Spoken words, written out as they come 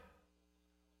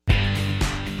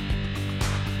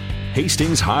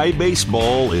Hastings High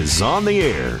Baseball is on the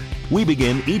air. We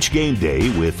begin each game day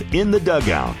with In the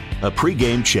Dugout, a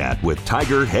pregame chat with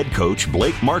Tiger head coach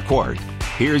Blake Marquardt.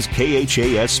 Here's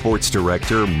KHAS Sports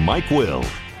Director Mike Will.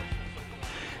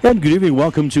 And good evening.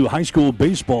 Welcome to high school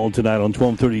baseball tonight on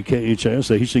 1230 KHAS.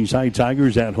 The Hastings High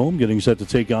Tigers at home getting set to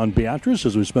take on Beatrice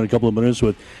as we spent a couple of minutes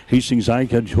with Hastings High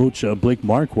head coach Blake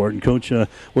Marquardt. And coach,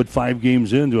 what 5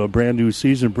 games into a brand new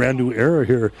season, brand new era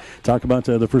here. Talk about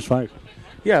the first 5.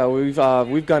 Yeah, we've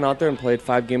gone out there and played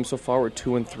 5 games so far. We're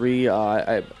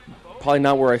 2-3. Probably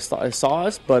not where I saw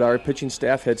us, but our pitching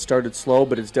staff had started slow,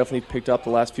 but it's definitely picked up the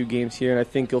last few games here, and I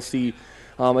think you'll see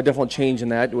a definite change in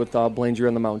that with Blaine Drew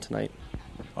on the mound tonight.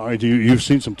 All right, you've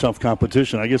seen some tough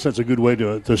competition. I guess that's a good way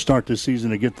to start this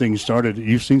season, to get things started.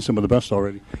 You've seen some of the best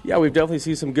already. Yeah, we've definitely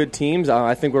seen some good teams.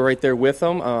 I think we're right there with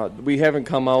them. We haven't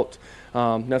come out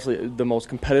necessarily the most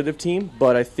competitive team,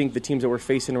 but I think the teams that we're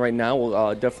facing right now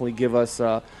will definitely give us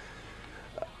a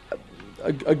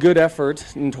good effort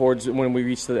towards when we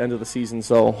reach the end of the season.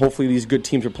 So hopefully these good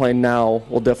teams we're playing now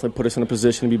will definitely put us in a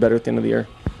position to be better at the end of the year.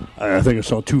 I think I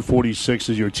saw 246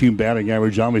 as your team batting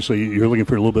average. Obviously, you're looking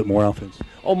for a little bit more offense.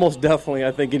 Almost definitely.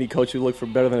 I think any coach would look for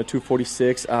better than a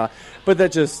 246. But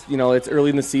that just, it's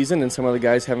early in the season, and some of the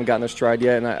guys haven't gotten their stride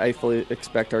yet, and I fully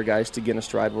expect our guys to get in a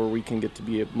stride where we can get to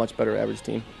be a much better average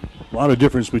team. A lot of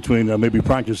difference between maybe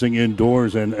practicing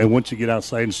indoors and once you get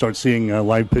outside and start seeing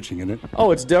live pitching, isn't it?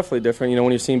 Oh, it's definitely different.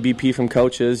 When you're seeing BP from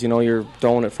coaches, you're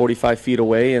throwing it 45 feet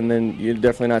away, and then you're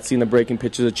definitely not seeing the breaking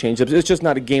pitches or changeups. It's just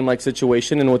not a game-like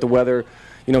situation, and with the weather,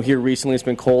 here recently it's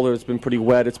been colder, it's been pretty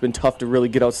wet, it's been tough to really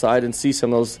get outside and see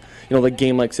some of those, the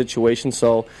game-like situations.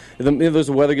 So if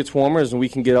the weather gets warmer and we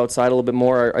can get outside a little bit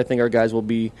more, I think our guys will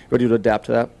be ready to adapt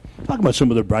to that. Talk about some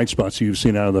of the bright spots you've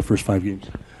seen out of the first 5 games.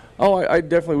 Oh, I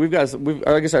definitely.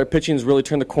 I guess our pitching's really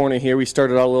turned the corner here. We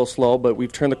started out a little slow, but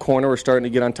we've turned the corner. We're starting to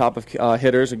get on top of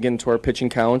hitters and get into our pitching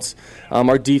counts.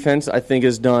 Our defense, I think,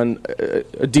 has done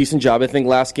a decent job. I think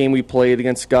last game we played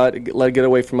against Scott, let it get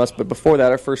away from us. But before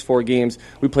that, our first 4 games,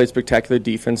 we played spectacular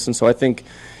defense. And so I think,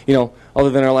 other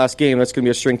than our last game, that's going to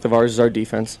be a strength of ours is our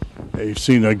defense. You've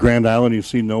seen Grand Island, you've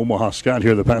seen Omaha Scott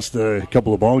here the past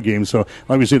couple of ball games. So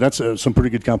obviously that's some pretty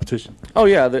good competition. Oh,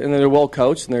 yeah, and they're well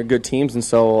coached and they're good teams. And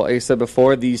so, like I said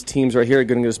before, these teams right here are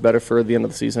going to get us better for the end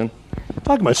of the season.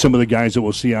 Talk about some of the guys that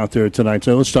we'll see out there tonight.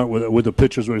 So let's start with the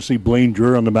pitchers. We're going to see Blaine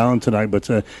Drew on the mound tonight, but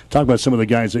talk about some of the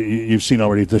guys that you've seen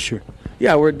already this year.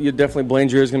 Yeah, definitely Blaine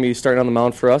Drew is going to be starting on the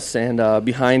mound for us, and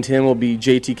behind him will be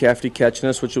JT Cafferty catching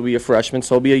us, which will be a freshman.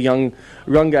 So he'll be a young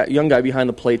guy behind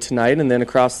the plate tonight, and then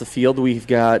across the field we've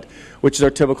got, which is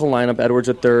our typical lineup, Edwards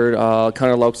at third,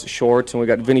 Connor Laux at short, and we've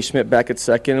got Vinny Schmidt back at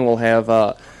second, and we'll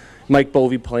have Mike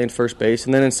Bovey playing first base.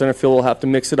 And then in center field we'll have to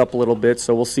mix it up a little bit,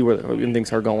 so we'll see where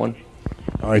things are going.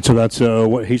 All right, so that's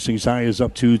what Hastings High is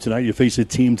up to tonight. You face a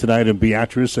team tonight in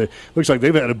Beatrice. Looks like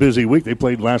they've had a busy week. They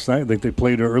played last night. I think they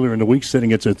played earlier in the week,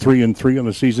 sitting at 3-3 on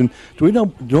the season. Do we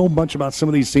know much about some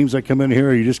of these teams that come in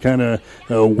here, or you just kind of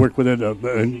work with it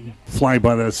and fly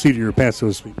by the seat of your pants, so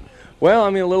to speak? Well,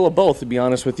 a little of both, to be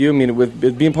honest with you.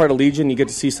 With being part of Legion, you get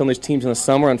to see some of these teams in the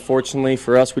summer. Unfortunately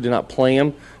for us, we did not play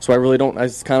them, so I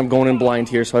was kind of going in blind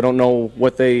here, so I don't know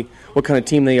what kind of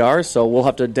team they are, so we'll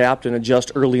have to adapt and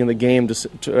adjust early in the game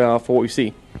for what we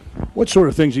see. What sort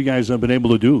of things you guys have been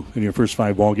able to do in your first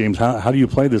 5 ball games? How do you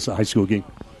play this high school game?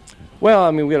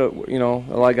 Well, we got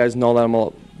a lot of guys know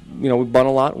that we bunt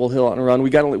a lot, we'll hit out and run. We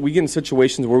get in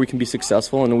situations where we can be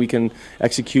successful and we can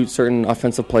execute certain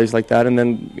offensive plays like that. And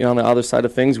then, on the other side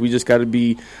of things, we just got to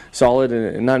be solid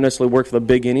and not necessarily work for the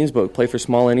big innings, but play for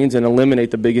small innings and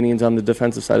eliminate the big innings on the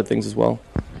defensive side of things as well.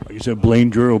 Like you said, Blaine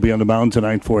Drew will be on the mound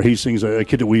tonight for Hastings, a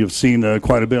kid that we have seen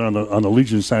quite a bit on the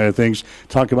Legion side of things.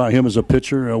 Talk about him as a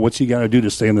pitcher. What's he got to do to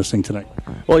stay in this thing tonight?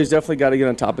 Well, he's definitely got to get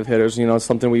on top of hitters. It's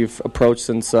something we've approached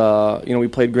since we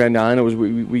played Grand Island.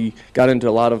 We got into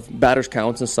a lot of batters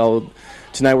counts, and so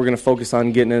tonight we're going to focus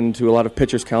on getting into a lot of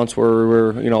pitchers counts where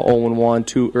we're 0-1,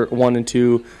 2 or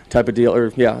 1-2 type of deal.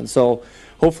 And so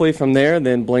hopefully from there,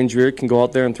 then Blaine Drew can go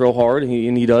out there and throw hard,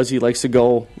 and he does. He likes to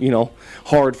go,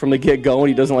 hard from the get-go, and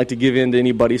he doesn't like to give in to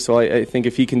anybody. So I think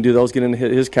if he can do those, get into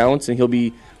his counts, and he'll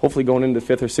be hopefully going into the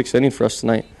 5th or 6th inning for us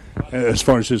tonight. As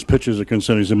far as his pitches are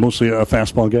concerned, is he mostly a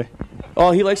fastball guy?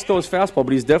 Oh, he likes to throw his fastball,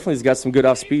 but he's got some good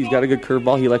off speed. He's got a good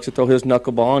curveball. He likes to throw his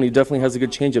knuckleball, and he definitely has a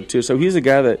good changeup too. So he's a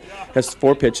guy that has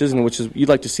 4 pitches, and you'd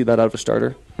like to see that out of a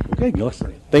starter. Okay, Gus.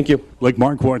 Thank you. Blake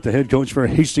Marquardt, the head coach for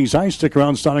Hastings High. Stick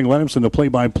around, starting lineups and the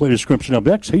play-by-play description up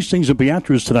next. Hastings and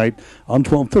Beatrice tonight on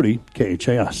 1230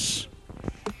 KHAS.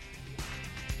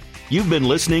 You've been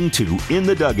listening to In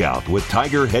the Dugout with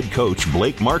Tiger head coach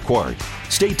Blake Marquardt.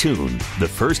 Stay tuned. The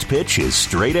first pitch is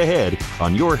straight ahead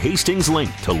on your Hastings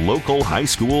link to local high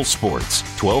school sports.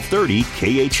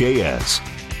 1230 KHAS.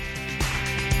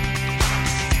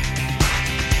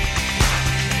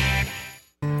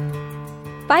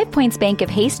 Five Points Bank of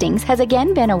Hastings has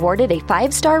again been awarded a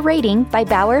 5-star rating by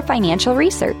Bauer Financial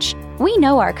Research. We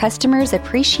know our customers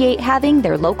appreciate having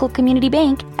their local community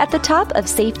bank at the top of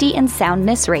safety and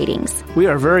soundness ratings. We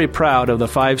are very proud of the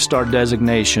 5-star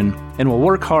designation and will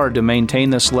work hard to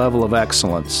maintain this level of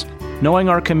excellence. Knowing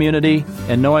our community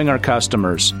and knowing our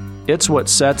customers, it's what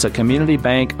sets a community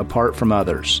bank apart from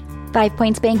others. 5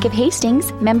 Points Bank of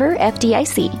Hastings, member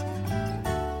FDIC.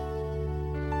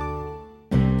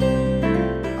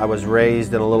 I was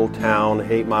raised in a little town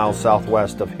 8 miles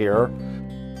southwest of here.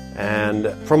 And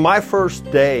from my first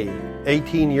day,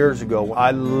 18 years ago,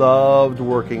 I loved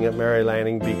working at Mary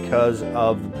Lanning because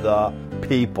of the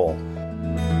people.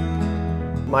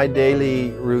 My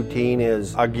daily routine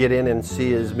is I get in and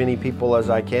see as many people as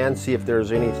I can, see if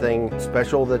there's anything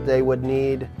special that they would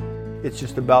need. It's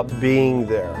just about being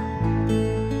there.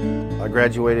 I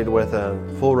graduated with a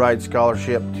full-ride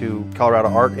scholarship to Colorado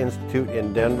Art Institute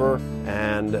in Denver,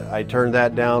 and I turned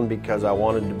that down because I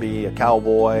wanted to be a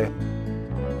cowboy.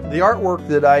 The artwork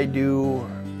that I do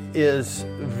is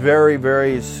very,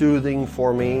 very soothing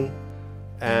for me,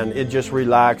 and it just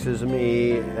relaxes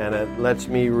me, and it lets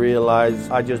me realize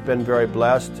I've just been very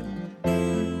blessed.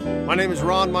 My name is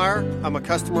Ron Meyer. I'm a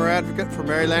customer advocate for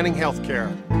Mary Lanning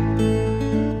Healthcare.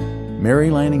 Mary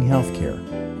Lanning Healthcare.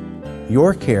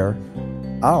 Your care,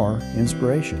 our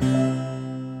inspiration.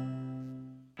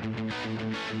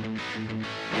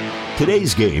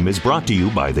 Today's game is brought to you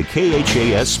by the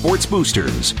KHAS Sports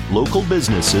Boosters, local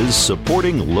businesses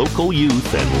supporting local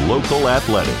youth and local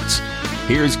athletics.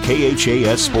 Here's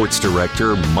KHAS Sports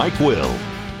Director Mike Will.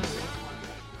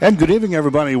 And good evening,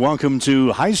 everybody. Welcome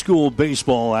to high school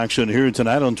baseball action here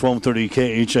tonight on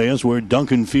 1230 KHAS. We're at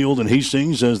Duncan Field in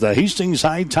Hastings as the Hastings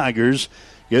High Tigers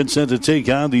get set to take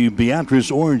on the Beatrice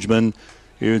Orangemen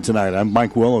here tonight. I'm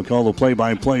Mike Will. I'll call the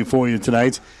play-by-play for you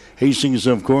tonight. Hastings,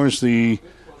 of course, the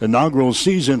inaugural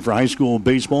season for high school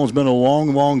baseball. It's been a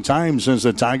long, long time since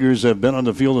the Tigers have been on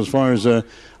the field as far as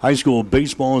high school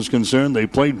baseball is concerned. They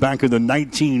played back in the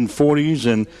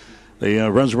 1940s, and they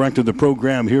resurrected the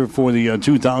program here for the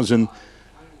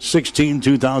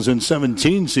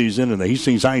 2016-2017 season. And the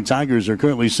Hastings High Tigers are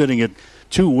currently sitting at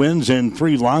 2 wins and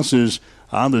 3 losses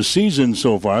on the season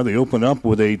so far. They open up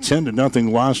with a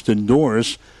 10-0 loss to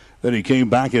Norris. Then he came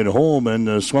back at home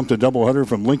and swept a doubleheader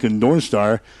from Lincoln North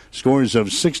Star. Scores of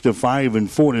 6-5 and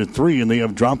 4-3, and they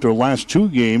have dropped their last 2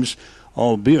 games,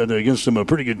 albeit against some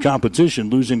pretty good competition,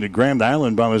 losing to Grand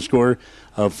Island by a score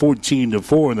of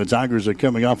 14-4. And the Tigers are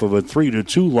coming off of a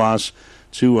 3-2 loss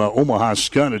to Omaha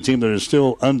Scud, a team that is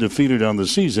still undefeated on the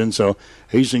season. So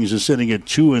Hastings is sitting at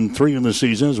 2-3 in the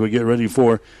season as we get ready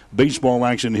for baseball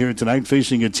action here tonight,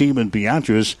 facing a team in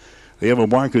Beatrice. They have a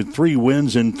mark of 3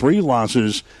 wins and 3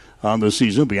 losses on the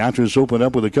season. Beatrice opened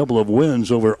up with a couple of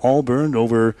wins over Auburn,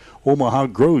 over Omaha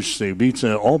Gross. They beat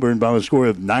Auburn by a score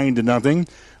of 9-0.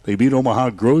 They beat Omaha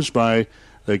Gross by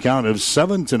the count of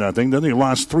 7-0. Then they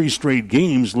lost 3 straight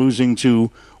games, losing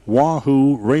to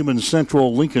Wahoo, Raymond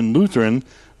Central, Lincoln Lutheran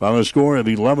by the score of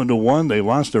 11-1. They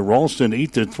lost to Ralston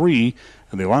 8-3,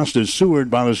 and they lost to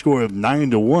Seward by the score of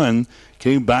 9-1.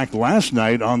 Came back last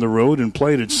night on the road and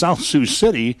played at South Sioux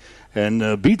City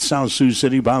and beat South Sioux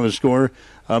City by the score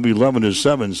of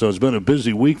 11-7. So it's been a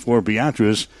busy week for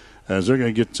Beatrice as they're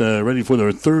going to get ready for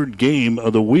their 3rd game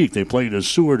of the week. They played at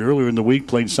Seward earlier in the week,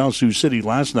 played South Sioux City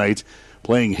last night,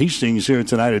 playing Hastings here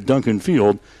tonight at Duncan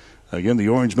Field. Again, the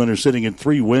Orangemen are sitting at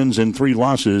 3 wins and 3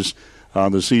 losses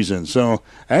on the season. So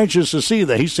anxious to see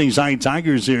the Hastings High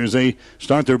Tigers here as they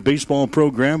start their baseball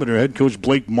program. And their head coach,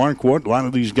 Blake Marquardt, a lot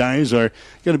of these guys are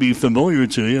going to be familiar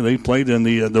to you. They played in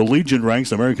the Legion ranks,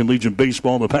 the American Legion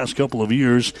Baseball, the past couple of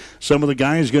years. Some of the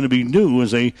guys going to be new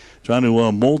as they try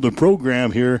to mold the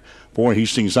program here for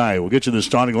Hastings High. We'll get you the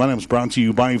starting lineups brought to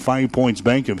you by 5 Points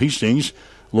Bank of Hastings.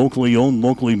 Locally owned,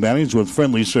 locally managed with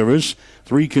friendly service,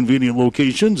 3 convenient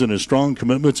locations, and a strong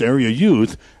commitment to area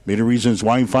youth. Many reasons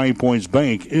why 5 Points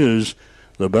Bank is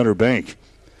the better bank.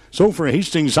 So for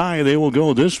Hastings High, they will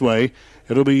go this way.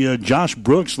 It'll be Josh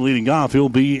Brooks leading off. He'll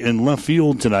be in left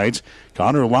field tonight.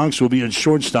 Connor Locks will be at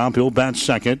shortstop. He'll bat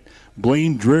second.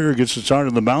 Blaine Dreher gets the start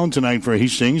of the mound tonight for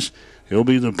Hastings. He'll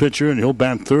be the pitcher, and he'll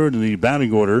bat third in the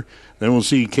batting order. Then we'll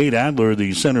see Kate Adler,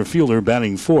 the center fielder,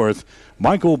 batting fourth.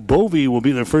 Michael Bovey will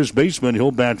be the first baseman.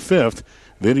 He'll bat fifth.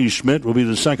 Vinny Schmidt will be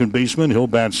the second baseman. He'll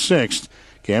bat sixth.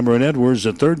 Cameron Edwards,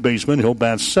 the third baseman. He'll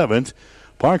bat seventh.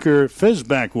 Parker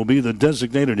Fizback will be the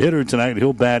designated hitter tonight.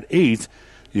 He'll bat 8th.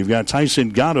 You've got Tyson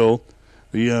Gatto,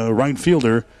 the right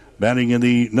fielder, batting in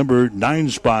the number 9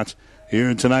 spot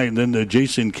here tonight. And then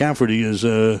Jason Cafferty is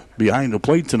behind the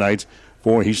plate tonight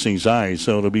for Hastings High.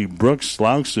 So it'll be Brooks,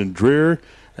 Slaux, and Dreer,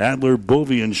 Adler,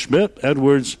 Bovey, and Schmidt,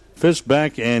 Edwards,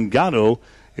 Fizback, and Gatto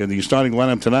in the starting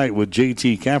lineup tonight with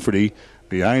J.T. Cafferty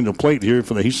behind the plate here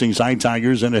for the Hastings High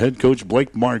Tigers and the head coach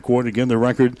Blake Marquardt. Again, the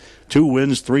record 2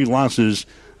 wins, 3 losses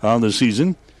on the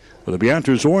season. For the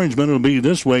Beatrice Orangemen, it'll be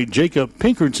this way. Jacob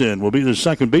Pinkerton will be the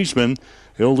second baseman.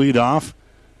 He'll lead off.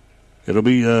 It'll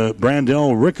be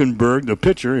Brandel Rickenberg, the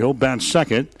pitcher. He'll bat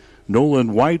second.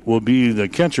 Nolan White will be the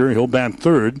catcher. He'll bat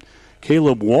third.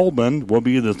 Caleb Waldman will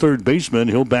be the third baseman.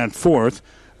 He'll bat fourth.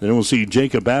 Then we'll see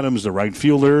Jacob Adams, the right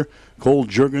fielder. Cole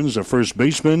Juergens, the first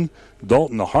baseman.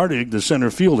 Dalton Hardig, the center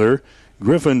fielder.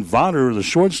 Griffin Vodder, the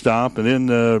shortstop. And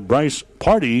then Bryce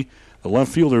Party, the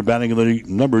left fielder, batting in the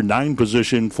number 9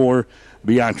 position for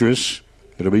Beatrice.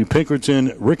 It'll be Pinkerton,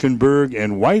 Rickenberg,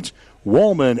 and White.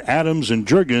 Wallman, Adams, and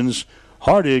Juergens.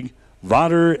 Hardig,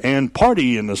 Vodder, and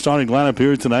Party in the starting lineup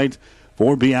here tonight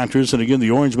for Beatrice. And again,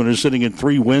 the Orangemen are sitting at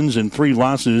 3 wins and 3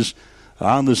 losses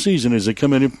on the season as they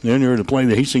come in here to play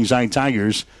the Hastings High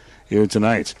Tigers here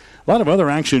tonight. A lot of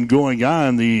other action going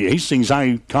on. The Hastings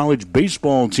High College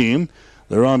baseball team,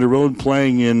 they're on the road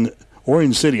playing in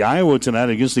Orange City, Iowa tonight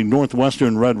against the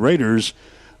Northwestern Red Raiders.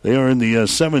 They are in the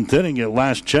 7th inning at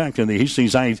last check, and the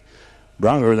Hastings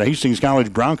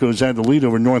College Broncos had the lead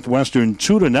over Northwestern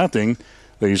 2-0.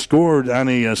 They scored on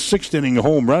a 6th inning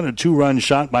home run, a 2-run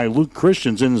shot by Luke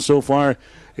Christensen, and so far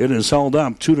it has held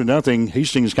up 2-0.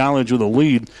 Hastings College with a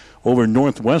lead over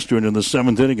Northwestern in the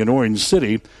 7th inning in Orange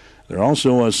City. There's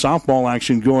also a softball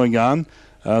action going on.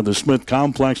 The Smith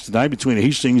Complex tonight between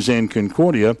Hastings and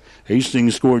Concordia.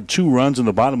 Hastings scored 2 runs in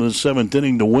the bottom of the 7th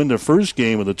inning to win the first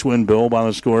game of the Twin Bill by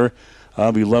the score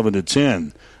of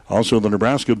 11-10. Also, the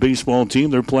Nebraska baseball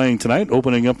team, they're playing tonight,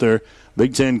 opening up their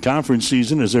Big Ten Conference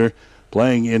season as they're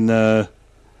playing in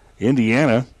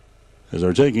Indiana, as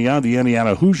they're taking on the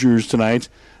Indiana Hoosiers tonight.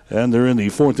 And they're in the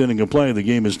 4th inning of play. The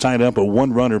game is tied up at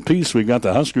 1-run apiece. We've got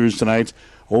the Huskers tonight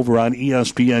over on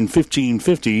ESPN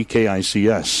 1550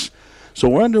 KICS. So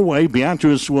we're underway.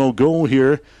 Beatrice will go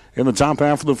here in the top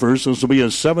half of the first. This will be a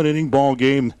 7-inning ball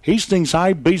game. Hastings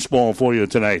High baseball for you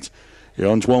tonight here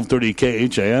on 1230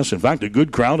 KHAS. In fact, a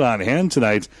good crowd on hand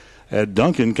tonight at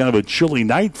Duncan. Kind of a chilly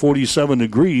night, 47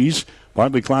 degrees.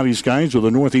 Partly cloudy skies with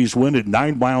a northeast wind at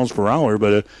 9 miles per hour,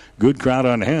 but a good crowd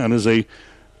on hand as they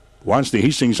watch the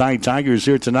Hastings High Tigers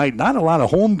here tonight. Not a lot of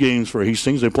home games for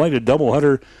Hastings. They played a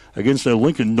doubleheader against the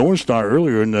Lincoln North Star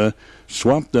earlier and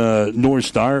swept North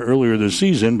Star earlier this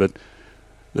season, but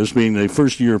this being the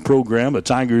first-year program, the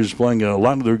Tigers playing a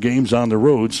lot of their games on the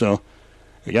road, so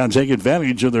they got to take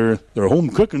advantage of their home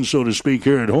cooking, so to speak,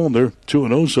 here at home. They're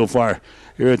 2-0 so far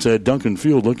here at Duncan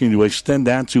Field, looking to extend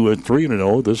that to a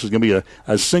 3-0. This is going to be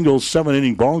a single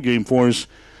 7-inning ball game for us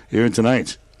here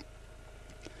tonight.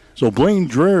 So Blaine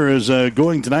Dreer is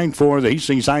going tonight for the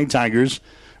Hastings High Tigers.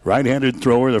 Right-handed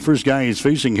thrower. The first guy he's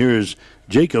facing here is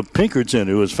Jacob Pinkerton,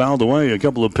 who has fouled away a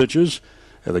couple of pitches.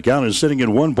 And the count is sitting at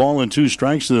 1-2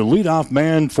 strikes to the leadoff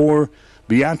man for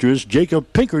Beatrice,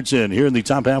 Jacob Pinkerton, here in the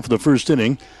top half of the first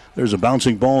inning. There's a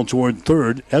bouncing ball toward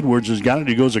third. Edwards has got it.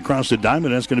 He goes across the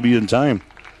diamond. That's going to be in time.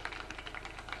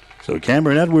 So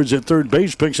Cameron Edwards at third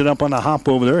base picks it up on the hop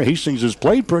over there. Hastings has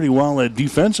played pretty well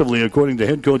defensively, according to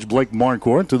head coach Blake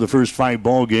Marquardt, through the first 5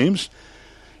 ball games.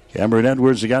 Cameron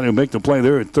Edwards, the guy who make the play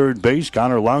there at third base.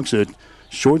 Connor Laux at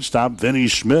shortstop. Vinny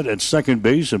Schmidt at second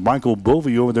base. And Michael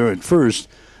Bovey over there at first.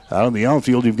 Out in the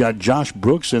outfield, you've got Josh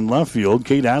Brooks in left field.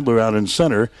 Kate Adler out in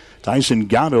center. Tyson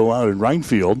Gatto out in right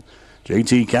field.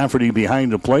 J.T. Cafferty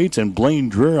behind the plate. And Blaine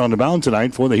Dreer on the mound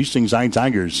tonight for the Hastings High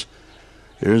Tigers.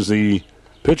 Here's the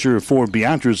pitcher for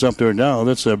Beatrice up there now.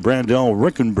 That's Brandel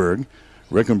Rickenberg.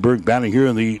 Rickenberg batting here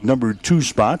in the number 2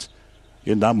 spot.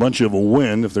 Not much of a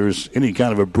wind, if there's any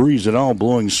kind of a breeze at all,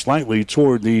 blowing slightly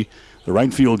toward the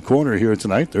right field corner here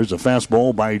tonight. There's a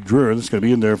fastball by Dreer that's going to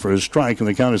be in there for a strike, and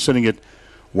the count is sitting at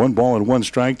 1-1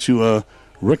 strike to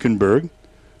Rickenberg.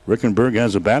 Rickenberg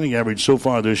has a batting average so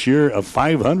far this year of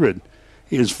 .500.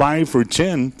 He is 5 for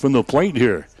 10 from the plate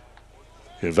here.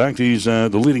 In fact, he's the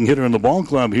leading hitter in the ball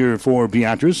club here for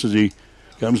Beatrice as he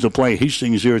comes to play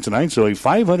Hastings here tonight. So a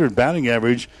 .500 batting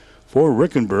average for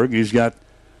Rickenberg. He's got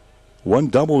 1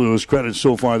 double to his credit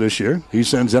so far this year. He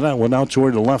sends that one out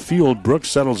toward the left field.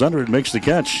 Brooks settles under it, makes the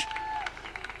catch.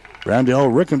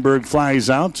 Brandel Rickenberg flies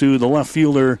out to the left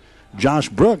fielder Josh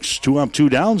Brooks. 2 up, 2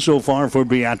 down so far for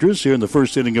Beatrice here in the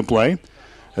first inning of play.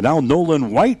 And now Nolan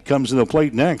White comes to the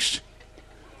plate next.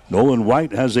 Nolan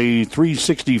White has a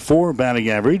 .364 batting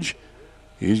average.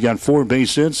 He's got 4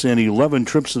 base hits and 11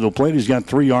 trips to the plate. He's got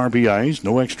 3 RBIs.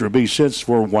 No extra base hits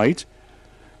for White.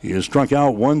 He has struck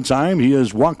out 1 time. He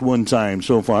has walked 1 time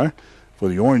so far for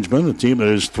the Orangemen, a team that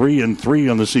is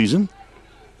 3-3 on the season.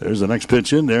 There's the next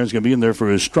pitch in there. It's going to be in there for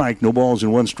a strike. No balls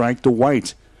and 1 strike to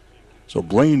White. So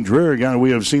Blaine Dreher, a guy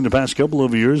we have seen the past couple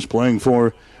of years playing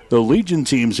for the Legion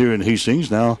teams here in Hastings.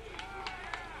 Now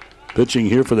pitching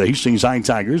here for the Hastings High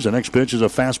Tigers. The next pitch is a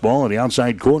fastball in the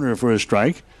outside corner for a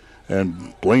strike.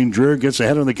 And Blaine Dreher gets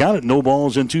ahead on the count at no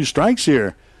balls and 2 strikes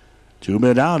here. 2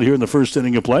 men out here in the first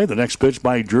inning of play. The next pitch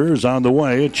by Dreher is on the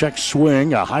way. A check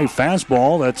swing, a high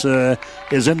fastball that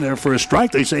is in there for a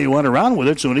strike. They say he went around with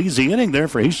it, so an easy inning there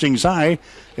for Hastings High.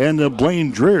 And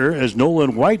Blaine Dreher, as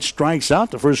Nolan White strikes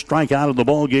out, the first strikeout of the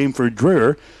ball game for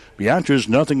Dreher. Beatrice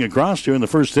nothing across here in the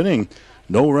first inning.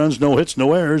 No runs, no hits,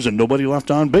 no errors, and nobody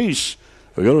left on base.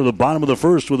 We go to the bottom of the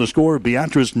first with a score of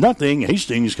Beatrice nothing.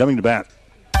 Hastings coming to bat.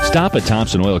 Stop at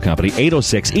Thompson Oil Company,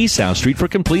 806 East South Street for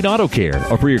complete auto care.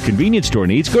 Or for your convenience store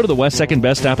needs, go to the West 2nd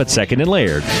Best Stop at 2nd and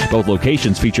Laird. Both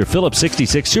locations feature Phillips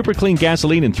 66 Super Clean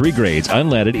gasoline in 3 grades,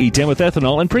 unleaded, E10 with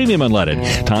ethanol, and premium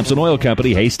unleaded. Thompson Oil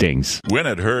Company, Hastings. When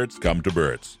it hurts, come to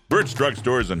Burt's. Burt's Drug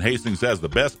Stores in Hastings has the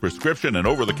best prescription and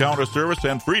over-the-counter service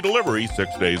and free delivery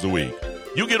 6 days a week.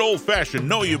 You get old-fashioned,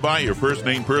 know you buy your first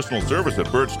name personal service at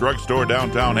Burt's Drug Store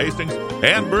downtown Hastings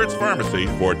and Burt's Pharmacy,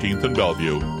 14th and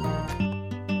Bellevue.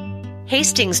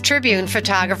 Hastings Tribune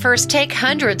photographers take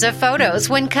hundreds of photos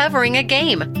when covering a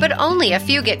game, but only a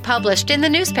few get published in the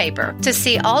newspaper. To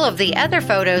see all of the other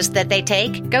photos that they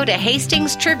take, go to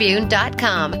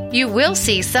hastingstribune.com. You will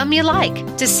see some you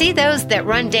like. To see those that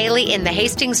run daily in the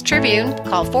Hastings Tribune,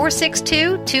 call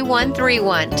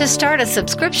 462-2131 to start a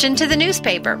subscription to the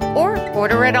newspaper, or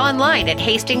order it online at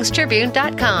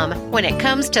hastingstribune.com. When it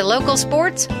comes to local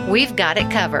sports, we've got it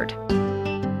covered.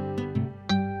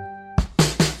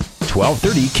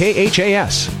 1230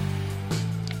 KHAS.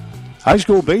 High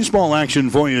school baseball action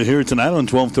for you here tonight on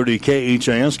 1230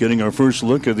 KHAS. Getting our first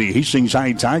look at the Hastings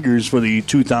High Tigers for the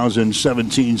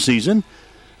 2017 season.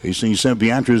 Hastings sent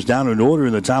Beatrice down in order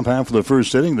in the top half of the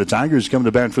first inning. The Tigers come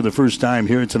to bat for the first time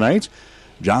here tonight.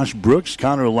 Josh Brooks,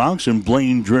 Connor Laux, and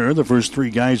Blaine Dreher, the first 3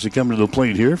 guys to come to the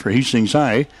plate here for Hastings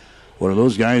High. One of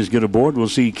those guys get aboard. We'll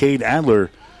see Cade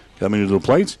Adler coming to the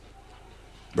plate.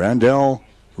 Brandel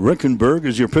Rickenberg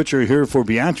is your pitcher here for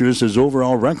Beatrice. His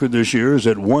overall record this year is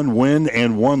at 1 win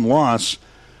and 1 loss.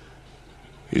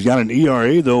 He's got an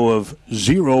ERA, though, of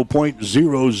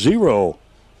 0.00.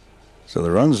 So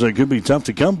the runs could be tough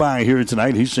to come by here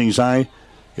tonight. Hastings High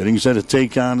getting set to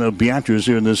take on Beatrice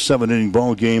here in this 7-inning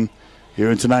ball game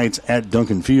here tonight at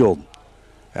Duncan Field.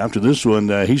 After this one,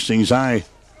 Hastings High,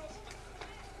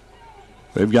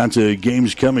 they've got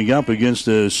games coming up against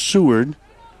Seward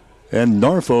and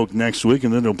Norfolk next week,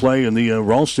 and then they'll play in the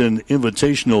Ralston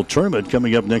Invitational Tournament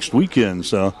coming up next weekend.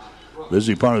 So,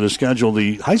 busy part of the schedule.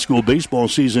 The high school baseball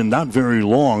season not very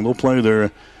long. They'll play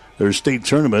their state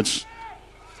tournaments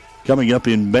coming up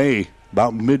in May,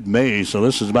 about mid-May. So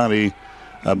this is about a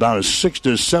 6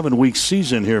 to 7 week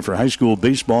season here for high school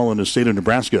baseball in the state of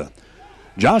Nebraska.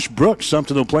 Josh Brooks up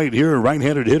to the plate here, a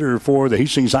right-handed hitter for the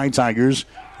Hastings High Tigers.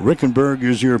 Rickenberg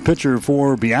is your pitcher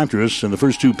for Beatrice, and the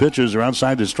first 2 pitches are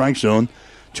outside the strike zone.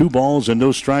 2 balls and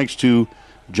no strikes to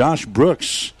Josh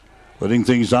Brooks. Letting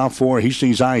things off for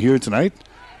Hastings High here tonight.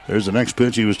 There's the next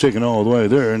pitch. He was taken all the way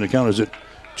there, and the count is at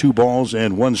 2 balls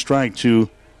and 1 strike to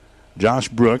Josh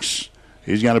Brooks.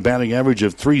 He's got a batting average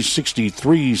of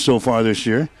 .363 so far this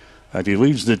year. In fact, he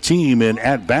leads the team in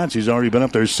at-bats. He's already been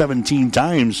up there 17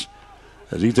 times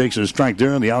as he takes a strike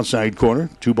there on the outside corner.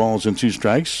 2 balls and 2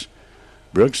 strikes.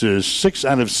 Brooks is 6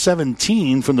 out of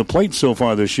 17 from the plate so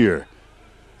far this year.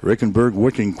 Rickenberg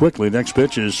working quickly. Next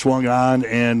pitch is swung on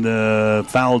and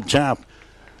fouled tap.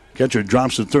 Catcher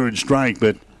drops the 3rd strike,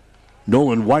 but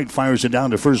Nolan White fires it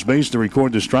down to first base to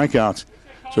record the strikeout.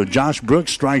 So Josh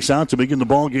Brooks strikes out to begin the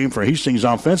ball game for Hastings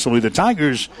offensively. The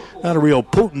Tigers, not a real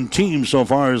potent team so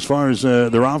far as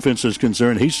their offense is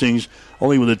concerned. Hastings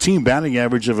only with a team batting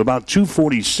average of about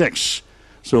 .246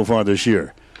 so far this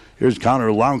year. Here's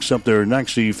Connor Laux up there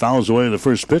next. He fouls away the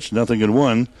first pitch,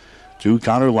 0-1 to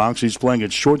Connor Laux. He's playing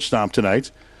at shortstop tonight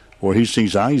for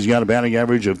Hastings High. He's got a batting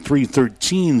average of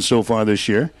 .313 so far this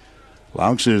year.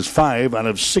 Laux is 5 out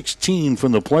of 16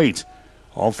 from the plate.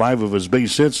 All 5 of his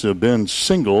base hits have been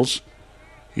singles.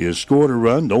 He has scored a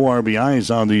run, no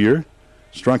RBIs on the year.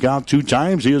 Struck out 2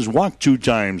 times. He has walked 2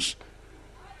 times.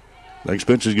 Next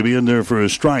pitch is going to be in there for a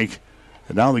strike.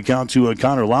 And now the count to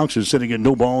Connor Laux is sitting at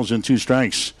no balls and 2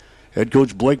 strikes. Head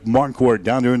coach Blake Marquardt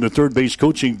down there in the third base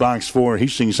coaching box for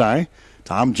Hastings High.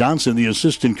 Tom Johnson, the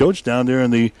assistant coach, down there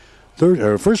in the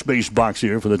first base box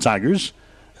here for the Tigers.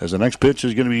 As the next pitch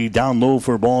is going to be down low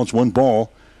for a ball. It's 1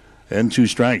 ball and 2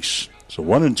 strikes. So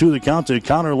 1-2 the count to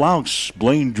Connor Laux.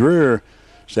 Blaine Dreher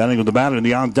standing with the batter in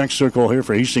the on-deck circle here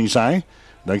for Hastings High.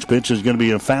 Next pitch is going to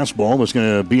be a fastball that's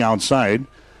going to be outside.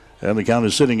 And the count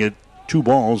is sitting at 2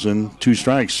 balls and 2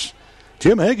 strikes.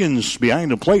 Tim Higgins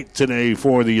behind the plate today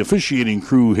for the officiating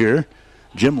crew here.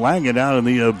 Jim Langan out in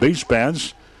the base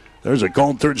pads. There's a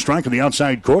called third strike in the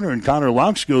outside corner, and Connor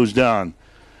Laux goes down.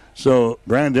 So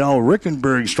Brandel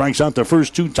Rickenberg strikes out the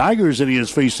first 2 Tigers that he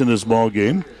has faced in this ball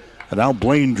game. And now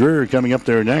Blaine Dreher coming up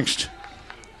there next.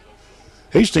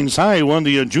 Hastings High won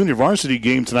the junior varsity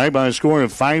game tonight by a score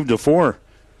of 5-4.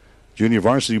 Junior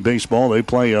varsity baseball, they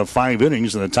play 5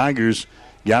 innings, and the Tigers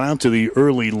got out to the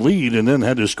early lead and then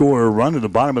had to score a run at the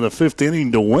bottom of the 5th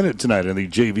inning to win it tonight in the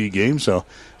JV game. So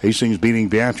Hastings beating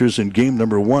Beatrice in game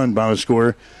number 1 by a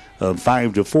score of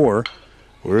 5-4.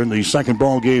 We're in the second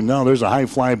ball game now. There's a high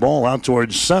fly ball out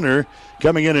towards center.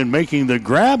 Coming in and making the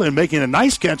grab and making a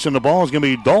nice catch on the ball is going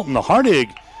to be Dalton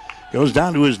Hardig. Goes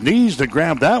down to his knees to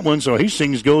grab that one, so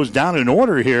Hastings goes down in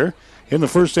order here in the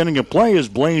first inning of play as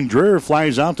Blaine Dreher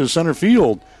flies out to center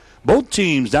field. Both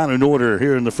teams down in order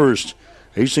here in the first.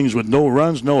 Hastings with no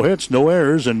runs, no hits, no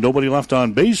errors, and nobody left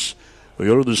on base. We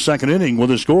go to the second inning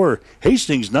with a score.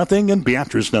 Hastings nothing and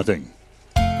Beatrice nothing.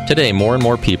 Today, more and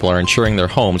more people are insuring their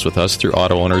homes with us through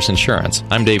Auto Owners Insurance.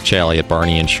 I'm Dave Challey at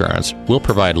Barney Insurance. We'll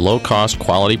provide low-cost,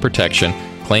 quality protection,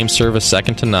 claim service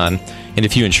second to none, and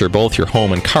if you insure both your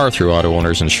home and car through Auto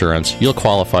Owners Insurance, you'll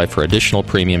qualify for additional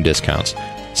premium discounts.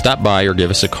 Stop by or give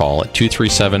us a call at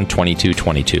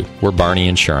 237-2222. We're Barney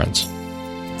Insurance.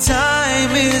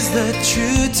 Time is the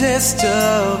true test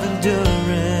of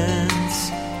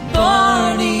endurance.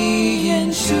 Barney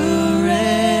Insurance.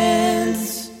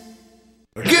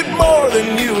 Get more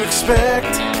than you expect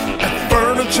at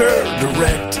Furniture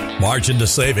Direct. March into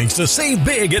savings to save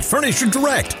big at Furniture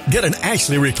Direct. Get an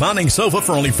Ashley reclining sofa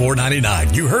for only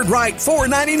 $4.99. You heard right,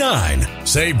 $4.99.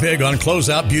 Save big on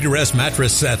closeout Beauty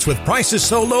mattress sets with prices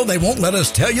so low they won't let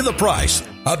us tell you the price.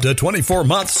 Up to 24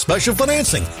 months special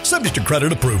financing, subject to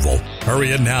credit approval.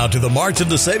 Hurry in now to the March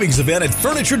into Savings event at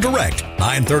Furniture Direct,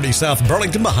 930 South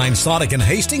Burlington behind Sonic and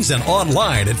Hastings, and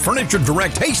online at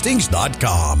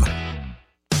FurnitureDirectHastings.com.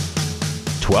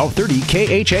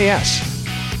 1230 KHAS.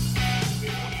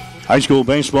 High school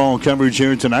baseball coverage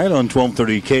here tonight on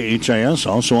 1230 KHAS.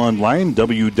 Also online,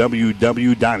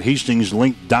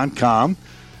 www.hastingslink.com.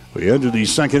 We head to the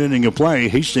second inning of play.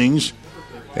 Hastings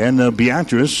and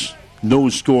Beatrice, no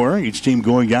score. Each team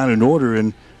going out in order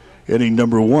in inning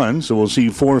number 1. So we'll see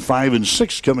 4, 5, and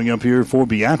 6 coming up here for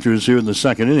Beatrice here in the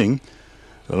second inning.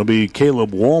 That'll be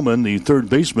Caleb Wallman, the third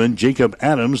baseman, Jacob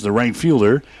Adams, the right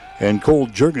fielder, and Cole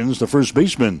Juergens, the first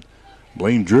baseman.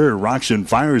 Blaine Dreher rocks and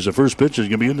fires. The first pitch is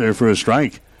going to be in there for a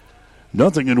strike.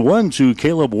 0-1 to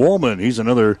Caleb Wallman. He's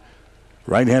another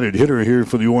right-handed hitter here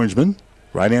for the Orangemen.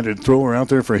 Right-handed thrower out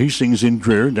there for Hastings in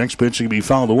Dreher. Next pitch is going to be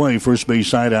fouled away. First base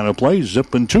side out of play.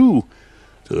 Zip and 2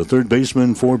 to the third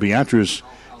baseman for Beatrice.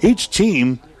 Each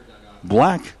team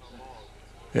black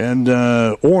and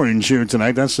orange here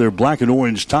tonight. That's their black and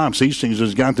orange tops. Hastings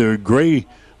has got their gray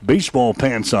baseball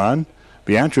pants on.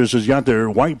 Beatrice has got their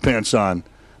white pants on.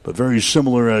 But very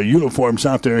similar uniforms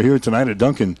out there here tonight at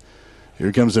Duncan.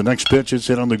 Here comes the next pitch. It's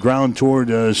hit on the ground toward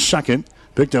second.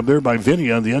 Picked up there by Vinny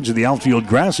on the edge of the outfield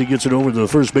grass. He gets it over to the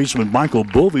first baseman, Michael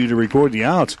Bovey, to record the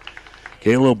out.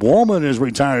 Caleb Wallman is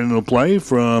retired in the play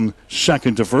from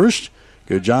second to first.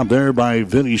 Good job there by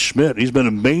Vinny Schmidt. He's been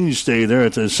a mainstay there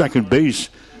at the second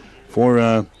base for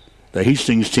the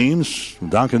Hastings teams.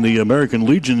 Doc in the American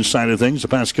Legion side of things the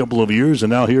past couple of years,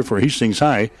 and now here for Hastings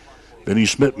High. Vinny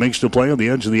Schmidt makes the play on the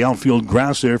edge of the outfield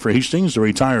grass there for Hastings to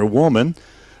retire Wallman.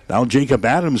 Now Jacob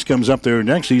Adams comes up there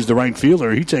next. He's the right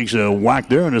fielder. He takes a whack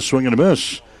there and a swing and a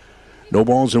miss. No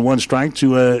balls and 1 strike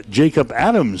to Jacob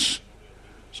Adams.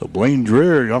 So Blaine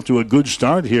Dreher off to a good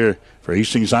start here for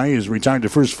Hastings High. He's retired the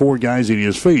first 4 guys that he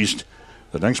has faced.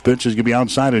 The next pitch is going to be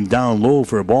outside and down low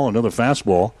for a ball, another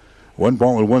fastball. 1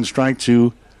 ball and 1 strike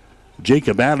to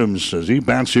Jacob Adams as he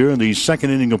bats here in the second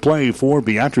inning of play for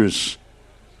Beatrice.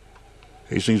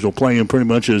 Hastings will play him pretty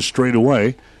much as straight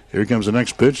away. Here comes the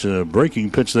next pitch, a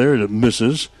breaking pitch there that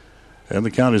misses. And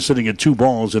the count is sitting at 2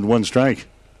 balls and 1 strike.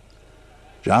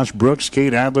 Josh Brooks,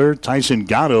 Kate Adler, Tyson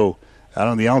Gatto out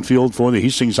on the outfield for the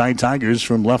Hastings High Tigers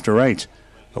from left to right.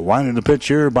 The line in the pitch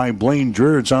here by Blaine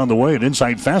Dreher. It's on the way. An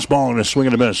inside fastball and a swing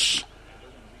and a miss.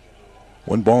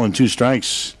 1 ball and 2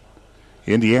 strikes.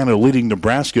 Indiana leading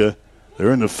Nebraska.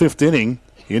 They're in the 5th inning.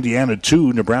 Indiana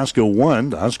 2, Nebraska 1.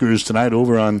 The Huskers tonight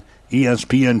over on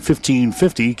ESPN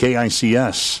 1550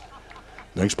 KICS.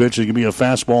 Next pitch is going to be a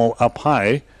fastball up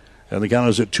high, and the count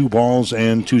is at 2 balls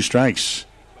and 2 strikes.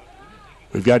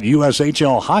 We've got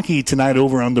USHL hockey tonight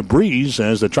over on the Breeze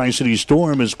as the Tri-City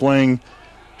Storm is playing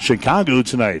Chicago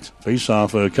tonight.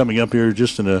 Face-off coming up here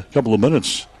just in a couple of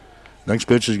minutes. Next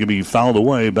pitch is going to be fouled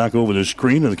away back over the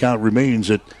screen, and the count remains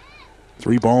at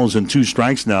 3 balls and 2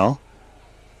 strikes now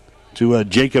to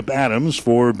Jacob Adams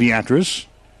for Beatrice.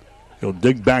 He'll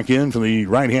dig back in from the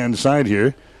right-hand side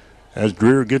here as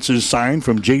Greer gets his sign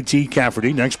from J.T.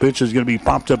 Cafferty. Next pitch is going to be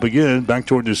popped up again back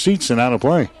toward the seats and out of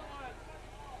play.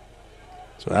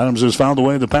 So Adams has found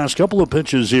away the past couple of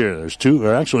pitches here.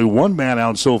 There's one man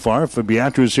out so far for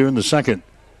Beatrice here in the second.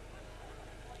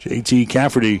 J.T.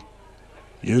 Cafferty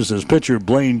gives his pitcher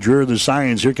Blaine Dreher the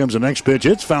signs. Here comes the next pitch.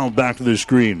 It's fouled back to the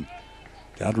screen.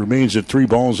 Count remains at 3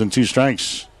 balls and 2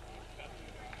 strikes.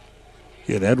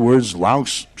 Get Edwards,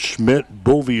 Laux, Schmidt,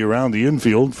 Bovey around the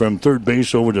infield from third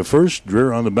base over to first.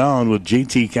 Dreher on the mound with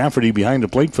J.T. Cafferty behind the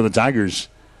plate for the Tigers.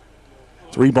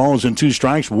 3 balls and 2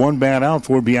 strikes, 1 man out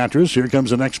for Beatrice. Here comes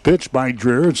the next pitch by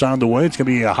Dreher. It's on the way. It's going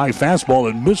to be a high fastball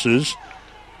that misses.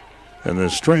 And the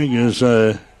string is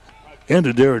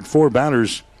ended there at 4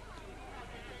 batters.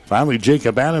 Finally,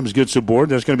 Jacob Adams gets aboard.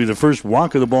 That's going to be the first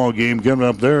walk of the ball game given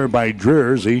up there by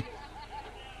Dreher as he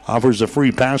offers a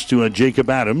free pass to Jacob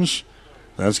Adams.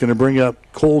 That's going to bring up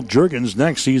Cole Juergens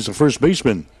next. He's the first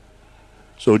baseman.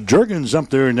 So Juergens up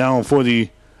there now for the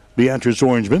Beatrice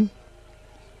Orangemen.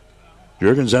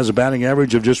 Juergens has a batting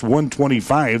average of just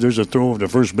 125. There's a throw over to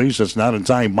first base that's not in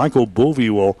time. Michael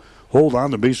Bovey will hold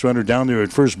on the base runner down there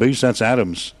at first base. That's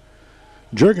Adams.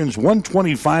 Juergens,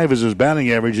 125 is his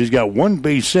batting average. He's got 1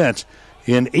 base hit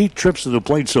in 8 trips to the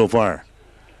plate so far.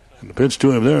 And the pitch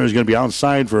to him there is going to be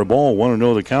outside for a ball.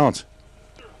 1-0 the count.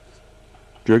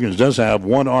 Juergens does have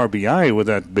 1 RBI with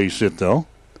that base hit, though.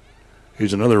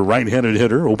 He's another right-handed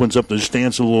hitter. Opens up the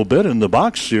stance a little bit in the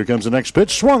box. Here comes the next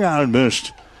pitch. Swung out and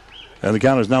missed. And the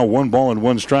count is now 1 ball and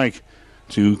 1 strike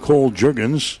to Cole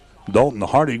Juergens. Dalton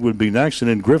Hardig would be next, and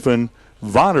then Griffin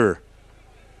Vodder.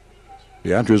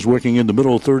 Beatrice working in the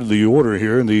middle third of the order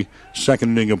here in the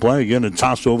second inning of play. Again, a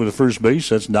toss over to first base.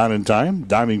 That's not in time.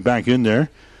 Diving back in there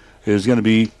is going to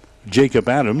be Jacob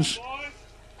Adams.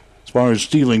 As far as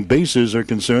stealing bases are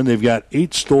concerned, they've got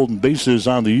 8 stolen bases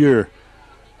on the year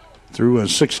through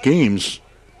 6 games.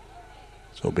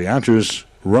 So Beatrice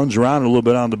runs around a little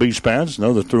bit on the base paths.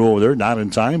 Another throw over there, not in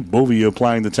time. Bovey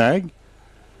applying the tag.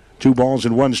 2 balls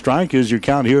and 1 strike is your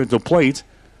count here at the plate.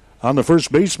 On the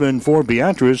first baseman for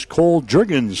Beatrice, Cole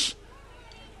Juergens.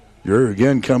 Dreher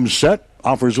again comes set,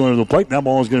 offers one to the plate. That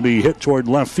ball is going to be hit toward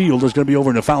left field. It's going to be over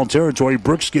into foul territory.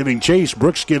 Brooks giving chase,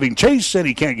 and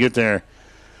he can't get there.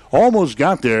 Almost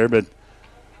got there, but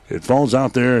it falls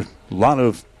out there. A lot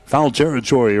of foul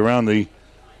territory around the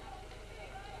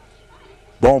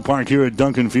ballpark here at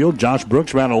Duncan Field. Josh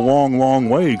Brooks ran a long, long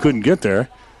way. He couldn't get there.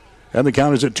 And the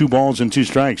count is at 2 balls and 2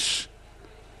 strikes.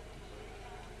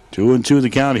 2-2 the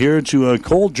count here to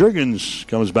Cole Juergens.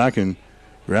 Comes back and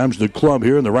grabs the club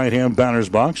here in the right-hand batter's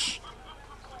box.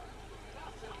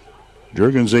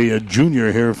 Juergens, a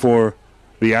junior here for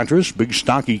Beatrice. Big,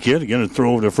 stocky kid. Again, a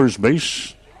throw over to first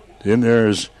base. In there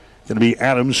is going to be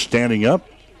Adams standing up.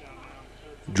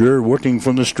 Dreher working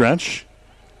from the stretch.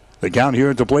 The count here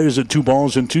at the plate is at 2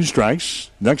 balls and 2 strikes.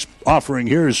 Next offering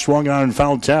here is swung on and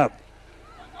foul tap.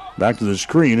 Back to the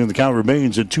screen, and the count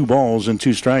remains at 2 balls and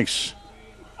 2 strikes.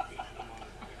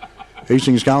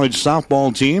 Hastings College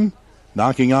softball team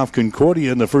knocking off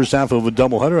Concordia in the first half of a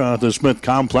doubleheader out at the Smith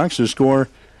Complex to score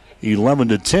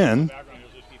 11-10.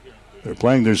 They're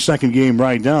playing their second game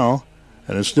right now,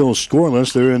 and it's still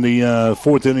scoreless. They're in the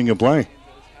 4th inning of play.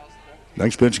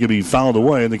 Next pitch can be fouled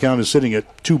away, and the count is sitting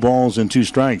at 2 balls and 2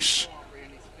 strikes.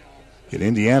 And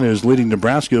Indiana is leading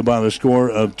Nebraska by the score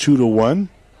of 2-1.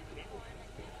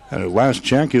 And at last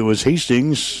check, it was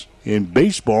Hastings in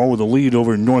baseball with a lead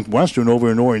over Northwestern over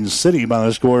in Orange City by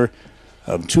the score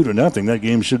of 2-0. That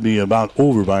game should be about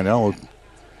over by now. We'll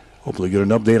hopefully get an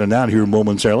update on that here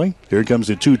momentarily. Here comes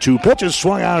the 2-2 pitch. It's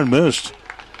swung out and missed.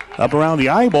 Up around the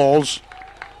eyeballs.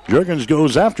 Juergens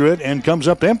goes after it and comes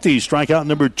up empty. Strikeout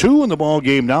number 2 in the ball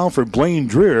game now for Blaine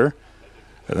Dreher.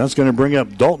 And that's going to bring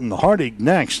up Dalton Hardig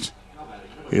next.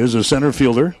 Here's a center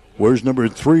fielder. Wears number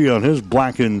 3 on his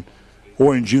black and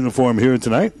orange uniform here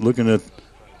tonight. Looking at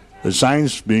the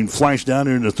signs being flashed down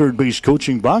here in the third base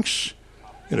coaching box.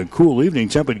 In a cool evening,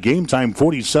 tempered game time,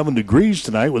 47 degrees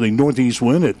tonight with a northeast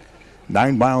wind at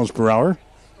 9 miles per hour.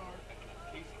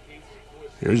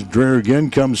 Here's Dreher again,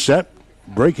 comes set.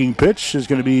 Breaking pitch is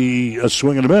going to be a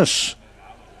swing and a miss.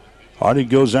 Hardy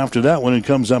goes after that one and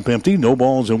comes up empty. No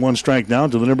balls and 1 strike now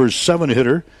to the number 7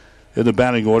 hitter in the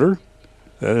batting order.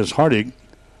 That is Hardy.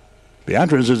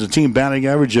 Beatrice has a team batting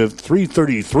average of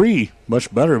 .333,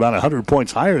 much better, about 100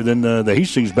 points higher than the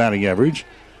Hastings batting average.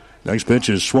 Next pitch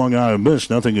is swung on and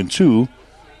missed, 0-2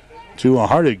 to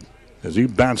Hardig as he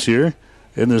bats here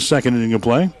in the second inning of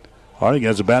play. Hardig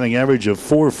has a batting average of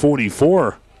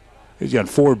 .444. He's got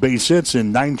 4 base hits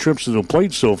and 9 trips to the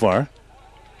plate so far.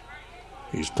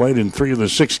 He's played in 3 of the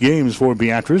 6 games for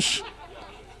Beatrice.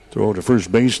 Throw to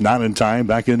first base, not in time.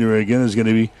 Back in there again is going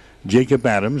to be Jacob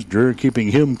Adams. Dreher keeping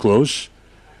him close.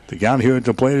 The count here at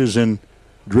the plate is in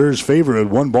Dreher's favor at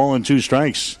 1 ball and 2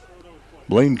 strikes.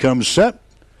 Blaine comes set.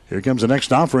 Here comes the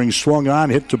next offering. Swung on,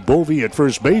 hit to Bovey at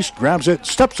first base. Grabs it,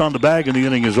 steps on the bag, and the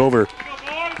inning is over.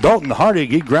 Dalton Hardig,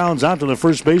 he grounds out to the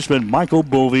first baseman, Michael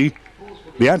Bovey.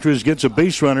 Beatrice gets a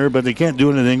base runner, but they can't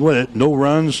do anything with it. No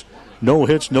runs, no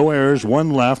hits, no errors,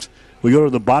 1 left. We go to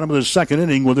the bottom of the second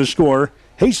inning with a score.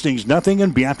 Hastings nothing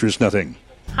and Beatrice nothing.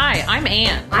 Hi, I'm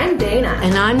Ann. I'm Dana.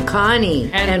 And I'm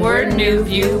Connie. And we're New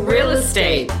View Real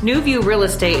Estate. New View Real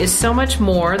Estate is so much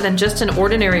more than just an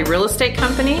ordinary real estate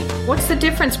company. What's the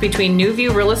difference between New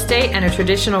View Real Estate and a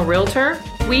traditional realtor?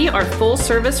 We are full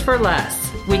service for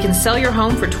less. We can sell your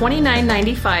home for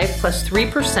 $29.95 plus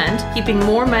 3%, keeping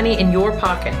more money in your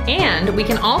pocket. And we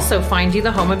can also find you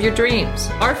the home of your dreams.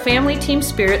 Our family team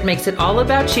spirit makes it all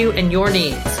about you and your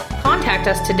needs. Contact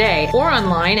us today or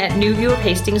online at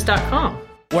newviewofhastings.com.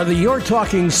 Whether you're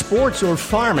talking sports or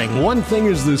farming, one thing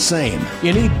is the same.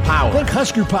 You need power. Think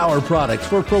Husker Power products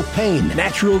for propane,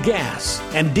 natural gas,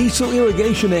 and diesel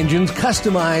irrigation engines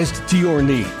customized to your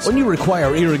needs. When you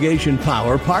require irrigation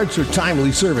power, parts, or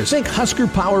timely service, think Husker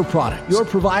Power products, your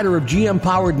provider of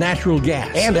GM-powered natural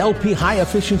gas and LP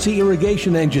high-efficiency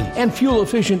irrigation engine and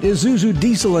fuel-efficient Isuzu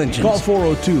diesel engines. Call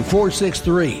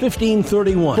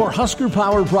 402-463-1531 for Husker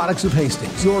Power Products of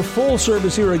Hastings, your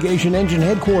full-service irrigation engine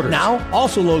headquarters. Now,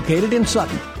 also located in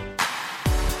Sutton.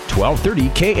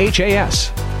 1230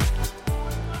 KHAS.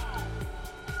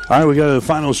 All right, we got a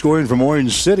final scoring from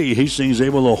Orange City. Hastings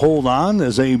able to hold on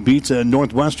as they beat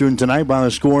Northwestern tonight by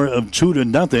a score of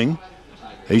 2-0.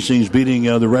 Hastings beating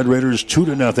the Red Raiders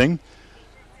 2-0.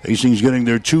 Hastings getting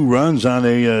their 2 runs on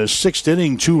a 6th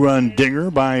inning 2-run dinger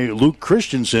by Luke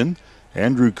Christensen.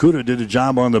 Andrew Kuda did a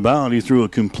job on the mound. He threw a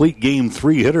complete game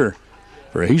 3 hitter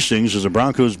for Hastings as the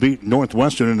Broncos beat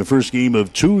Northwestern in the first game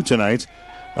of 2 tonight.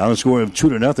 By a score of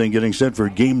 2-0, getting set for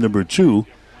game number 2.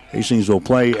 Hastings will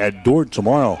play at Dordt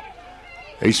tomorrow.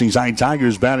 Hastings High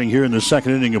Tigers batting here in the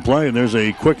second inning of play, and there's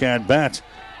a quick at-bat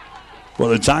for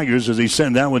the Tigers as they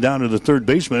send that one down to the third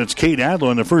baseman. It's Cade Adler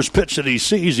on the first pitch that he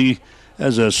sees. He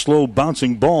has a slow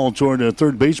bouncing ball toward the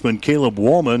third baseman, Caleb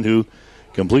Wallman, who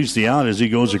completes the out as he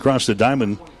goes across the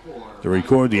diamond to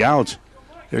record the out.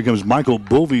 Here comes Michael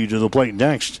Bovey to the plate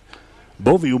next.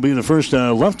 Bovey will be the first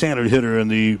left-handed hitter in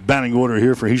the batting order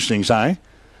here for Hastings High.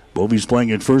 Bovey's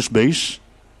playing at first base.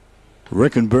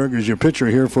 Rickenberg is your pitcher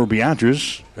here for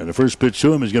Beatrice. And the first pitch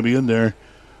to him is going to be in there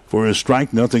for a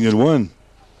strike, 0-1.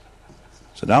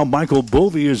 So now Michael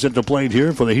Bovey is at the plate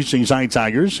here for the Hastings High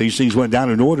Tigers. Hastings went down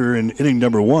in order in inning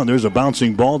number 1. There's a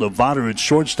bouncing ball to Votter at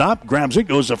shortstop. Grabs it,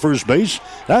 goes to first base.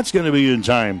 That's going to be in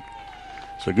time.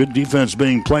 So good defense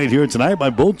being played here tonight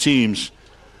by both teams.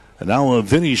 And now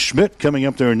Vinny Schmidt coming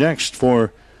up there next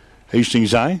for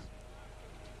Hastings High.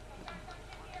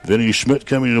 Vinny Schmidt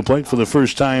coming to the plate for the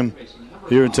first time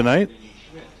here tonight.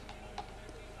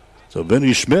 So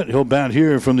Vinny Schmidt, he'll bat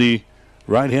here from the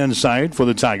right-hand side for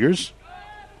the Tigers.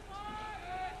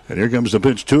 And here comes the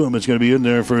pitch to him. It's going to be in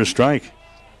there for a strike.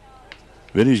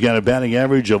 Vinny's got a batting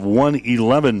average of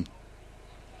 .111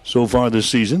 so far this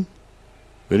season.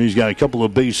 Vinny's got a couple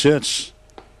of base hits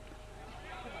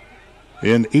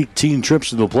in 18 trips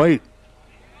to the plate.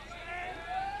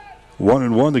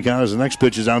 1-1. The count as the next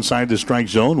pitch is outside the strike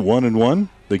zone. 1-1.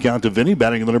 The count to Vinny,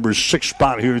 batting in the number 6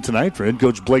 spot here tonight for head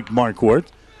coach Blake Marquardt.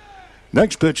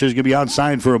 Next pitch is going to be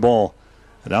outside for a ball.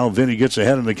 And now Vinny gets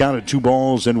ahead in the count at 2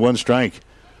 balls and 1 strike.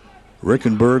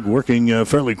 Rickenberg working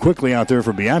fairly quickly out there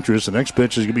for Beatrice. The next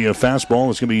pitch is going to be a fastball.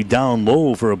 It's going to be down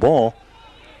low for a ball.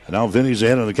 And now Vinny's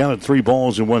ahead on the count at 3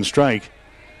 balls and 1 strike.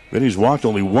 Vinny's walked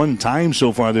only 1 time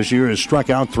so far this year, has struck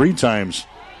out 3 times.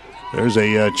 There's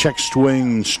a check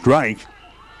swing strike.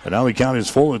 And now the count is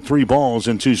full at 3 balls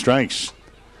and 2 strikes.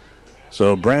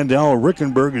 So Brandel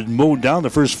Rickenberg has mowed down the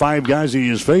first 5 guys he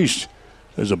has faced.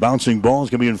 There's a bouncing ball.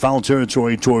 It's going to be in foul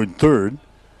territory toward third.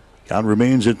 Count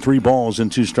remains at 3 balls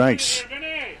and 2 strikes.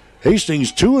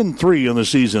 Hastings 2-3 on the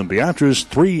season. Beatrice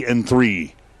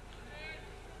 3-3.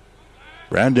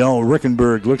 Brandel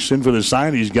Rickenberg looks in for the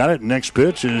sign. He's got it. Next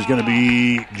pitch is going to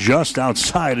be just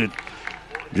outside it.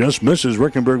 Just misses.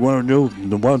 Rickenberg wanted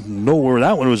to know where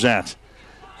that one was at.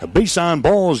 A base on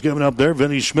ball is given up there.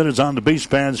 Vinny Schmidt is on the base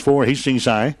pads for Hastings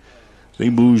High. He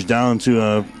moves down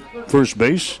to first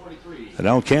base. And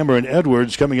now Cameron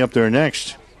Edwards coming up there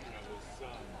next.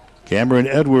 Cameron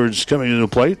Edwards coming to the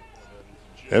plate.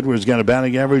 Edwards got a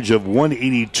batting average of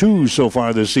 182 so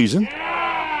far this season.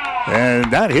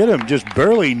 And that hit him, just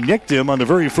barely nicked him on the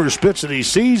very first pitch that he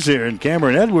sees here. And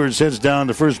Cameron Edwards heads down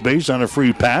to first base on a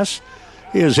free pass.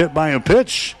 He is hit by a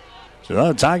pitch. So now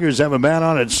the Tigers have a man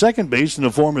on at second base in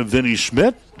the form of Vinny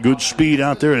Schmidt. Good speed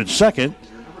out there at second.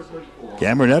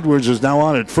 Cameron Edwards is now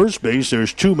on at first base.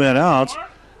 There's 2 men out.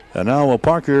 And now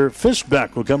Parker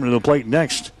Fistbeck will come to the plate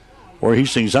next. Or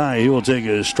Hastings High, he will take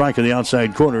a strike in the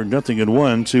outside corner.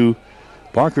 0-1 to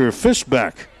Parker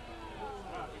Fistbeck.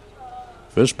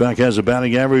 Fistbeck has a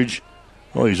batting average.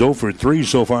 Well, he's 0 for 3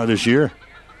 so far this year.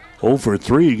 0 for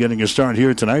 3 getting a start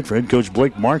here tonight for head coach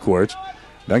Blake Marquardt.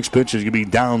 Next pitch is going to be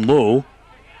down low.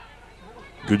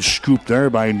 Good scoop there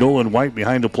by Nolan White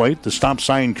behind the plate. The stop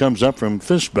sign comes up from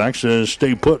Fistbeck. Says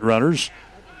stay put, runners.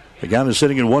 The count is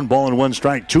sitting at 1-1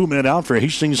 strike. 2 men out for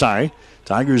Hastings High.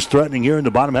 Tigers threatening here in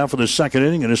the bottom half of the second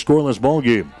inning in a scoreless ball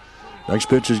game. Next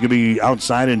pitch is going to be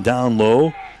outside and down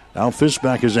low. Now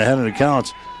Fistbeck is ahead of the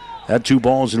count at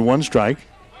 2-1 strike.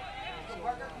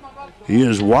 He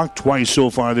has walked twice so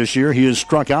far this year. He has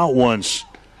struck out once.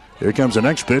 Here comes the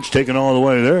next pitch, taken all the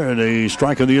way there, and a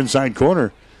strike on the inside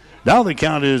corner. Now the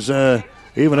count is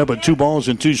even up at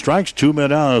 2 strikes. 2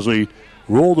 men out as we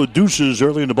roll the deuces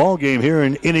early in the ball game here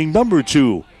in inning number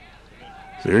 2.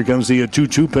 So here comes the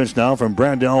 2-2 pitch now from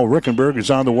Brandel Rickenberg. It's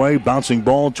on the way. Bouncing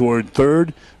ball toward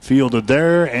third. Fielded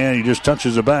there, and he just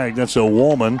touches the bag. That's a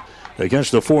Wallman. They catch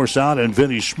the force out, and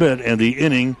Vinny Schmidt, and the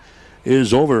inning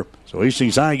is over. So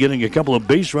Hastings High getting a couple of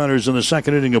base runners in the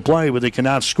second inning of play, but they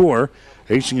cannot score.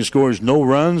 Hastings scores no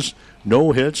runs,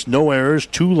 no hits, no errors,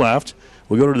 2 left.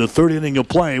 We'll go to the third inning of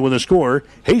play with a score.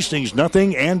 Hastings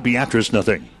nothing and Beatrice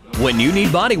nothing. When you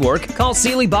need body work, call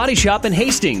Seeley Body Shop in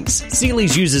Hastings.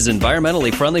 Seeley's uses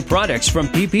environmentally friendly products from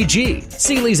PPG.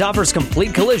 Seeley's offers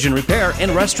complete collision repair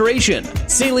and restoration.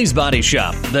 Seeley's Body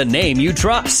Shop, the name you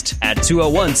trust, at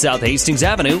 201 South Hastings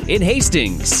Avenue in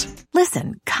Hastings.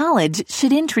 Listen, college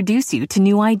should introduce you to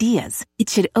new ideas. It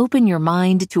should open your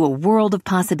mind to a world of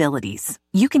possibilities.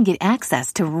 You can get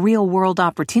access to real-world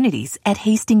opportunities at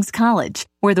Hastings College,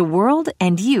 where the world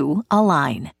and you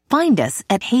align. Find us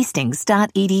at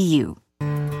hastings.edu.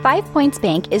 5 Points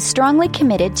Bank is strongly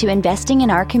committed to investing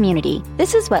in our community.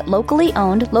 This is what locally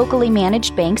owned, locally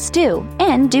managed banks do,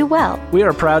 and do well. We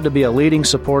are proud to be a leading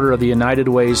supporter of the United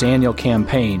Way's annual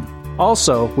campaign.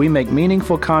 Also, we make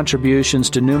meaningful contributions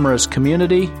to numerous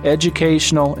community,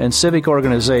 educational, and civic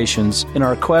organizations in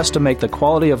our quest to make the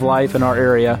quality of life in our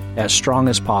area as strong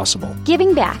as possible.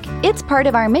 Giving back. It's part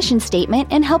of our mission statement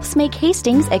and helps make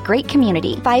Hastings a great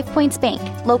community. 5 Points Bank.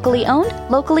 Locally owned,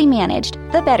 locally managed.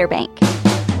 The better bank.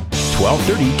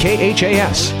 1230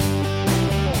 KHAS.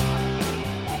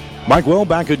 Mike Well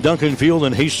back at Duncan Field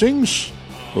in Hastings.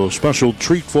 A little special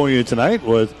treat for you tonight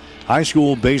with high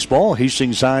school baseball.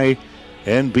 Hastings High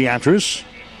and Beatrice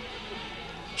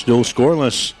still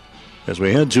scoreless as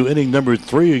we head to inning number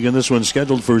 3. Again, this one's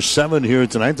scheduled for 7 here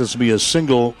tonight. This will be a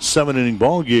single 7-inning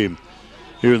ball game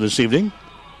here this evening.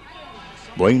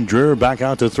 Blaine Dreher back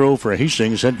out to throw for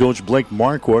Hastings. Head coach Blake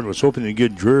Marquardt was hoping to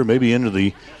get Dreher maybe into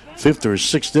the 5th or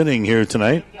 6th inning here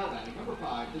tonight.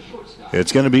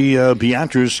 It's going to be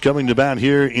Beatrice coming to bat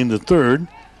here in the 3rd.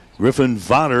 Griffin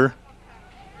Vodder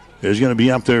is going to be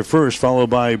up there first,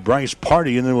 followed by Bryce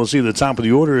Party, and then we'll see the top of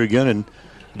the order again, and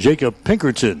Jacob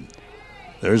Pinkerton.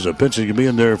 There's a pitch that can be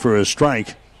in there for a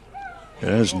strike. It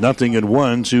has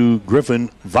 0-1 to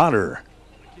Griffin Vodder.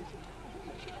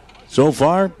 So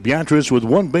far, Beatrice with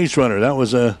 1 base runner. That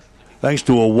was thanks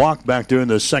to a walk back there in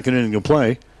the second inning of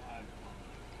play.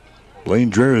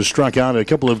 Blaine Dreher has struck out a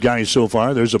couple of guys so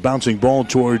far. There's a bouncing ball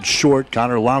towards short.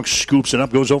 Connor Laux scoops it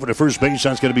up, goes over to first base.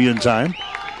 That's going to be in time.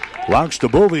 Laux to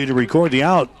Bovee to record the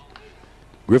out.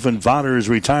 Griffin Vodder is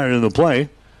retired in the play.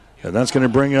 And that's going to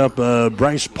bring up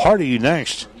Bryce Party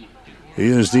next. He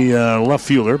is the left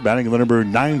fielder, batting in the number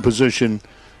 9 position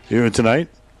here tonight.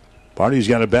 Party's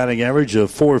got a batting average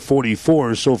of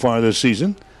 .444 so far this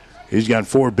season. He's got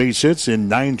 4 base hits in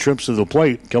 9 trips to the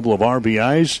plate, a couple of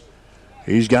RBIs.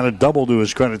 He's got a double to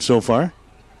his credit so far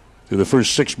through the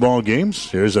first 6 ball games.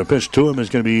 Here's a pitch to him.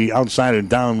 It's going to be outside and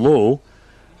down low.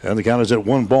 And the count is at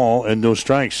 1 ball and no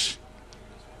strikes.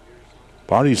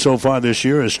 Party so far this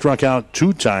year has struck out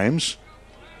 2 times.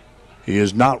 He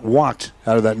has not walked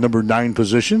out of that number 9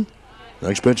 position.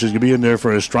 Next pitch is going to be in there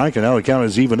for a strike, and now the count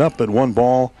is even up at 1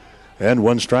 ball and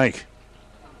 1 strike.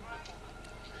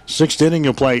 Sixth inning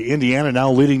of play. Indiana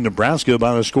now leading Nebraska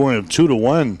by a score of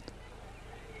 2-1.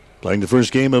 Playing the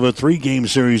first game of a 3-game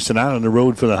series tonight on the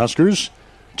road for the Huskers.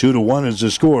 2-1 is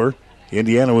the score.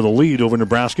 Indiana with a lead over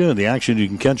Nebraska. And the action you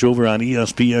can catch over on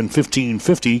ESPN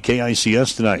 1550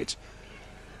 KICS tonight.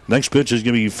 Next pitch is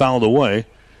going to be fouled away.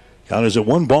 Count is at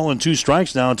 1-2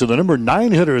 strikes now to the number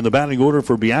 9 hitter in the batting order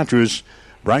for Beatrice,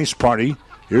 Bryce Party.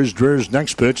 Here's Dreer's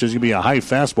next pitch. It's going to be a high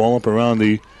fastball up around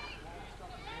the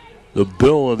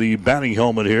bill of the batting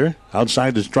helmet here.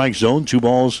 Outside the strike zone.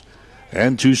 2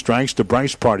 strikes to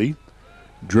Bryce Party.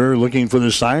 Dreer looking for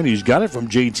the sign. He's got it from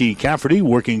J.T. Cafferty,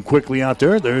 working quickly out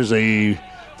there. There's a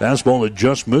fastball that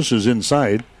just misses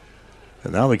inside.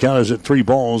 And now the count is at 3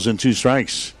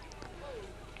 strikes.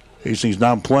 Hastings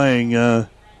not playing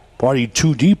Party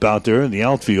too deep out there in the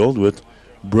outfield with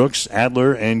Brooks,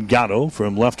 Adler, and Gatto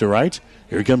from left to right.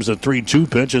 Here comes the 3-2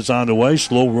 pitch. It's on the way.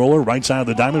 Slow roller, right side of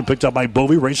the diamond, picked up by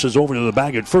Bovey. Races over to the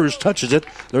bag at first, touches it.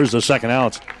 There's the second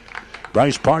out.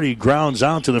 Bryce Party grounds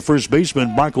out to the first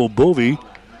baseman, Michael Bovey.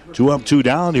 2 up, 2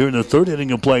 down here in the third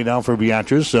inning of play now for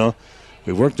Beatrice. So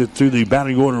we worked it through the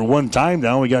batting order one time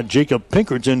now. We got Jacob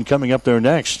Pinkerton coming up there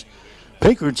next.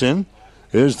 Pinkerton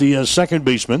is the second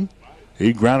baseman.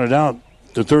 He grounded out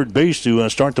to third base to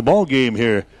start the ball game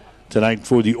here tonight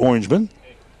for the Orangemen,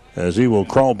 as he will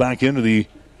crawl back into the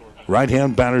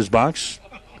right-hand batter's box.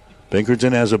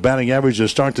 Pinkerton has a batting average to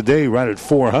start the day right at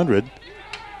 400.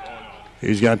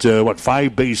 He's got,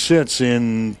 5 base hits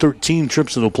in 13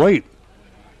 trips to the plate.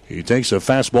 He takes a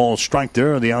fastball strike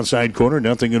there on the outside corner,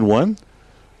 0-1.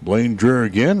 Blaine Dreer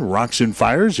again, rocks and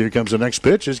fires. Here comes the next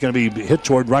pitch. It's going to be hit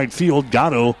toward right field.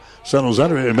 Gatto settles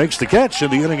under it and makes the catch,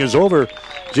 and the inning is over.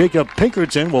 Jacob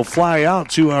Pinkerton will fly out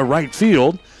to right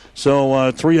field.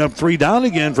 So 3 up, 3 down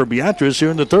again for Beatrice here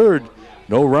in the third.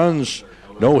 No runs,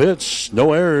 no hits,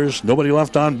 no errors, nobody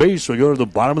left on base. We go to the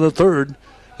bottom of the third.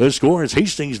 The score is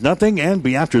Hastings 0 and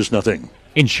Beatrice 0.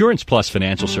 Insurance Plus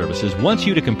Financial Services wants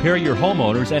you to compare your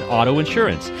homeowners and auto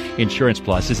insurance. Insurance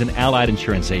Plus is an Allied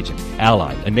insurance agent.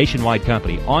 Allied, a nationwide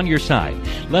company, on your side.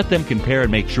 Let them compare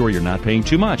and make sure you're not paying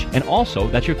too much, and also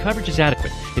that your coverage is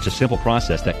adequate. It's a simple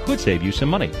process that could save you some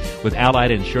money. With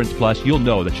Allied Insurance Plus, you'll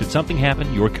know that should something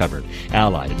happen, you're covered.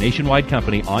 Allied, a nationwide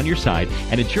company, on your side,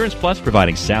 and Insurance Plus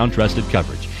providing sound, trusted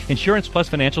coverage. Insurance Plus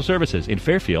Financial Services in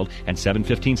Fairfield and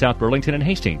 715 South Burlington and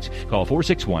Hastings. Call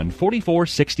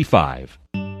 461-4465.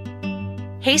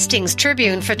 Hastings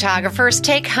Tribune photographers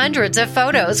take hundreds of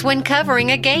photos when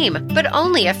covering a game, but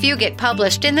only a few get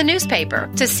published in the newspaper.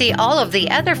 To see all of the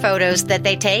other photos that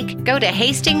they take, go to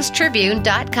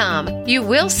hastingstribune.com. You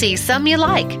will see some you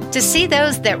like. To see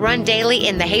those that run daily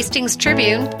in the Hastings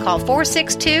Tribune, call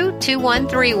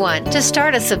 462-2131 to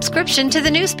start a subscription to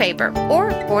the newspaper,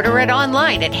 or order it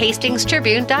online at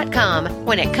hastingstribune.com.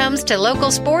 When it comes to local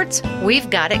sports,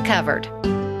 we've got it covered.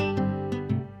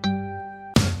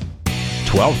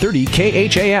 1230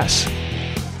 KHAS.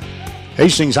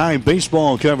 Hastings High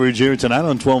baseball coverage here tonight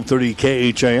on 1230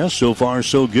 KHAS. So far,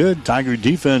 so good. Tiger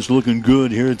defense looking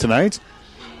good here tonight.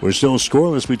 We're still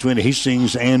scoreless between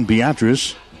Hastings and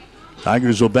Beatrice.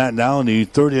 Tigers will bat now in the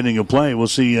third inning of play. We'll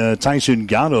see Tyson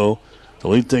Gatto to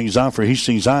lead things off for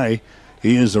Hastings High.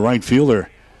 He is the right fielder.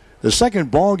 The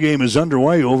second ball game is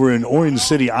underway over in Orange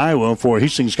City, Iowa for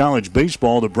Hastings College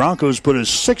baseball. The Broncos put a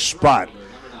 6th spot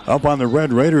up on the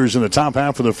Red Raiders in the top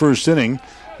half of the first inning.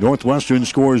 Northwestern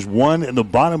scores 1 in the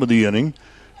bottom of the inning.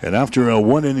 And after a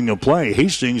 1 inning of play,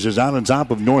 Hastings is out on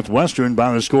top of Northwestern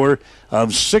by the score of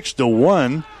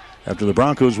 6-1 after the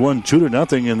Broncos won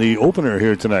 2-0 in the opener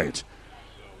here tonight.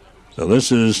 So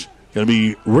this is going to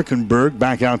be Rickenberg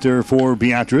back out there for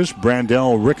Beatrice.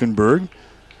 Brandell Rickenberg.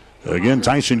 Again,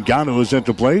 Tyson Gatto is at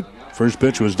the plate. First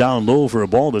pitch was down low for a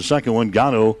ball. The second one,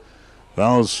 Gatto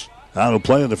fouls out of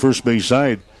play on the first base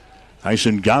side.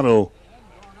 Tyson Gatto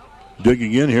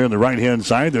digging in here on the right-hand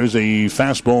side. There's a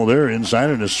fastball there inside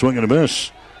and a swing and a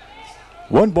miss.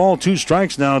 1 ball, 2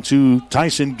 strikes now to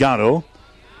Tyson Gatto.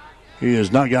 He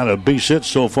has not got a base hit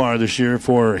so far this year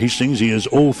for Hastings. He is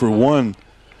 0 for 1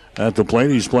 at the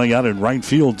plate. He's playing out in right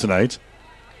field tonight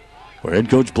for head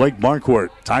coach Blake Marquardt.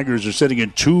 Tigers are sitting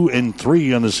at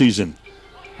 2-3 on the season.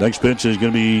 Next pitch is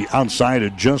going to be outside.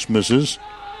 It just misses.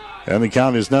 And the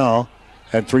count is now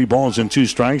at 3 balls and 2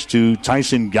 strikes to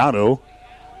Tyson Gatto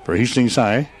for Hastings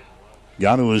High.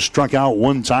 Gatto has struck out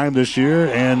 1 time this year,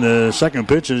 and the second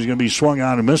pitch is going to be swung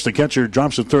out and missed. The catcher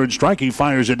drops the third strike. He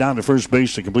fires it down to first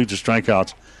base to complete the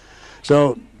strikeout.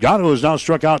 So Gatto has now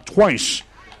struck out twice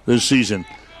this season.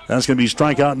 That's going to be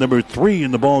strikeout number 3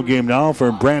 in the ball game now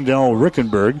for Brandell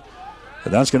Rickenberg.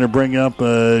 And that's going to bring up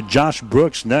Josh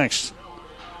Brooks next.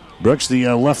 Brooks, the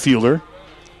left fielder.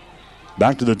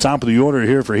 Back to the top of the order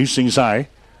here for Hastings High.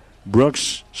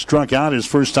 Brooks struck out his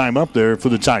first time up there for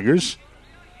the Tigers.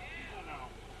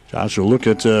 Josh will look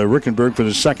at Rickenberg for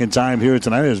the second time here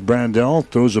tonight as Brandel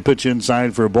throws a pitch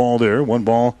inside for a ball there. 1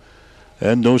 ball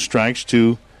and no strikes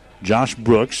to Josh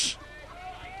Brooks.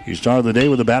 He started the day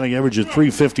with a batting average of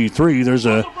 .353. There's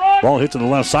a ball hit to the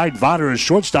left side. Vodder, his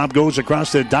shortstop, goes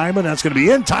across the diamond. That's going to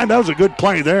be in time. That was a good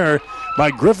play there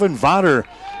by Griffin Vodder.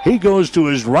 He goes to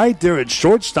his right there at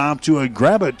shortstop to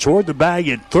grab it toward the bag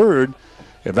at third.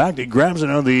 In fact, he grabs it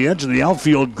on the edge of the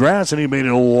outfield grass, and he made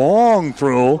a long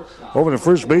throw over to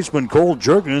first baseman Cole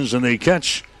Jergens, and they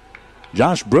catch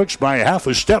Josh Brooks by half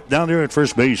a step down there at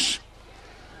first base.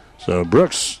 So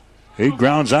Brooks, he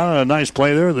grounds out a nice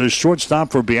play there. The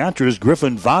shortstop for Beatrice,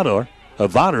 Griffin Vodder,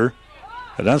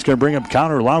 and that's going to bring up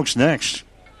Connor Laux next.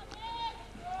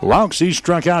 Laux, he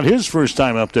struck out his first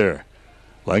time up there.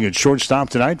 Playing at shortstop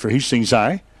tonight for Hastings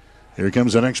High. Here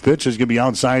comes the next pitch. It's going to be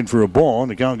outside for a ball,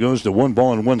 and the count goes to 1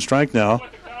 ball and 1 strike now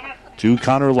to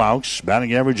Connor Laux.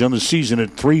 Batting average on the season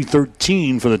at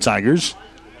 .313 for the Tigers.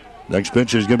 Next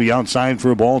pitch is going to be outside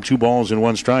for a ball, 2 balls and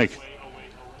 1 strike.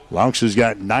 Laux has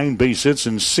got 9 base hits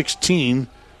and 16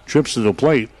 trips to the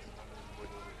plate.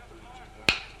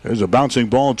 There's a bouncing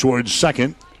ball towards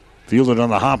second. Fielded on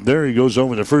the hop there. He goes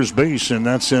over to first base, and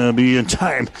that's going to be in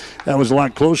time. That was a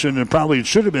lot closer than it probably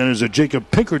should have been as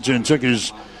Jacob Pinkerton took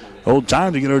his old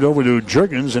time to get it over to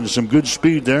Jergens, and some good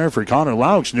speed there for Connor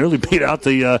Laux. Nearly beat out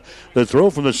the throw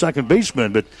from the second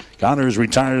baseman, but Connor is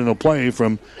retired in the play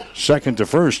from second to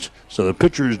first. So the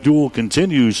pitcher's duel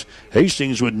continues.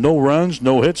 Hastings with no runs,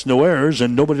 no hits, no errors,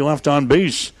 and nobody left on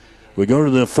base. We go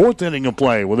to the 4th inning of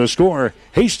play with a score,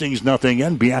 Hastings nothing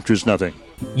and Beatrice nothing.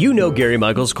 You know Gary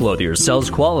Michaels Clothiers sells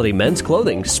quality men's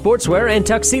clothing, sportswear, and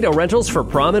tuxedo rentals for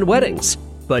prom and weddings.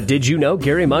 But did you know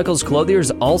Gary Michaels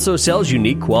Clothiers also sells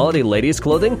unique quality ladies'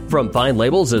 clothing from fine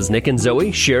labels as Nick and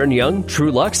Zoe, Sharon Young,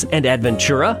 True Luxe, and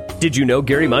Adventura? Did you know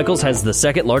Gary Michaels has the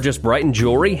 2nd largest Brighton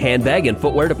jewelry, handbag, and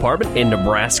footwear department in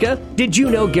Nebraska? Did you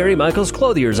know Gary Michaels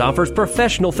Clothiers offers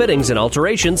professional fittings and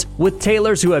alterations with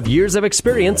tailors who have years of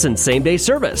experience in same-day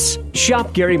service?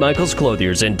 Shop Gary Michaels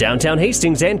Clothiers in downtown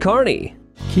Hastings and Kearney.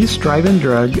 Keith's Drive-In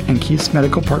Drug and Keith's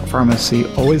Medical Park Pharmacy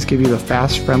always give you the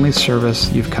fast, friendly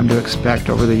service you've come to expect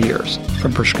over the years.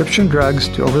 From prescription drugs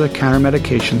to over-the-counter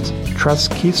medications,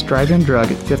 trust Keith's Drive-In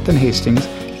Drug at 5th and Hastings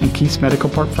and Keith's Medical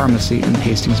Park Pharmacy in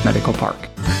Hastings Medical Park.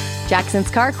 Jackson's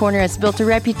Car Corner has built a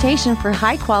reputation for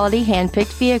high-quality,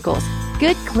 hand-picked vehicles.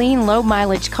 Good, clean,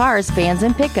 low-mileage cars, vans,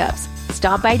 and pickups.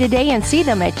 Stop by today and see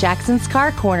them at Jackson's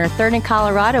Car Corner, 3rd and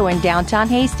Colorado in downtown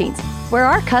Hastings, where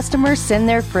our customers send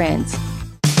their friends.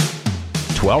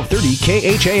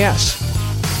 1230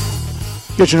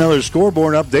 KHAS. Get you another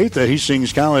scoreboard update. The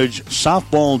Hastings College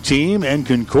softball team and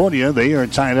Concordia, they are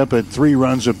tied up at 3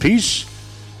 runs apiece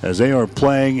as they are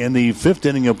playing in the 5th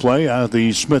inning of play out of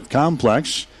the Smith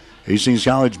Complex. Hastings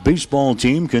College baseball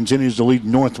team continues to lead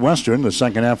Northwestern the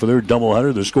second half of their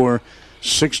doubleheader. The score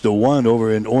 6-1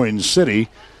 over in Orange City.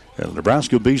 And the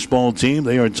Nebraska baseball team,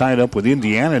 they are tied up with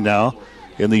Indiana now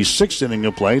in the 6th inning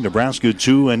of play. Nebraska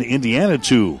 2 and Indiana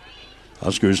 2.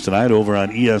 Huskers tonight over on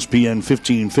ESPN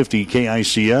 1550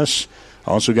 KICS.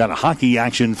 Also got hockey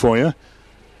action for you.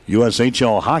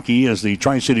 USHL hockey as the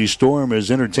Tri-City Storm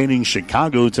is entertaining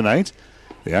Chicago tonight.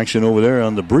 The action over there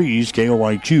on the Breeze,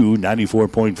 KOIQ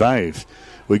 94.5.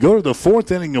 We go to the 4th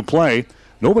inning of play.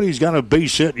 Nobody's got a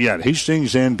base hit yet.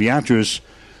 Hastings and Beatrice,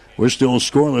 we're still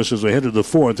scoreless as we head to the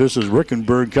 4th. This is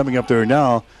Rickenberg coming up there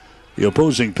now. The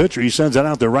opposing pitcher, he sends that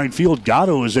out to right field.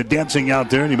 Gatto is dancing out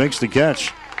there, and he makes the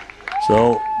catch.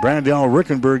 So Brandel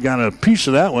Rickenberg got a piece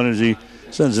of that one as he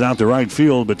sends it out to right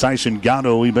field. But Tyson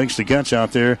Gatto, he makes the catch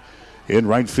out there in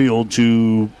right field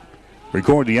to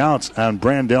record the outs on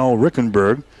Brandel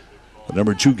Rickenberg, the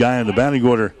number 2 guy in the batting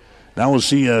order. Now we'll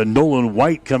see Nolan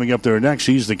White coming up there next.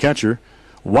 He's the catcher.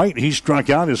 White, he struck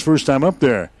out his first time up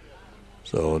there.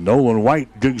 So Nolan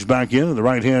White digs back in on the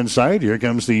right-hand side. Here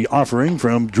comes the offering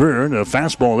from Dreher, and a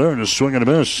fastball there and a swing and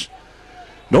a miss.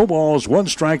 No balls, 1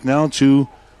 strike now to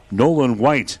Nolan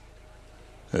White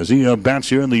as he bats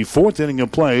here in the 4th inning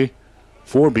of play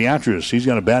for Beatrice. He's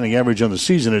got a batting average on the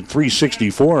season at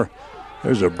 .364.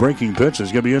 There's a breaking pitch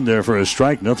that's going to be in there for a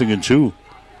strike, 0-2.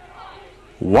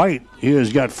 White, he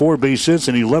has got 4 base hits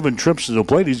and 11 trips to the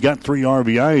plate. He's got 3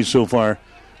 RBIs so far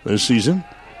this season.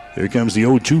 Here comes the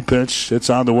 0-2 pitch. It's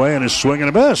on the way and a swing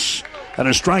and a miss. And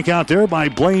a strikeout there by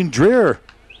Blaine Dreher.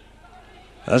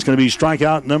 That's going to be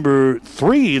strikeout number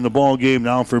 3 in the ball game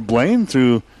now for Blaine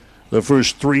through the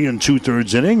first 3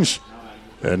 2/3 innings.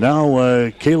 And now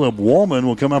Caleb Wallman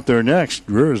will come up there next.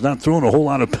 Dreher has not thrown a whole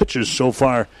lot of pitches so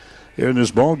far here in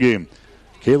this ball game.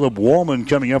 Caleb Wallman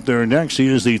coming up there next. He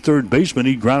is the third baseman.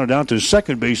 He grounded out to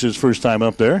second base his first time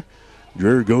up there.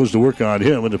 Dreher goes to work on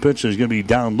him, and the pitch is going to be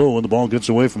down low, and the ball gets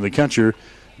away from the catcher,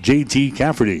 J.T.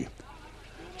 Cafferty.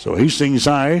 So Hastings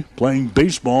High playing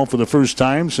baseball for the first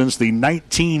time since the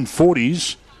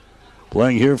 1940s,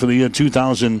 playing here for the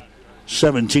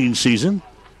 2017 season.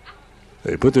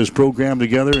 They put this program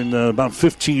together in about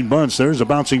 15 months. There's a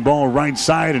bouncing ball right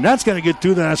side, and that's going to get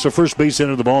through. That's the first base hit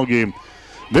of the ball game.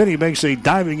 Vinny makes a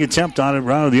diving attempt on it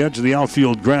around the edge of the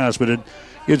outfield grass, but it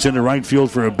gets into right field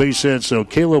for a base hit. So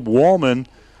Caleb Wallman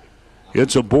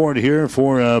gets aboard here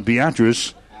for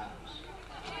Beatrice.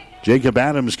 Jacob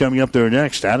Adams coming up there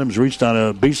next. Adams reached on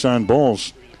a base on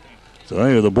balls. So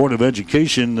here, the Board of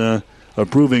Education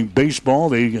approving baseball.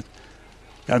 They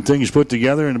got things put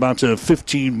together in about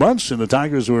 15 months, and the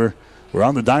Tigers were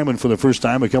on the diamond for the first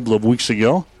time a couple of weeks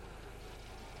ago.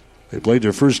 They played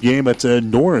their first game at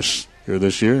Norris here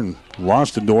this year and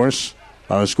lost to Norris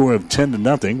on a score of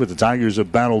 10-0, but the Tigers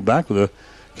have battled back with a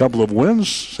couple of wins,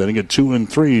 sitting at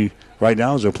 2-3 right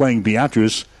now as they're playing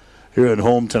Beatrice here at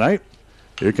home tonight.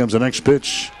 Here comes the next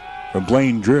pitch from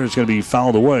Blaine Dreher. It's going to be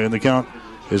fouled away, and the count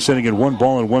is sitting at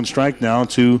 1-1 strike now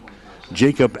to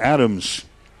Jacob Adams.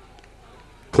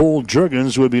 Cole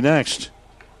Juergens would be next.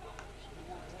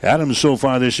 Adams so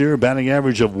far this year, batting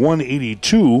average of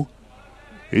 182.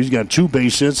 He's got 2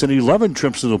 base hits and 11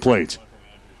 trips to the plate.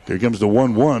 Here comes the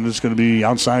 1-1. It's going to be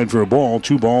outside for a ball.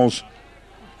 2 balls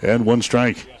and 1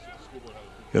 strike.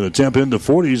 Going to temp into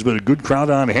 40s, but a good crowd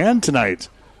on hand tonight,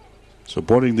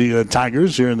 supporting the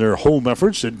Tigers here in their home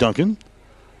efforts at Duncan.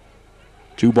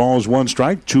 2 balls, 1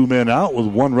 strike, 2 men out with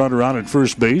 1 runner on at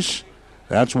first base.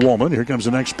 That's Wallman. Here comes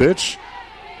the next pitch.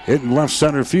 Hitting left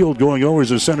center field, going over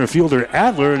as a center fielder,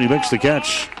 Adler, and he makes the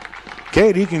catch.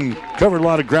 Kate, he can cover a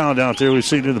lot of ground out there. We've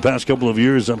seen it in the past couple of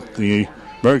years up the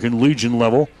American Legion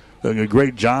level. Doing a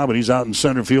great job, and he's out in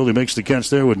center field. He makes the catch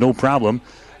there with no problem.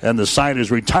 And the side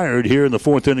is retired here in the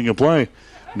 4th inning of play.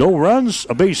 No runs,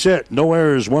 a base hit, no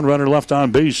errors, 1 runner left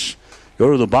on base.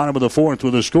 Go to the bottom of the 4th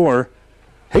with a score.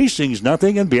 Hastings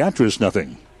nothing and Beatrice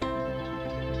nothing.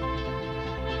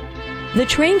 The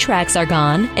train tracks are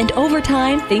gone, and over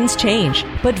time, things change.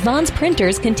 But Vaughn's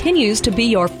Printers continues to be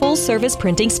your full-service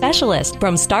printing specialist.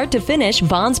 From start to finish,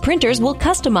 Vaughn's Printers will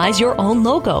customize your own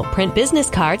logo, print business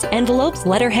cards, envelopes,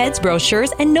 letterheads,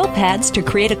 brochures, and notepads to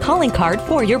create a calling card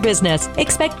for your business.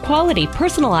 Expect quality,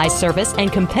 personalized service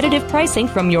and competitive pricing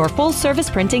from your full-service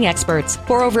printing experts.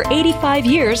 For over 85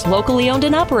 years, locally owned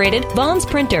and operated, Vaughn's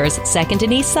Printers, 2nd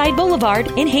and East Side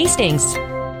Boulevard in Hastings.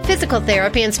 Physical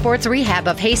Therapy and Sports Rehab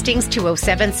of Hastings,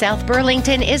 207 South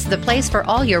Burlington is the place for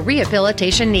all your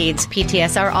rehabilitation needs.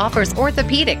 PTSR offers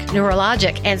orthopedic,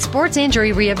 neurologic, and sports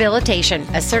injury rehabilitation.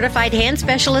 A certified hand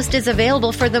specialist is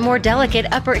available for the more delicate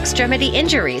upper extremity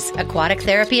injuries. Aquatic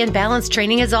therapy and balance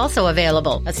training is also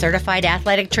available. A certified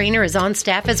athletic trainer is on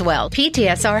staff as well.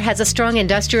 PTSR has a strong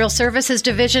industrial services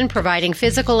division providing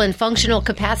physical and functional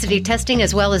capacity testing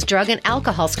as well as drug and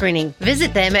alcohol screening.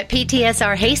 Visit them at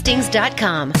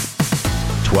ptsrhastings.com.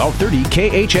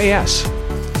 1230 KHAS.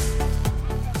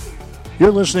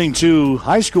 You're listening to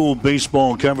high school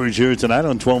baseball coverage here tonight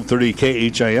on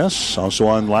 1230 KHAS. Also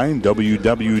online,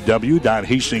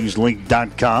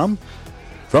 www.hastingslink.com.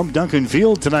 From Duncan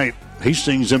Field tonight,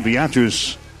 Hastings and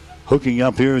Beatrice hooking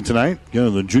up here tonight.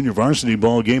 The junior varsity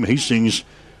ball game. Hastings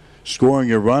scoring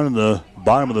a run in the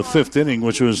bottom of the 5th inning,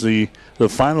 which was the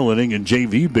final inning in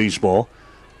JV baseball.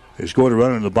 They scored a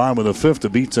run in the bottom of the 5th to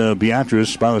beat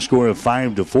Beatrice by a score of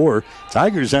 5-4.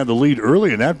 Tigers had the lead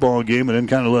early in that ball game and then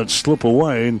kind of let it slip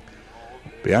away. And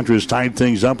Beatrice tied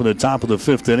things up in the top of the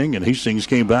 5th inning, and Hastings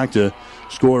came back to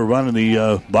score a run in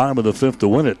the bottom of the 5th to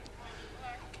win it.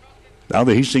 Now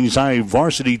the Hastings High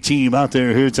varsity team out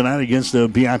there here tonight against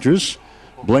Beatrice.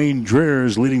 Blaine Dreher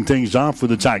is leading things off for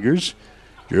the Tigers.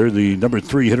 You're the number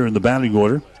 3 hitter in the batting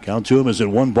order. Count to him is at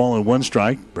 1-1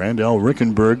 strike. Brandel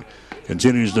Rickenberg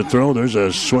continues to throw. There's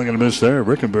a swing and a miss there.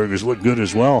 Rickenberg has looked good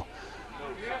as well.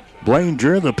 Blaine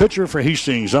Dreher, the pitcher for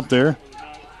Hastings, up there.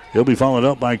 He'll be followed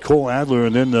up by Cole Adler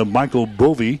and then Michael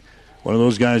Bovey. One of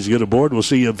those guys to get aboard. We'll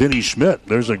see Vinny Schmidt.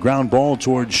 There's a ground ball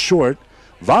towards short.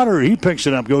 Vodder, he picks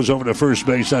it up, goes over to first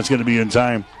base. That's going to be in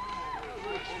time.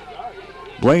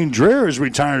 Blaine Dreher is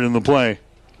retired in the play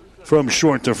from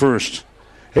short to first.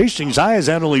 Hastings High has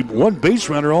had only 1 base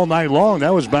runner all night long.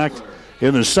 That was back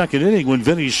in the 2nd inning when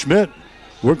Vinny Schmidt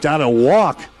worked out a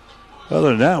walk.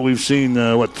 Other than that, we've seen,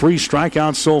 3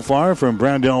 strikeouts so far from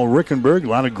Brandel Rickenberg. A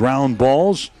lot of ground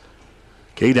balls.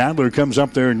 Cade Adler comes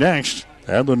up there next.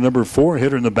 Adler, number 4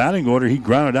 hitter in the batting order. He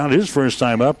grounded out his first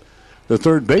time up the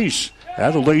third base.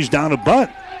 Adler lays down a bunt.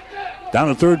 Down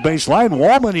the third base line.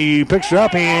 Wallman, he picks her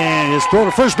up, and his throw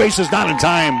to first base is not in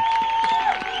time.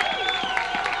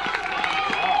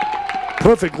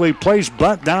 Perfectly placed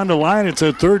butt down the line. It's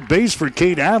a third base for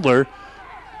Cade Adler.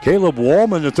 Caleb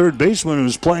Wallman, the third baseman,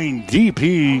 was playing deep.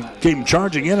 He came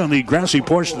charging in on the grassy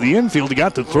portion of the infield. He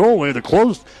got the throwaway. The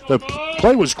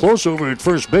play was close over at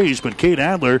first base, but Cade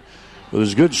Adler, with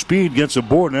his good speed, gets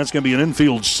aboard, and that's going to be an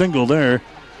infield single there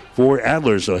for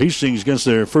Adler. So Hastings gets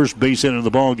their first base hit of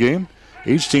the ball game.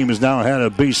 Each team has now had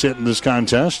a base hit in this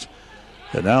contest.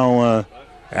 And now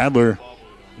Adler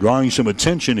drawing some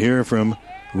attention here from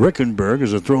Rickenberg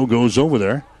as the throw goes over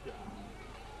there.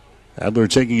 Adler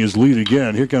taking his lead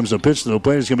again. Here comes the pitch to the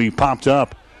plate. It's going to be popped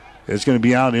up. It's going to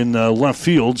be out in left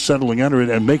field. Settling under it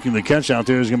and making the catch out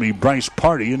there is going to be Bryce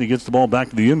Party, and he gets the ball back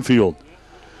to the infield.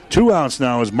 2 outs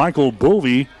now as Michael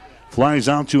Bovey flies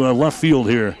out to left field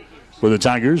here for the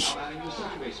Tigers.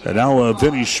 And now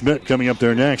Vinny Schmidt coming up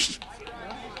there next.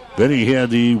 Vinny had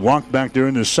the walk back there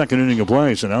in the second inning of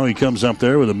play, so now he comes up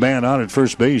there with a man out at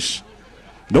first base.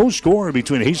 No score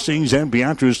between Hastings and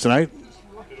Beatrice tonight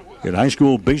in high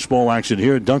school baseball action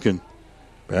here at Duncan.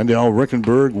 Randall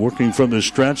Rickenberg working from the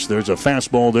stretch. There's a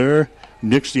fastball there.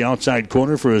 Nicks the outside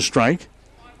corner for a strike.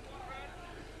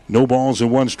 No balls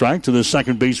and 1 strike to the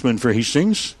second baseman for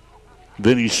Hastings,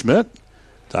 Vinny Schmidt.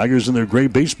 Tigers in their gray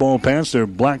baseball pants, their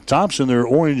black tops, and their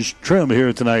orange trim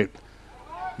here tonight.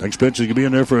 Next pitch is going to be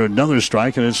in there for another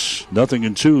strike, and it's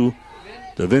 0-2 to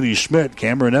Vinny Schmidt.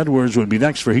 Cameron Edwards would be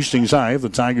next for Hastings High if the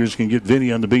Tigers can get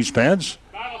Vinny on the base pads.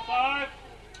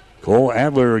 Cole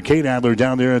Adler, or Cade Adler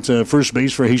down there at first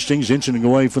base for Hastings, inching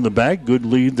away from the bag. Good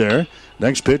lead there.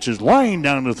 Next pitch is lined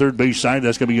down the third base side.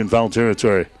 That's going to be in foul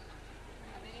territory.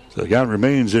 So the count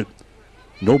remains at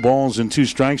no balls and 2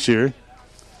 strikes here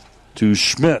to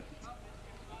Schmidt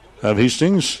of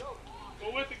Hastings.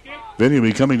 Vinny will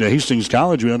be coming to Hastings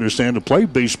College, we understand, to play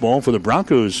baseball for the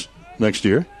Broncos next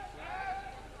year.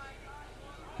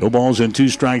 No balls and 2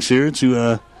 strikes here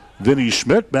to Vinny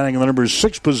Schmidt, batting in the number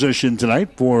 6 position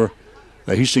tonight for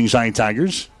the Hastings High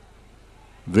Tigers.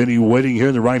 Vinny waiting here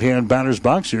in the right-hand batter's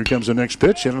box. Here comes the next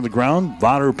pitch, hit on the ground.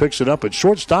 Vodder picks it up at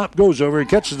shortstop, goes over,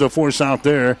 catches the force out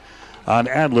there on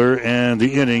Adler, and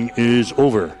the inning is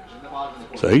over.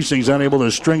 So Hastings unable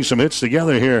to string some hits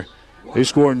together here. They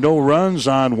score no runs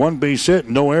on 1 base hit,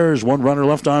 no errors, 1 runner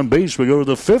left on base. We go to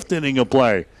the 5th inning of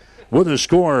play with a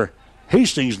score,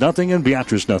 Hastings 0 and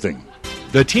Beatrice 0.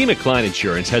 The team at Klein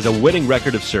Insurance has a winning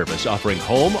record of service, offering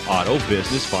home, auto,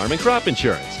 business, farm, and crop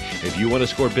insurance. If you want to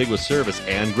score big with service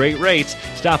and great rates,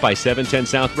 stop by 710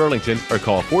 South Burlington or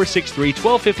call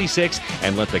 463-1256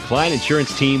 and let the Klein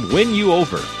Insurance team win you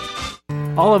over.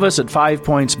 All of us at 5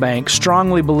 Points Bank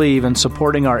strongly believe in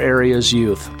supporting our area's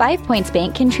youth. 5 Points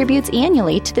Bank contributes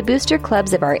annually to the booster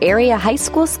clubs of our area high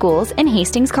school schools and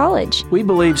Hastings College. We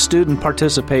believe student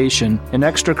participation in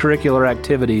extracurricular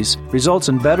activities results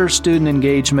in better student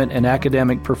engagement and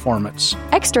academic performance.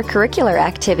 Extracurricular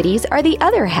activities are the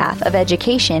other half of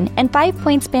education, and 5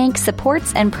 Points Bank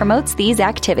supports and promotes these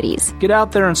activities. Get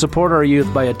out there and support our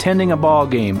youth by attending a ball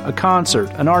game, a concert,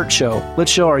 an art show.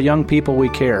 Let's show our young people we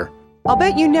care. I'll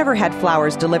bet you never had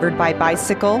flowers delivered by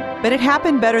bicycle, but it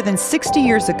happened better than 60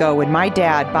 years ago when my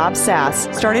dad, Bob Sass,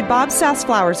 started Bob Sass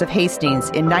Flowers of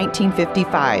Hastings in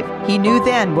 1955. He knew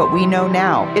then what we know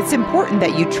now. It's important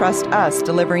that you trust us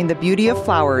delivering the beauty of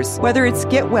flowers, whether it's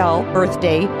get well,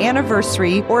 birthday,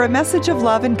 anniversary, or a message of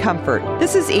love and comfort.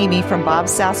 This is Amy from Bob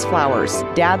Sass Flowers.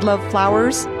 Dad loved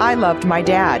flowers. I loved my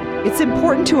dad. It's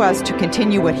important to us to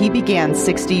continue what he began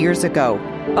 60 years ago.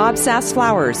 Bob Sass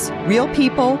Flowers. Real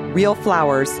people, real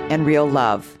flowers, and real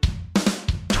love.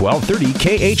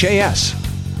 1230 KHAS.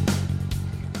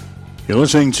 You're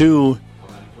listening to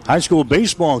high school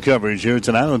baseball coverage here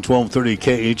tonight on 1230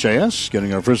 KHAS.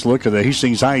 Getting our first look at the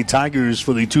Hastings High Tigers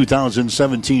for the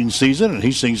 2017 season. And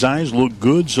Hastings Highs look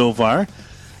good so far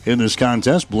in this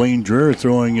contest. Blaine Dreher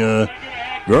throwing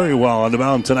very well on the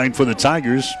mound tonight for the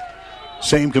Tigers.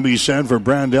 Same can be said for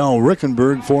Brandell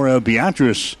Rickenberg for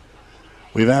Beatrice.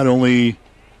 We've had only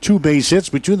 2 base hits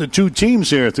between the 2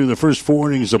 teams here through the first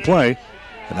 4 innings of play.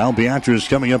 And now Beatrice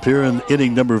coming up here in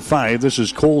inning number 5. This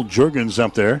is Cole Juergens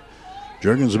up there.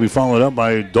 Juergens will be followed up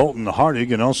by Dalton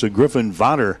Hardig and also Griffin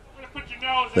Vodder.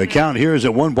 The count here is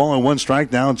at 1 ball and 1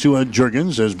 strike now to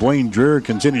Juergens as Blaine Dreher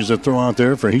continues to throw out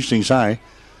there for Hastings High.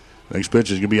 Next pitch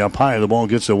is going to be up high. The ball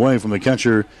gets away from the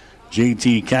catcher,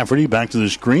 J.T. Cafferty. Back to the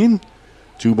screen.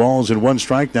 2 balls and 1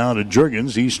 strike now to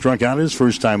Juergens. He struck out his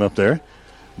first time up there.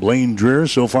 Blaine Dreher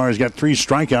so far has got 3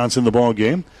 strikeouts in the ball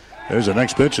game. There's the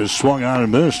next pitch, is swung on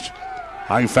and missed.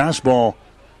 High fastball,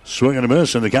 swing and a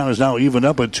miss, and the count is now even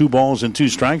up at 2 balls and 2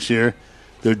 strikes here.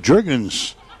 The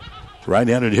Juergens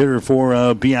Right-handed hitter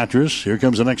for Beatrice. Here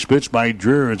comes the next pitch by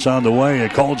Dreher. It's on the way. A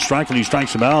called strike, and he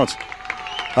strikes him out.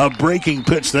 A breaking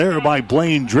pitch there by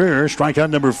Blaine Dreher. Strikeout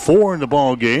number 4 in the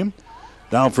ball game.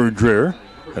 Now for Dreher.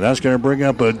 And that's going to bring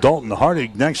up Dalton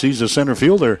Hardig next. He's the center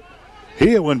fielder.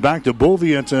 He went back to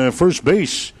Bovey at first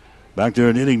base. Back there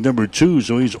in inning number 2,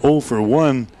 so he's 0 for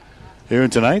 1 here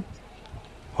tonight.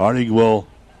 Hardig will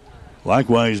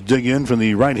likewise dig in from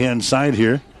the right-hand side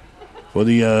here for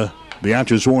the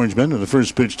Beatrice Orangemen. And the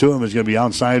first pitch to him is going to be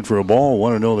outside for a ball.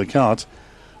 1-0 the count.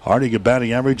 Hardig a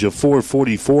batting average of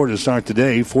 .444 to start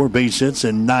today. 4 base hits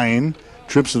and 9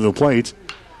 trips to the plate.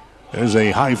 There's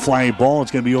a high fly ball.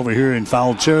 It's going to be over here in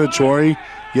foul territory.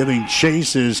 Giving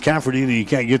chase is Cafferty, and he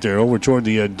can't get there. Over toward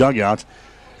the dugout.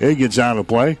 It gets out of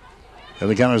play. And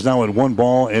the count is now at 1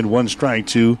 ball and 1 strike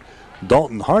to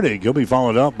Dalton Hardig. He'll be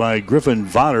followed up by Griffin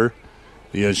Vodder,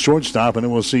 the shortstop, and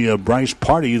then we'll see Bryce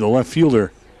Party, the left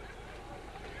fielder.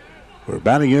 We're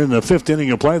batting here in the 5th inning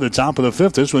of play, the top of the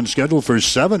 5th. This one's scheduled for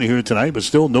 7 here tonight, but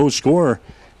still no score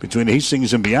between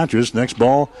Hastings and Beatrice. Next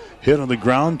ball hit on the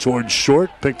ground towards short,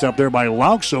 picked up there by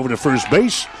Laux over to first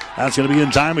base. That's going to be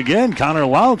in time again. Connor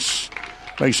Laux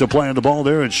makes a play on the ball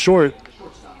there at short.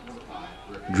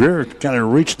 Dreher kind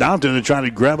of reached out there to try to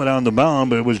grab it on the mound,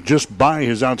 but it was just by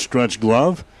his outstretched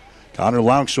glove. Connor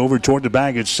Laux over toward the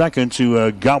bag at second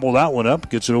to gobble that one up.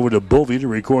 Gets it over to Bovey to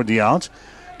record the out.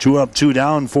 2 up, 2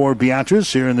 down for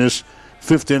Beatrice here in this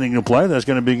 5th inning of play. That's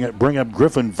going to bring up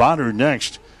Griffin Vodder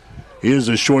next. He is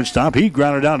the shortstop. He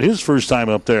grounded out his first time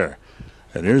up there.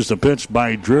 And here's the pitch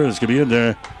by Dreher. It's going to be in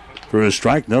there for a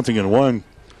strike. 0-1.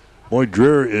 Boy,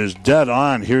 Dreher is dead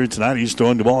on here tonight. He's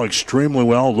throwing the ball extremely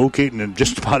well, locating in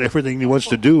just about everything he wants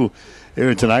to do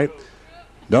here tonight.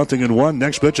 0-1.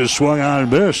 Next pitch is swung on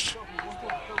and missed.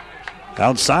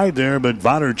 Outside there, but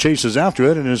Vodder chases after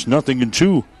it, and it's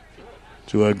 0-2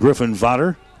 to Griffin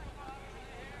Vodder.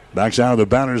 Backs out of the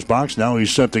batter's box. Now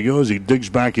he's set to go as he digs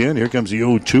back in. Here comes the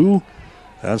 0-2.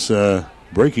 That's a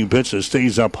breaking pitch that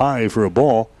stays up high for a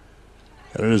ball.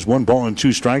 And it is 1 ball and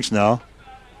 2 strikes now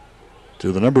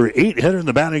to the number 8 hitter in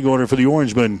the batting order for the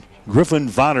Orangemen, Griffin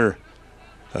Vodder.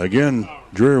 Again,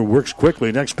 Dreher works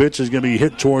quickly. Next pitch is going to be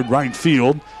hit toward right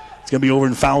field. It's going to be over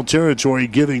in foul territory.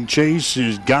 Giving chase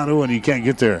is Gatto, and he can't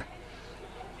get there.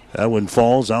 That one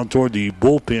falls out toward the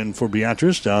bullpen for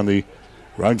Beatrice down the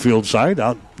right field side,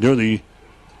 out near the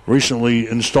recently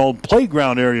installed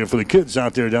playground area for the kids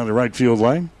out there down the right field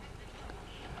line.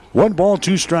 1 ball,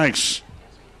 2 strikes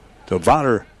to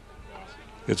Vodder.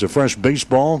 It's a fresh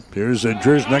baseball. Here's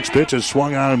Dreher's next pitch. It's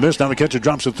swung on and missed. Now the catcher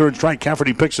drops the 3rd strike.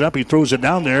 Cafferty picks it up. He throws it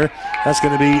down there. That's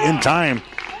going to be in time.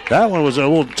 That one was a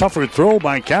little tougher throw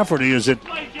by Cafferty as it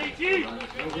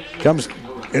comes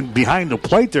in behind the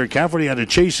plate there. Cafferty had to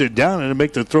chase it down and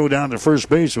make the throw down to first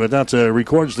base, but that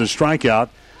records the strikeout.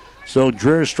 So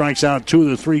Dreher strikes out 2 of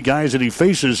the 3 guys that he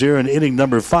faces here in inning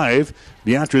number 5.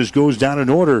 Beatrice goes down in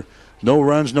order. No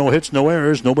runs, no hits, no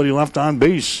errors. Nobody left on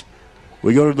base.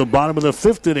 We go to the bottom of the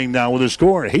 5th inning now with a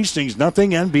score. Hastings 0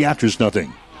 and Beatrice 0.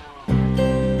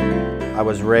 I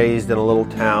was raised in a little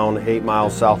town 8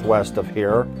 miles southwest of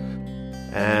here.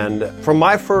 And from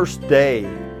my first day,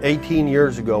 18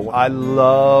 years ago, I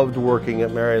loved working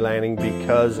at Mary Lanning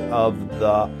because of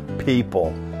the people.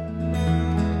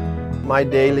 My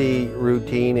daily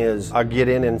routine is I get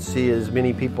in and see as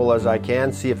many people as I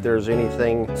can, see if there's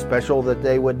anything special that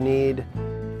they would need.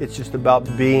 It's just about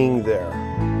being there.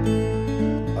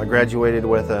 I graduated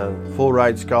with a full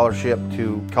ride scholarship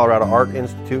to Colorado Art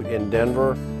Institute in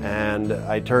Denver, and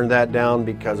I turned that down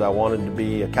because I wanted to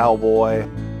be a cowboy.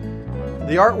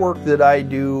 The artwork that I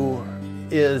do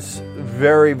is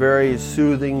very, very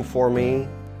soothing for me,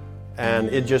 and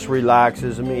it just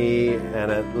relaxes me,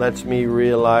 and it lets me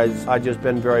realize I've just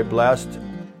been very blessed.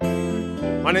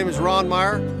 My name is Ron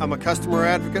Meyer. I'm a customer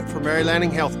advocate for Mary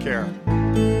Lanning Healthcare.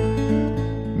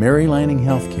 Mary Lanning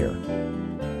Healthcare.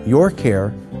 Your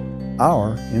care,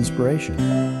 our inspiration.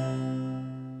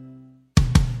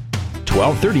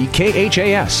 1230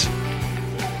 KHAS.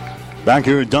 Back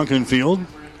here at Duncan Field.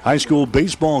 High school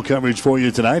baseball coverage for you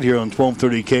tonight here on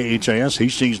 1230 KHAS.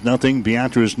 Hastings 0,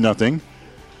 Beatrice 0.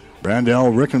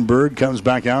 Brandel Rickenberg comes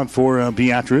back out for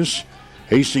Beatrice.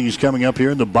 Hastings coming up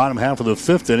here in the bottom half of the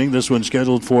 5th inning. This one's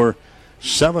scheduled for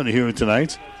 7 here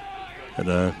tonight. And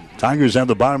the Tigers have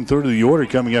the bottom third of the order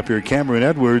coming up here. Cameron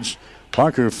Edwards,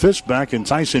 Parker Fitzback, and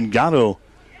Tyson Gatto.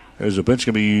 There's a pitch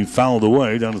going to be fouled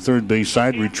away down the third base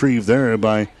side. Retrieved there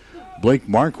by Blake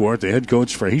Marquardt, the head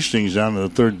coach for Hastings, down in the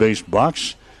third base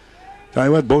box. Tell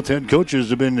you what, both head coaches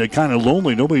have been kind of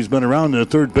lonely. Nobody's been around the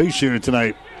third base here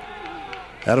tonight.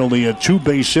 Had only 2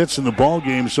 base hits in the ball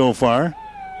game so far.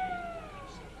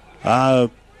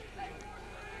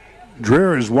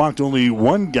 Dreher has walked only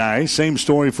one guy. Same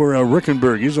story for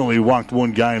Rickenberg. He's only walked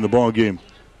one guy in the ball game.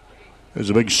 There's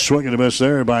a big swing and a miss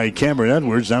there by Cameron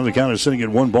Edwards. Now the count is sitting at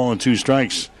 1 ball and 2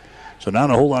 strikes. So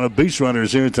not a whole lot of base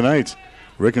runners here tonight.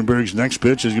 Rickenberg's next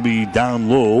pitch is going to be down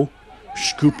low.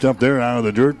 Scooped up there out of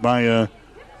the dirt by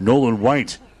Nolan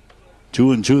White.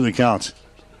 2-2 the count.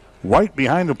 White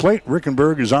behind the plate.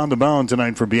 Rickenberg is on the mound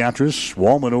tonight for Beatrice.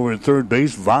 Wallman over at third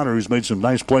base. Vonner, who's made some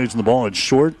nice plays in the ball, at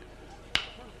short.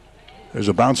 There's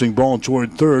a bouncing ball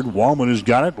toward third. Wallman has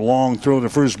got it. Long throw to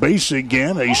first base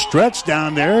again. A stretch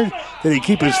down there. Did he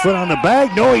keep his foot on the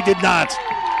bag? No, he did not.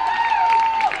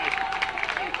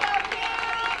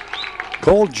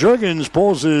 Cole Juergens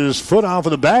pulls his foot off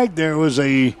of the bag. There was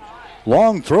a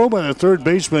long throw by the third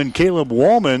baseman, Caleb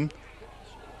Wallman.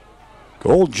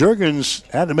 Cole Juergens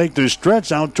had to make the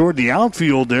stretch out toward the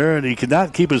outfield there, and he could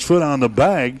not keep his foot on the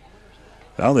bag.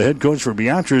 Now the head coach for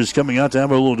Beatrice is coming out to have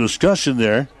a little discussion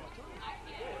there.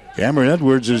 Cameron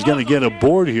Edwards is going to get a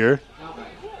board here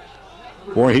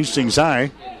for Hastings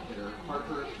High.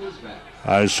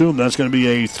 I assume that's going to be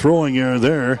a throwing error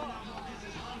there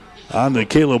on the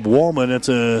Caleb Wallman at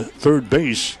the third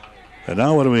base. And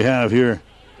now what do we have here?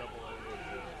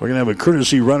 We're going to have a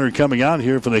courtesy runner coming out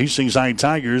here for the Hastings High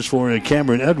Tigers for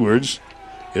Cameron Edwards.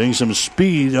 Getting some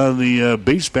speed on the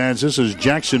base pads. This is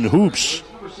Jackson Hoops.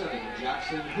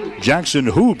 Jackson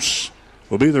Hoops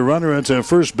will be the runner at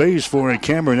first base for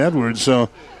Cameron Edwards. So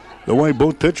the way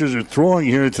both pitchers are throwing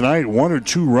here tonight, 1 or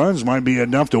 2 runs might be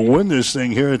enough to win this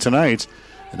thing here tonight.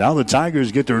 And now the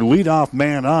Tigers get their leadoff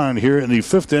man on here in the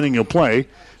 5th inning of play.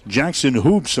 Jackson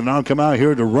Hoops will now come out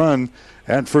here to run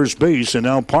at first base. And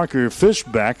now Parker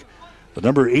Fishback, the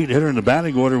number 8 hitter in the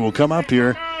batting order, will come up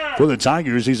here for the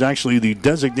Tigers. He's actually the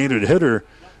designated hitter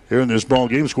here in this ball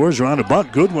game. Scores around a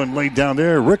bunt. Good one laid down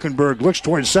there. Rickenberg looks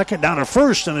towards second, down to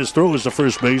first, and his throw is to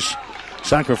first base.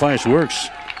 Sacrifice works.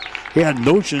 He had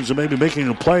notions of maybe making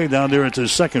a play down there at the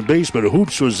second base, but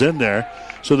Hoops was in there.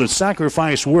 So the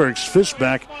sacrifice works.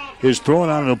 Fishback is throwing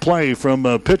on a play from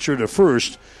pitcher to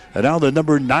first. And now the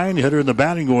number 9 hitter in the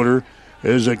batting order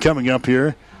is coming up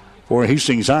here for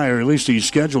Hastings High, or at least he's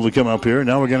scheduled to come up here.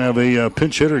 Now we're going to have a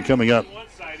pinch hitter coming up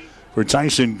for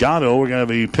Tyson Gatto. We're going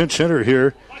to have a pinch hitter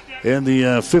here in the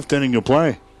 5th inning of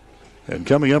play. And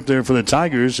coming up there for the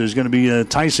Tigers is going to be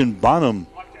Tyson Bonham.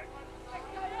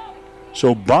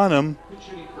 So Bonham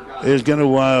is going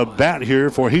to bat here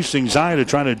for Hastings High to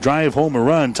try to drive home a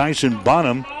run. Tyson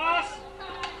Bonham,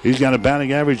 he's got a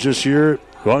batting average this year.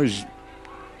 Well, he's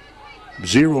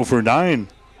 0 for 9.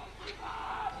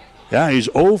 Yeah, he's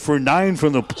 0 for 9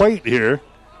 from the plate here.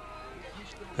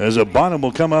 As a Bonham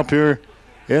will come up here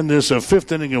in this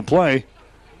 5th inning of play.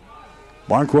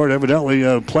 Marquardt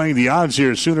evidently playing the odds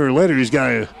here. Sooner or later, he's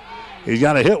got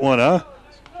to hit one, huh?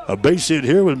 A base hit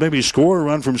here would maybe score a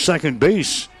run from second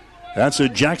base. That's a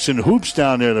Jackson Hoops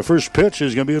down there. The first pitch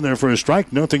is going to be in there for a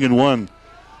strike. 0-1.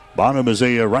 Bonham is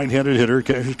a right-handed hitter.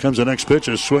 Here comes the next pitch,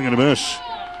 a swing and a miss.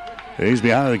 And he's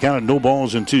behind the count of no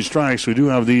balls and 2 strikes. We do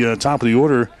have the top of the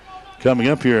order coming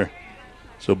up here.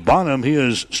 So Bonham, he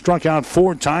has struck out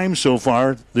 4 times so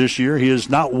far this year. He has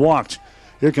not walked.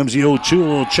 Here comes the 0-2, a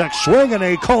little check swing, and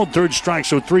a called third strike,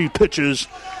 so 3 pitches.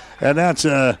 And that's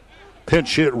a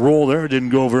pinch hit roll there. Didn't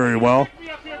go very well.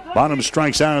 Bonham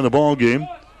strikes out of the ball game.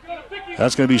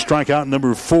 That's going to be strikeout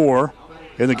number 4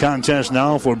 in the contest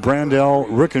now for Brandel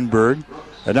Rickenberg.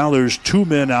 And now there's 2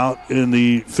 men out in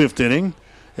the 5th inning.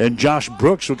 And Josh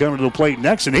Brooks will come to the plate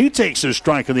next, and he takes a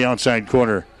strike in the outside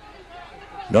corner.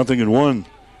 0-1.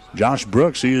 Josh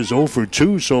Brooks, he is 0 for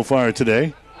 2 so far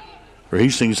today for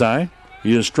Hastings High.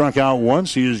 He has struck out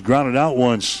once. He has grounded out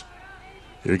once.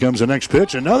 Here comes the next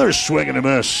pitch. Another swing and a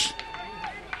miss.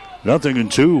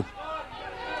 0-2.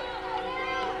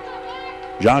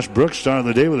 Josh Brooks started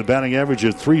the day with a batting average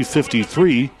of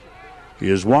 .353. He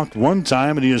has walked 1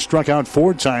 time, and he has struck out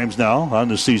 4 times now on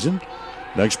the season.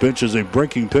 Next pitch is a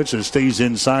breaking pitch that stays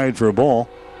inside for a ball.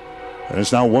 And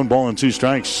it's now 1 ball and 2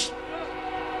 strikes.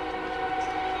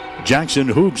 Jackson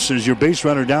Hoops is your base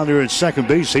runner down there at second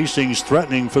base. Hastings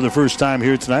threatening for the first time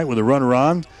here tonight with a runner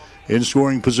on in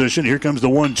scoring position. Here comes the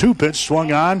 1-2 pitch,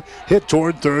 swung on, hit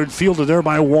toward third, fielded there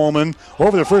by Wallman.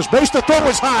 Over the first base, the throw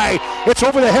is high. It's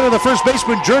over the head of the first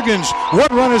baseman, Juergens.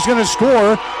 1 run is going to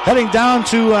score. Heading down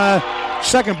to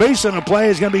second base on the play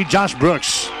is going to be Josh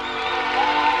Brooks.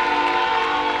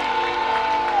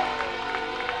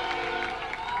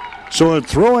 So a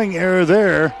throwing error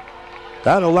there.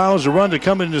 That allows a run to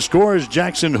come in to score as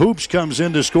Jackson Hoops comes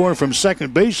in to score from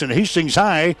second base, and Hastings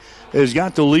High has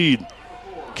got the lead.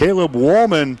 Caleb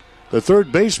Wallman, the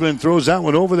third baseman, throws that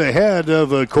one over the head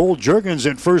of Cole Juergens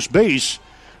at first base.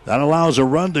 That allows a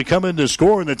run to come in to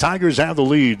score, and the Tigers have the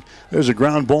lead. There's a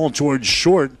ground ball towards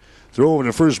short. Throw over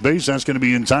to first base. That's going to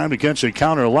be in time to catch a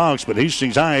counter Laux, but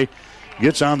Hastings High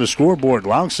gets on the scoreboard.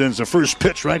 Laux sends the first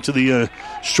pitch right to the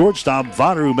shortstop,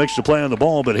 Vader, who makes the play on the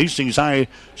ball, but Hastings High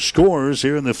scores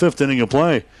here in the 5th inning of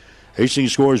play.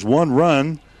 Hastings scores 1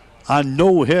 run on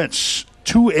no hits,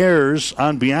 2 errors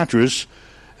on Beatrice,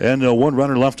 and 1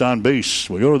 runner left on base.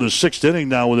 We go to the 6th inning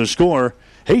now with a score.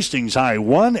 Hastings High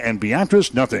 1 and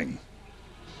Beatrice nothing.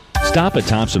 Stop at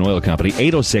Thompson Oil Company,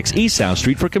 806 East South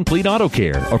Street for complete auto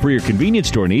care. Or for your convenience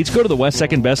store needs, go to the West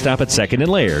 2nd Best Stop at 2nd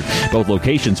and Laird. Both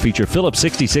locations feature Phillips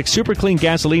 66 Super Clean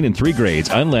gasoline in 3 grades,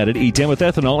 unleaded, E10 with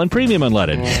ethanol, and premium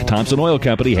unleaded. Thompson Oil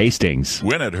Company, Hastings.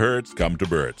 When it hurts, come to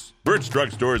Burt's. Burt's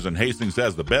Drug Stores in Hastings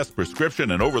has the best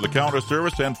prescription and over-the-counter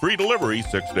service and free delivery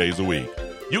 6 days a week.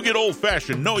 You get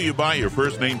old-fashioned, know you buy your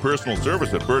first-name personal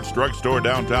service at Burt's Drug Store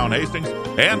downtown Hastings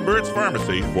and Burt's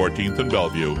Pharmacy, 14th and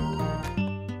Bellevue.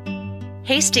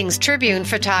 Hastings Tribune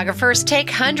photographers take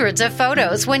hundreds of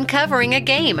photos when covering a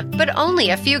game, but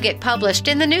only a few get published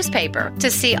in the newspaper.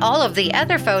 To see all of the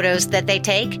other photos that they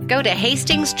take, go to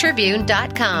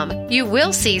hastingstribune.com. You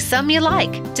will see some you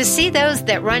like. To see those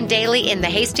that run daily in the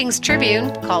Hastings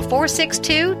Tribune, call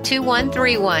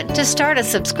 462-2131 to start a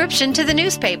subscription to the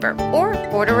newspaper, or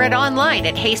order it online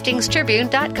at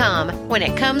hastingstribune.com. When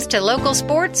it comes to local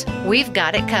sports, we've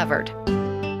got it covered.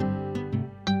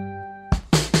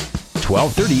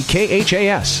 1230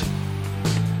 KHAS.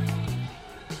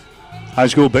 High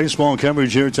school baseball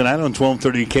coverage here tonight on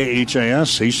 1230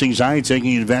 KHAS. Hastings High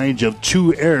taking advantage of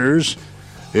 2 errors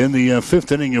in the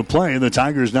 5th inning of play. The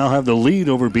Tigers now have the lead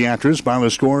over Beatrice by the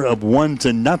score of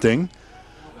 1-0.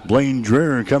 Blaine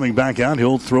Dreher coming back out.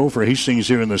 He'll throw for Hastings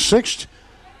here in the 6th.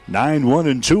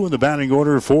 9-1-2 in the batting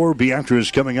order for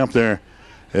Beatrice coming up there.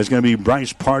 It's going to be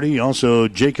Bryce Party, also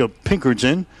Jacob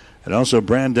Pinkerton, and also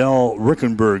Brandell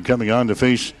Rickenberg coming on to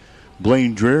face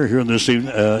Blaine Dreher here in this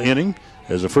inning.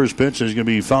 As the first pitch is going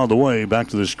to be fouled away back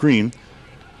to the screen.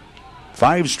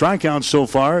 5 strikeouts so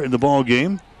far in the ball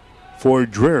game for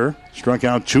Dreher. Struck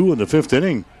out 2 in the 5th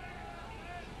inning.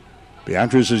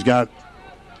 Beatrice has got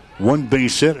 1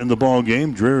 base hit in the ball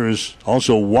game. Dreher has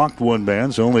also walked 1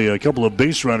 man, so only a couple of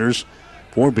base runners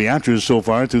for Beatrice so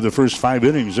far through the first 5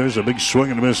 innings. There's a big swing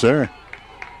and a miss there.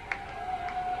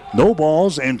 No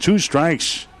balls and 2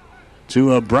 strikes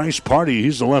to Bryce Party.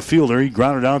 He's the left fielder. He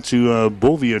grounded out to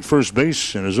Bovey at first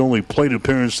base in his only plate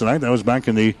appearance tonight. That was back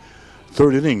in the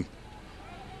 3rd inning.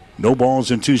 No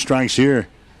balls and 2 strikes here.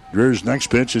 Dreher's next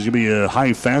pitch is going to be a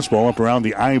high fastball up around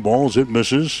the eyeballs. It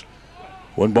misses.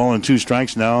 1 ball and 2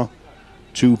 strikes now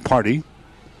to Party.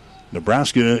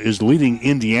 Nebraska is leading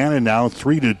Indiana now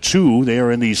 3-2. They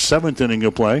are in the 7th inning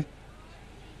of play.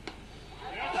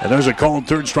 And there's a called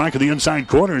 3rd strike in the inside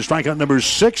corner. Strikeout number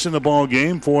 6 in the ball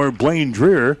game for Blaine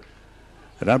Dreher.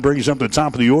 And that brings up the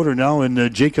top of the order now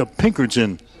in Jacob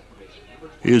Pinkerton.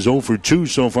 He is 0 for 2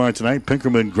 so far tonight.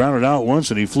 Pinkerton grounded out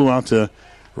once and he flew out to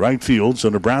right field. So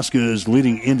Nebraska is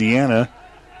leading Indiana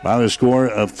by the score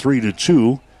of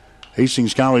 3-2.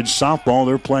 Hastings College softball,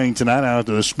 they're playing tonight out at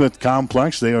the Smith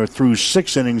Complex. They are through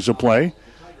 6 innings of play.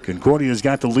 Concordia's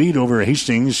got the lead over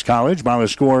Hastings College by the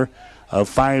score of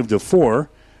 5-4.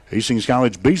 Hastings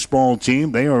College baseball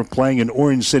team, they are playing in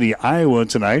Orange City, Iowa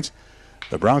tonight.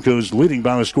 The Broncos leading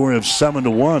by a score of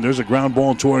 7-1. There's a ground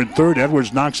ball toward 3rd.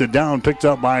 Edwards knocks it down, picked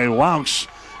up by Laux.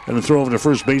 And a throw over to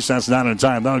first base, that's not in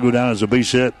time. That'll go down as a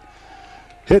base hit.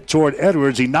 Hit toward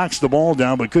Edwards. He knocks the ball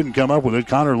down but couldn't come up with it.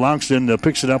 Connor Longston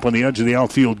picks it up on the edge of the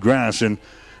outfield grass and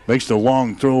makes the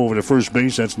long throw over to first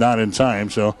base. That's not in time,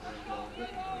 so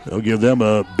they'll give them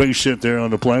a base hit there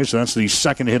on the play. So that's the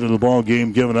 2nd hit of the ball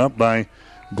game given up by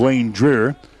Blaine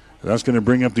Dreher. That's going to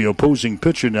bring up the opposing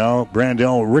pitcher now,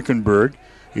 Brandell Rickenberg.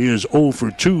 He is 0 for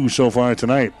 2 so far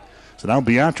tonight. So now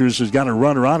Beatrice has got a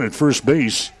runner on at first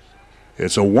base.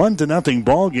 It's a 1-0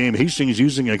 ball game. Hastings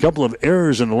using a couple of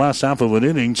errors in the last half of an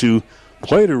inning to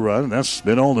play the run. That's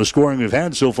been all the scoring we've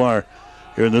had so far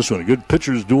here in this one. A good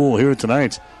pitcher's duel here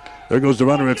tonight. There goes the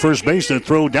runner at first base. The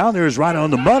throw down there is right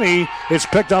on the money. It's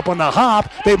picked up on the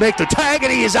hop. They make the tag,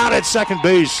 and he is out at second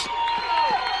base.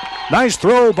 Nice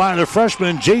throw by the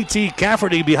freshman J.T.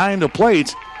 Cafferty behind the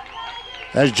plate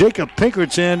as Jacob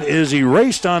Pinkerton is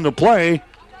erased on the play,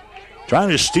 trying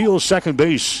to steal second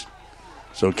base.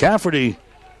 So Cafferty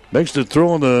makes the throw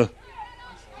on the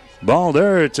ball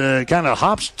there. It kind of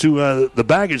hops to the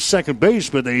bag at second base,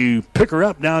 but they pick her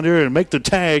up down there and make the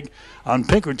tag on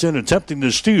Pinkerton attempting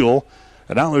to steal.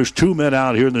 And now there's 2 men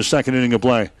out here in the 2nd inning of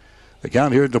play. The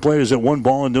count here at the plate is at 1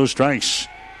 ball and no strikes.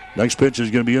 Next pitch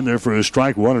is going to be in there for a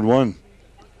strike, 1-1.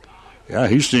 Yeah,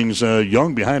 Hastings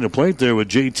young behind the plate there with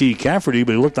J.T. Cafferty,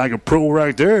 but he looked like a pro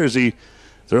right there as he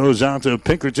throws out to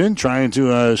Pinkerton trying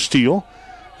to steal.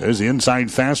 There's the inside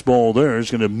fastball there.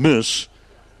 It's going to miss.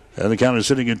 And the count is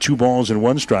sitting at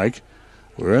 2-1 strike.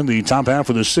 We're in the top half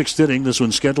of the 6th inning. This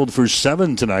one's scheduled for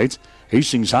 7 tonight.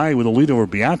 Hastings High with a lead over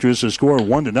Beatrice. A score of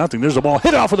 1-0. There's a ball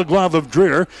hit off of the glove of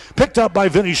Dreher. Picked up by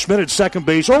Vinny Schmidt at second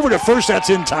base. Over to first. That's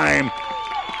in time.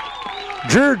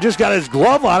 Dreher just got his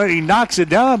glove on it. He knocks it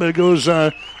down, but it goes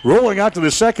rolling out to the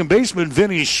second baseman,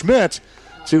 Vinny Schmidt,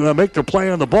 to make the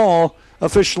play on the ball.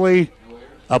 Officially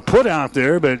a put out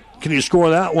there, but can you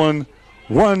score that one?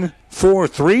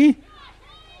 1-4-3.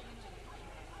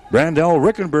 Brandel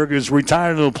Rickenberg is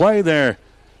retired to the play there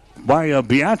by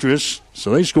Beatrice. So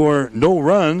they score no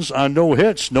runs on no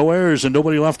hits, no errors, and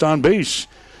nobody left on base.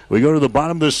 We go to the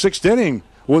bottom of the 6th inning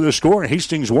with a score.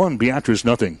 Hastings 1, Beatrice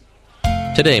 0.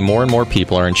 Today, more and more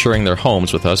people are insuring their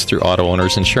homes with us through Auto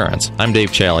Owners Insurance. I'm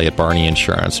Dave Challey at Barney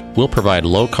Insurance. We'll provide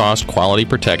low-cost, quality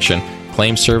protection,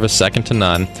 claim service second to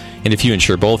none, and if you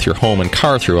insure both your home and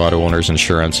car through Auto Owners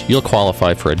Insurance, you'll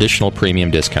qualify for additional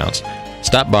premium discounts.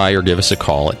 Stop by or give us a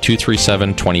call at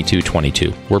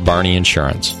 237-2222. We're Barney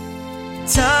Insurance.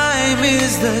 Time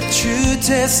is the true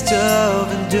test of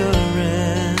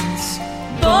endurance.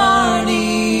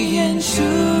 Barney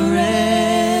Insurance.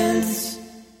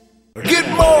 Get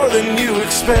more than you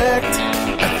expect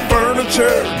at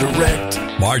Furniture Direct.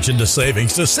 March into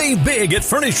savings to save big at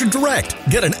Furniture Direct.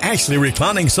 Get an Ashley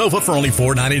reclining sofa for only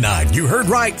 $4.99. You heard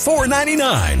right,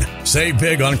 $4.99. Save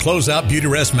big on closeout Beauty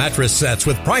Rest mattress sets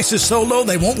with prices so low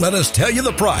they won't let us tell you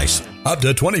the price. Up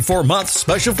to 24 months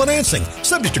special financing,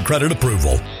 subject to credit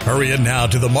approval. Hurry in now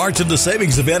to the March into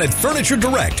Savings event at Furniture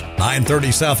Direct,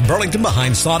 930 South Burlington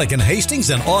behind Sonic and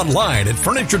Hastings, and online at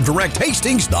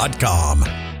FurnitureDirectHastings.com.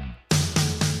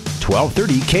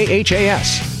 1230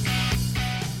 KHAS.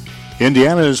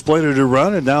 Indiana has played it a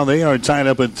run, and now they are tied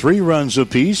up at 3 runs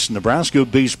apiece. Nebraska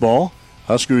baseball,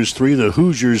 Huskers 3, the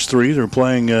Hoosiers 3. They're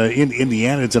playing in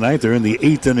Indiana tonight. They're in the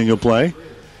 8th inning of play.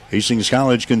 Hastings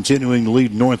College continuing to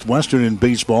lead Northwestern in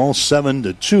baseball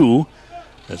 7-2.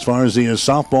 As far as the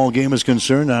softball game is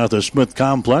concerned, out at the Smith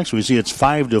Complex, we see it's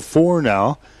 5-4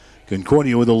 now.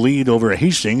 Concordia with a lead over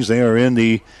Hastings. They are in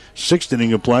the 6th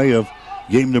inning of play of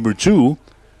game number 2.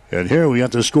 And here we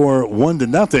have to score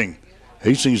 1-0.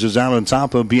 Hastings is out on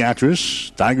top of Beatrice.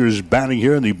 Tigers batting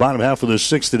here in the bottom half of the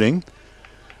 6th inning.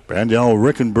 Brandel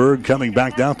Rickenberg coming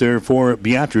back out there for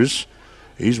Beatrice.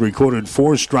 He's recorded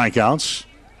 4 strikeouts.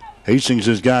 Hastings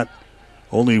has got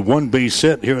only 1 base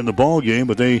hit here in the ball game,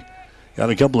 but they got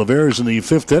a couple of errors in the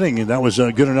 5th inning, and that was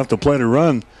good enough to play to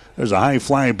run. There's a high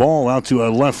fly ball out to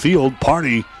left field.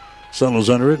 Party settles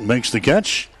under it and makes the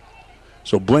catch.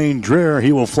 So Blaine Dreher,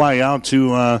 he will fly out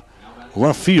to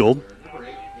left field.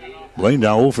 Blaine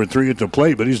now 0 for 3 at the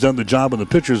plate, but he's done the job on the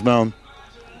pitcher's mound.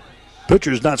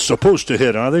 Pitcher's not supposed to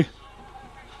hit, are they?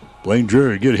 Blaine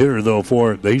Dreher, a good hitter, though,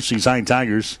 for the Hastings High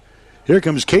Tigers. Here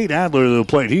comes Cade Adler to the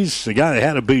plate. He's the guy that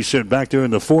had a base hit back there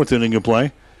in the 4th inning of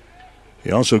play.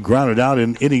 He also grounded out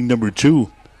in inning number 2.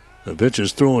 The pitch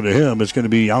is thrown to him. It's going to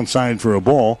be outside for a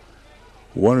ball.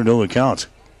 1-0 the count.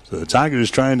 So the Tigers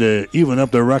trying to even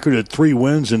up their record at 3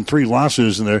 wins and 3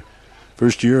 losses in their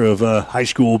first year of high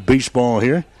school baseball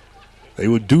here. They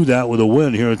would do that with a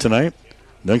win here tonight.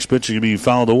 Next pitch is going to be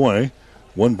fouled away.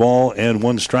 1 ball and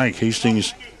 1 strike.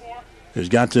 Hastings has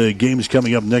got games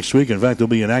coming up next week. In fact, they'll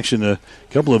be in action a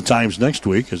couple of times next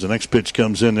week as the next pitch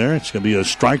comes in there. It's going to be a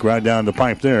strike right down the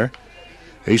pipe there.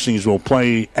 Hastings will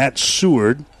play at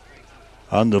Seward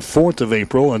on the 4th of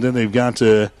April, and then they've got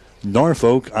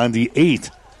Norfolk on the 8th.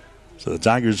 So the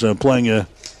Tigers are playing a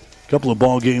couple of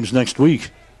ball games next week.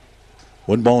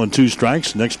 1 ball and 2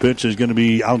 strikes. Next pitch is going to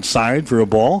be outside for a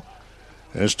ball.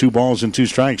 That's 2 balls and 2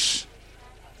 strikes.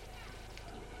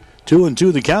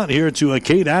 2-2 the count here to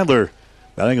Cade Adler.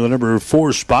 Batting on the number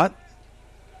 4 spot.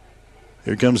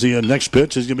 Here comes the next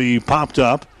pitch. It's going to be popped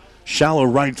up. Shallow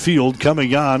right field.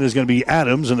 Coming on is going to be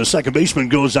Adams, and the second baseman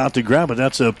goes out to grab it.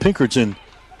 That's Pinkerton.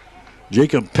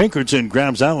 Jacob Pinkerton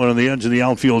grabs that one on the edge of the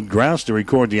outfield grass to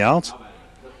record the out.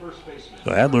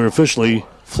 So Adler officially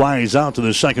flies out to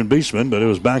the second baseman, but it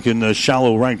was back in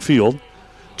shallow right field.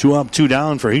 2 up, 2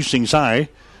 down for Hastings High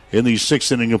in the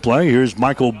 6th inning of play. Here's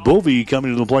Michael Bovey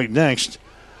coming to the plate next.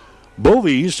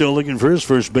 Bovey still looking for his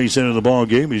first base hit of the ball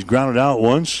game. He's grounded out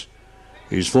once.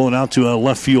 He's flown out to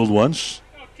left field once.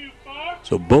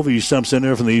 So Bovey steps in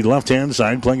there from the left-hand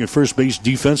side, playing at first base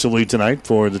defensively tonight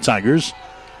for the Tigers.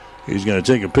 He's going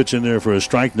to take a pitch in there for a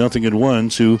strike,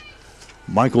 0-1 to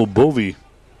Michael Bovey.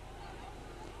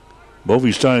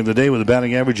 Bovey starting the day with a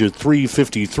batting average of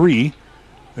 .353.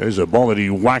 There's a ball that he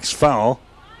whacks foul.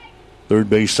 third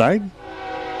base side.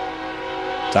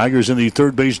 Tigers in the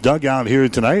third base dugout here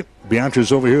tonight.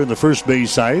 Beatrice over here in the first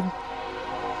base side.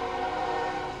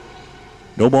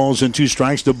 No balls and 2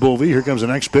 strikes to Bovey. Here comes the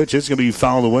next pitch. It's going to be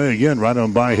fouled away again, right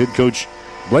on by head coach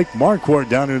Blake Marquardt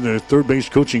down in the third base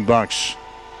coaching box.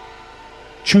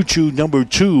 Choo-choo number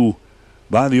 2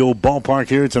 by the old ballpark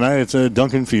here tonight. It's a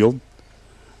Duncan Field.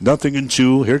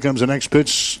 0-2. Here comes the next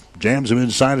pitch. Jams him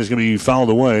inside. It's going to be fouled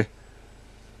away.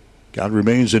 Count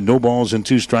remains at no balls and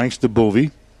 2 strikes to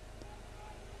Bovey.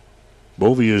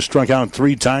 Bovey has struck out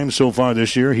 3 times so far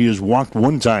this year. He has walked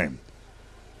 1 time.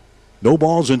 No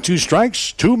balls and 2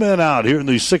 strikes. 2 men out here in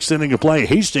the 6th inning of play.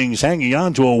 Hastings hanging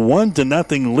on to a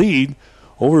 1-0 lead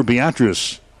over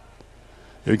Beatrice.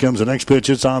 Here comes the next pitch.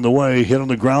 It's on the way. Hit on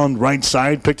the ground, right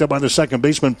side. Picked up by the second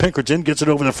baseman. Pinkerton gets it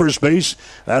over to first base.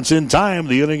 That's in time.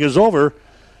 The inning is over.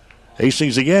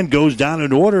 Hastings again goes down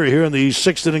in order here in the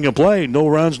 6th inning of play. No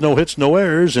runs, no hits, no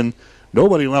errors, and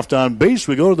nobody left on base.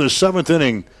 We go to the 7th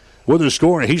inning with a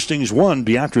score. Hastings 1,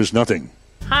 Beatrice 0.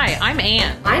 Hi, I'm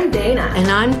Ann. I'm Dana.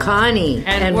 And I'm Connie.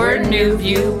 And we're New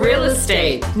View Real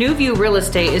Estate. New View Real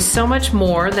Estate is so much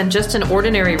more than just an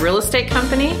ordinary real estate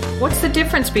company. What's the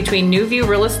difference between New View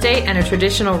Real Estate and a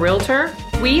traditional realtor?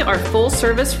 We are full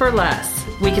service for less.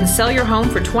 We can sell your home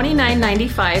for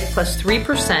 $29.95 plus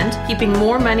 3%, keeping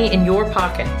more money in your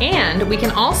pocket. And we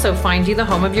can also find you the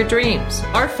home of your dreams.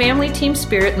 Our family team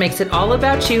spirit makes it all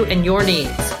about you and your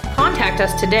needs. Contact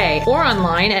us today or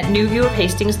online at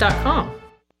newviewofhastings.com.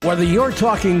 Whether you're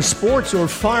talking sports or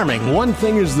farming, one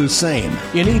thing is the same.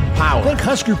 You need power. Think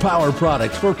Husker Power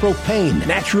products for propane,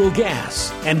 natural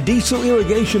gas, and diesel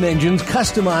irrigation engines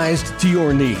customized to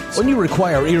your needs. When you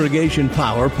require irrigation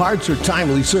power, parts, or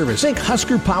timely service, think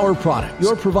Husker Power products,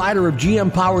 your provider of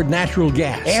GM-powered natural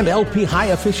gas and LP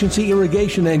high-efficiency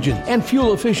irrigation engine and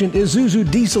fuel-efficient Isuzu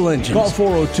diesel engines. Call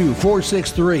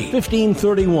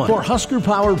 402-463-1531 for Husker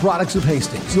Power Products of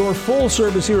Hastings, your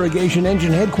full-service irrigation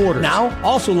engine headquarters. Now,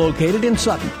 also located in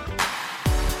Sutton.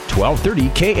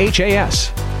 1230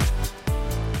 KHAS.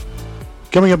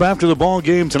 Coming up after the ball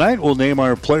game tonight, we'll name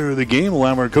our player of the game. We'll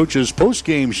have our coach's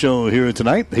post-game show here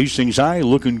tonight. Hastings High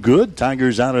looking good.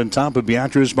 Tigers out on top of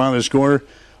Beatrice by the score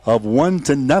of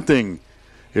 1-0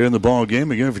 here in the ball game.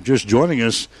 Again, if you're just joining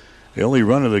us, the only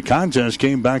run of the contest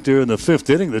came back there in the 5th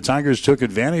inning. The Tigers took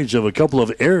advantage of a couple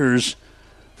of errors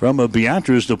from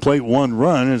Beatrice to plate 1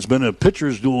 run. It's been a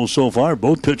pitcher's duel so far.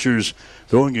 Both pitchers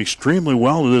throwing extremely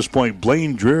well to this point.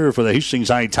 Blaine Dreher for the Hastings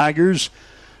High Tigers,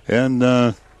 and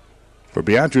for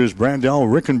Beatrice, Brandel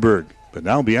Rickenberg. But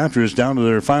now Beatrice down to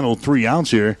their final 3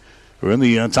 outs here. We're in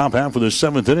the top half of the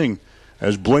 7th inning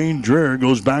as Blaine Dreher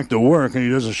goes back to work, and he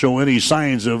doesn't show any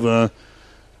signs of a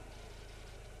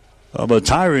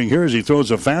tiring here as he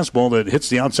throws a fastball that hits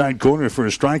the outside corner for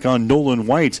a strike on Nolan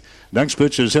White. Next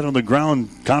pitch is hit on the ground.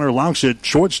 Connor locks it.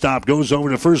 Shortstop goes over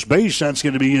to first base. That's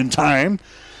going to be in time.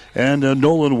 And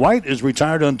Nolan White is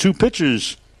retired on 2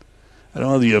 pitches. I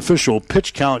don't have the official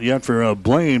pitch count yet for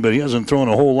Blaine, but he hasn't thrown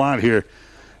a whole lot here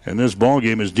in this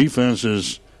ballgame. His defense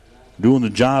is doing the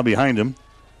job behind him.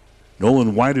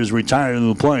 Nolan White is retired in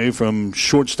the play from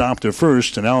shortstop to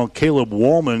first. And now Caleb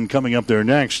Wallman coming up there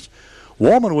next.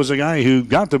 Wallman was a guy who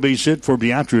got the base hit for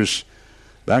Beatrice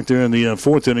back there in the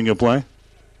 4th inning of play.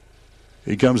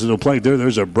 He comes to the plate there.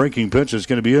 There's a breaking pitch that's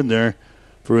going to be in there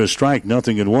for a strike,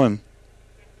 0-1.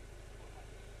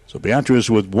 So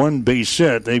Beatrice with 1 base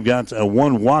hit. They've got a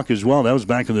 1 walk as well. That was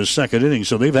back in the 2nd inning.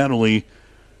 So they've had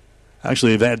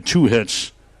they've had 2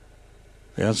 hits.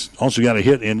 They also got a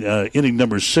hit in inning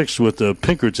number 6 with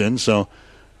Pinkerton. So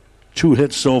 2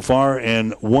 hits so far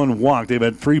and 1 walk. They've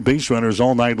had 3 base runners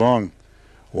all night long.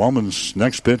 Wallman's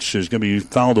next pitch is going to be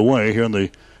fouled away here on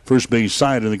the first base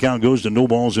side, and the count goes to no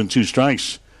balls and 2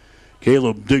 strikes.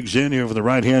 Caleb digs in here for the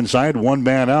right-hand side, 1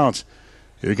 man out.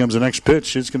 Here comes the next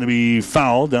pitch. It's going to be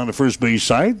fouled down the first base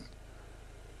side.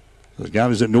 The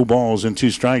count is at no balls and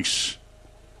 2 strikes.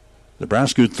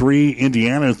 Nebraska 3,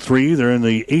 Indiana 3. They're in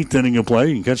the 8th inning of play.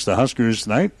 You can catch the Huskers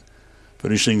tonight,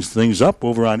 finishing things up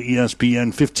over on ESPN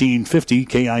 1550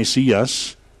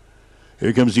 KICS.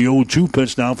 Here comes the 0-2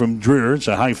 pitch now from Dreher. It's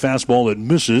a high fastball that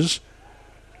misses.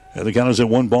 And the count is at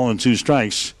 1 ball and 2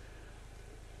 strikes.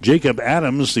 Jacob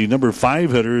Adams, the number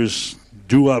 5 hitter, is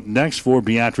due up next for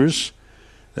Beatrice.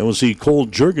 Then we'll see Cole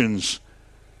Juergens,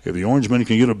 if the Orangemen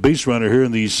can get a base runner here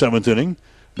in the 7th inning.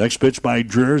 Next pitch by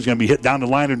Dreher is going to be hit down the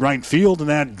line in right field, and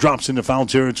that drops into foul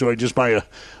territory just by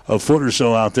a foot or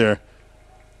so out there.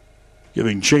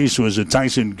 Giving chase was a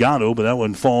Tyson Gatto, but that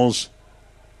one falls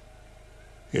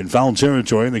in foul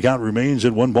territory, and the count remains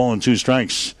at 1 ball and 2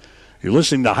 strikes. You're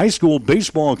listening to high school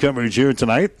baseball coverage here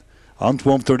tonight on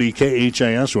 1230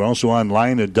 KHAS. We're also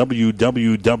online at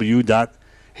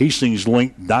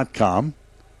www.hastingslink.com.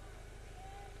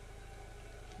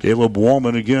 Caleb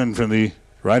Wallman again from the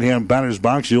right-hand batter's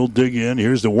box. He'll dig in.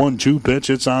 Here's the 1-2 pitch.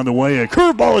 It's on the way. A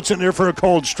curveball. It's in there for a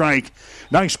cold strike.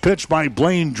 Nice pitch by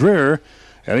Blaine Dreher.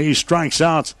 And he strikes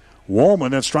out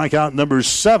Wallman. That's strikeout number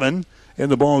 7 in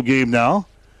the ball game now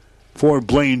for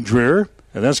Blaine Dreher.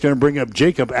 And that's going to bring up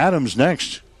Jacob Adams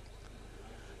next.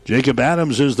 Jacob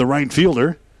Adams is the right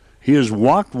fielder. He has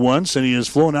walked once, and he has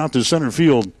flown out to center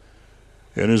field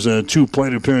in his 2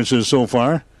 plate appearances so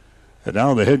far. And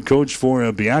now the head coach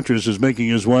for Beatrice is making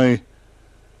his way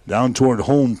down toward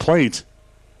home plate.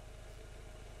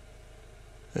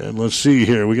 And let's see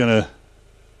here. We've got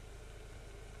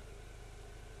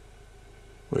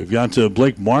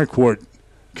Blake Marquardt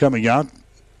coming out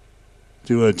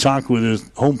to talk with his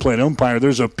home plate umpire.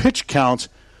 There's a pitch count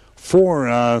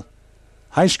for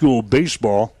high school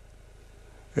baseball,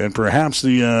 and perhaps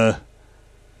the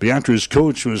Beatrice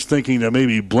coach was thinking that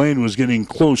maybe Blaine was getting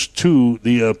close to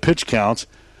the pitch count,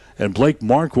 and Blake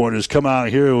Marquardt has come out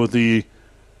here with the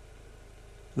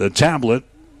tablet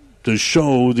to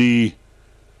show the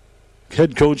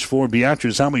head coach for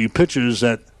Beatrice how many pitches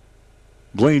that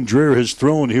Blaine Dreher has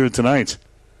thrown here tonight.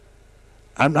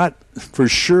 I'm not for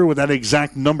sure what that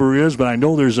exact number is, but I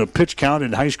know there's a pitch count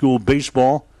in high school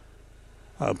baseball.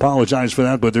 I apologize for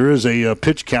that, but there is a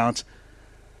pitch count.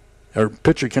 A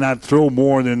pitcher cannot throw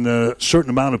more than a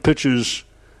certain amount of pitches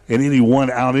in any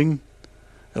one outing.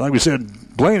 And like we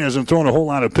said, Blaine hasn't thrown a whole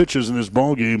lot of pitches in this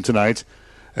ball game tonight.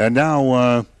 And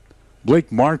now Blake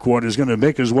Marquardt is going to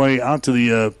make his way out to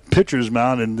the pitcher's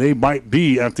mound, and they might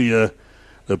be at the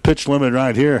pitch limit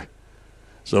right here.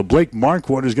 So Blake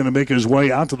Marquardt is going to make his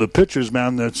way out to the pitcher's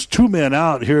mound. That's 2 men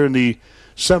out here in the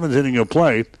 7th inning of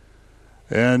play.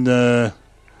 And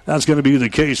that's going to be the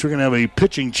case. We're going to have a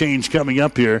pitching change coming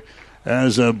up here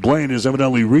as Blaine has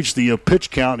evidently reached the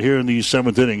pitch count here in the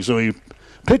 7th inning. So a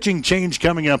pitching change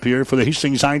coming up here for the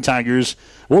Hastings High Tigers.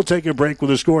 We'll take a break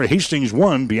with a score. Hastings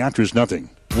 1, Beatrice 0.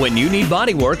 When you need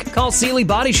body work, call Seeley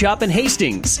Body Shop in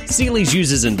Hastings. Seeley's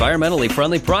uses environmentally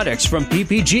friendly products from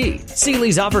PPG.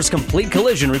 Seeley's offers complete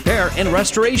collision repair and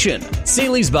restoration.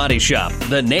 Seeley's Body Shop,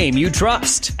 the name you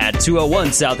trust, at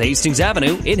 201 South Hastings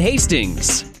Avenue in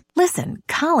Hastings. Listen,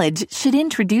 college should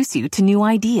introduce you to new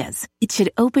ideas. It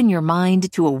should open your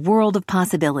mind to a world of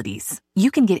possibilities. You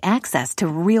can get access to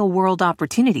real-world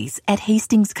opportunities at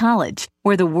Hastings College,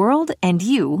 where the world and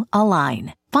you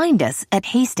align. Find us at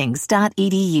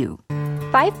hastings.edu.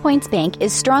 5 Points Bank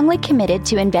is strongly committed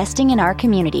to investing in our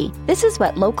community. This is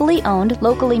what locally owned,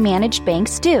 locally managed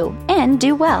banks do, and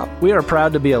do well. We are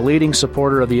proud to be a leading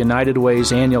supporter of the United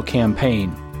Way's annual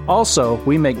campaign. Also,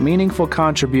 we make meaningful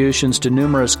contributions to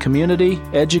numerous community,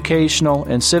 educational,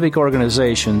 and civic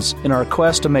organizations in our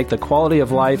quest to make the quality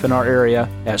of life in our area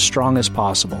as strong as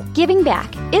possible. Giving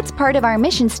back. It's part of our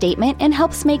mission statement and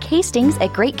helps make Hastings a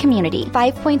great community.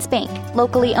 5 Points Bank.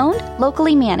 Locally owned,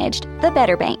 locally managed. The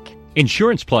better bank.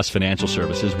 Insurance Plus Financial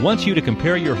Services wants you to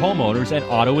compare your homeowners and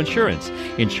auto insurance.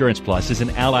 Insurance Plus is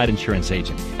an Allied insurance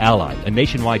agent. Allied, a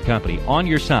nationwide company, on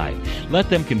your side. Let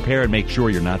them compare and make sure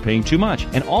you're not paying too much,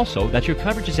 and also that your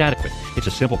coverage is adequate. It's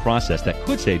a simple process that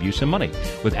could save you some money.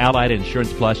 With Allied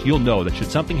Insurance Plus, you'll know that should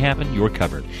something happen, you're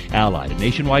covered. Allied, a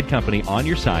nationwide company, on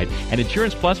your side, and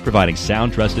Insurance Plus providing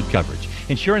sound, trusted coverage.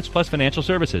 Insurance Plus Financial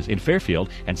Services in Fairfield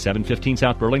and 715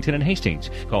 South Burlington and Hastings.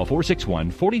 Call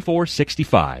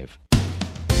 461-4465.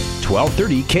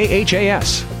 1230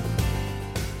 KHAS.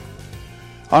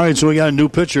 All right, so we got a new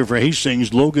pitcher for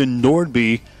Hastings. Logan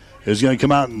Nordby is going to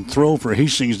come out and throw for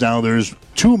Hastings now. There's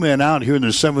 2 men out here in the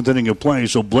 7th inning of play,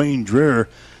 so Blaine Dreher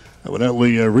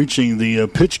evidently reaching the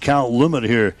pitch count limit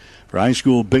here for high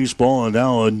school baseball, and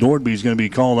now Nordby is going to be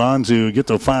called on to get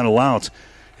the final out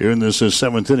here in this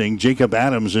 7th inning. Jacob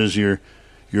Adams is your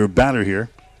batter here.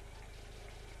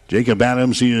 Jacob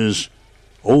Adams, he is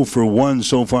 0 for 1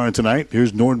 so far tonight.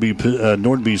 Here's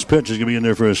Nordby's pitch. Is going to be in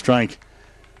there for a strike.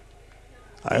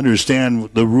 I understand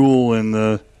the rule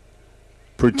in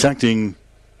protecting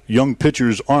young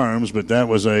pitchers' arms, but that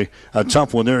was a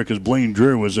tough one there because Blaine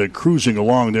Dreher was cruising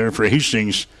along there for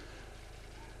Hastings.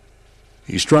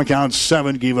 He struck out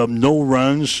 7, gave up no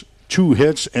runs, 2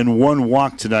 hits, and 1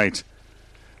 walk tonight.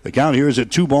 The count here is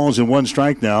at 2 balls and 1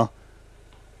 strike now.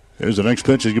 There's the next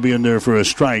pitch. Is going to be in there for a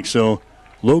strike. So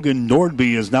Logan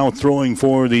Nordby is now throwing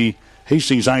for the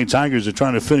Hastings High Tigers to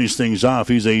try to finish things off.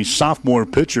 He's a sophomore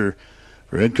pitcher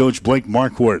for head coach Blake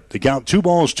Marquardt. The count 2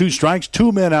 balls, 2 strikes,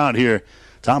 2 men out here.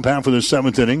 Top half of the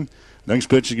 7th inning. Next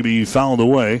pitch is going to be fouled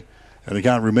away, and the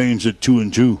count remains at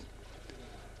 2-2.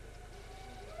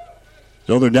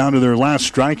 So they're down to their last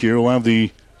strike here. We'll have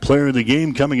the player of the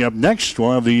game coming up next.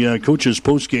 We'll have the coach's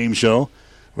post-game show.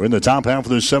 We're in the top half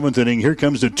of the 7th inning. Here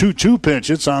comes the 2-2 pitch.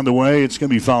 It's on the way. It's going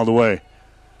to be fouled away.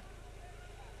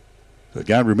 The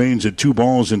count remains at 2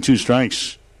 balls and 2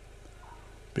 strikes.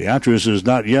 Beatrice has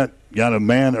not yet got a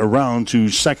man around to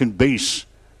second base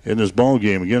in this ball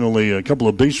game. Again, only a couple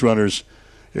of base runners.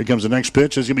 Here comes the next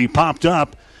pitch. It's going to be popped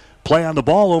up. Play on the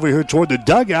ball over here toward the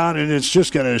dugout, and it's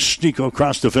just going to sneak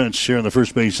across the fence here on the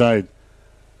first base side.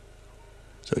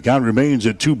 So the count remains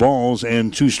at 2 balls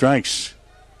and 2 strikes.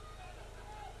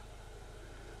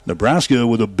 Nebraska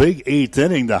with a big 8th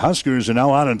inning. The Huskers are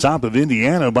now out on top of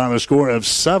Indiana by the score of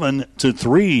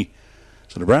 7-3.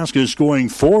 So Nebraska is scoring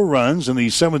 4 runs in the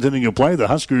 7th inning of play. The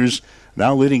Huskers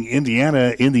now leading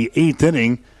Indiana in the 8th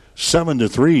inning,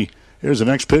 7-3. Here's the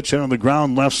next pitch hit on the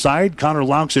ground left side. Connor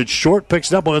Laux it short,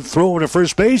 picks it up with a throw over to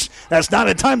first base. That's not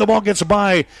in time. The ball gets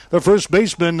by the first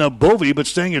baseman, Bovey, but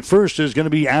staying at first is going to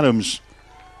be Adams.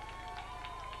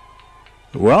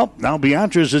 Well, now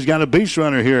Beatrice has got a base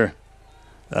runner here.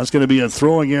 That's going to be a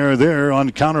throwing error there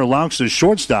on Connor Laux, the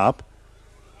shortstop.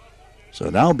 So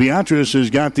now Beatrice has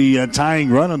got the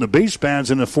tying run on the base paths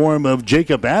in the form of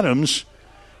Jacob Adams.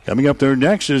 Coming up there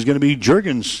next is going to be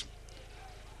Juergens.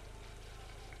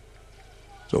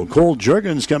 So Cole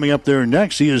Juergens coming up there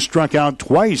next. He has struck out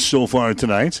twice so far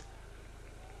tonight.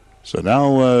 So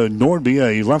now Nordby,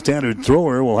 a left-handed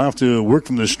thrower, will have to work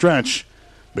from the stretch.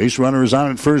 Base runner is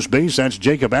on at first base. That's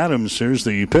Jacob Adams. Here's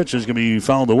the pitch. It's going to be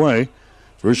fouled away.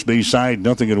 First base side,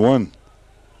 0-1.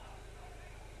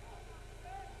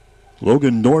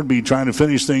 Logan Nordby trying to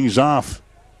finish things off.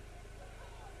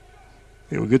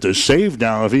 He will get the save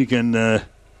now if he can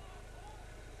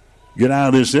get out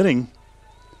of this inning.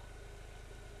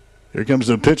 Here comes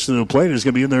the pitch to the plate. It's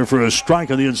going to be in there for a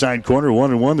strike on the inside corner.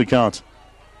 1-1 to count.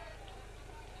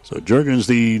 So Juergens,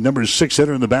 the number 6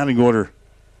 hitter in the batting order.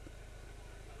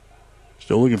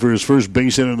 Still looking for his first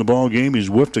base hit in the ball game. He's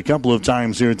whiffed a couple of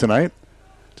times here tonight.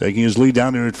 Taking his lead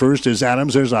down there at first is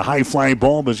Adams. There's a high fly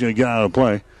ball, but it's going to get out of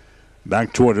play.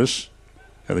 Back toward us.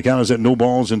 And the count is at 0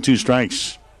 balls and 2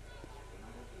 strikes.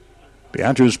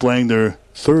 Beatrice playing their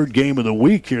 3rd game of the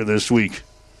week here this week.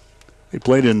 They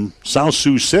played in South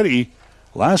Sioux City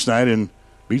last night and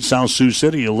beat South Sioux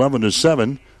City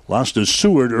 11-7. Lost to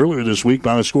Seward earlier this week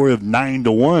by a score of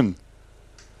 9-1.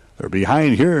 They're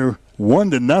behind here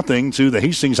 1-0 to the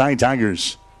Hastings High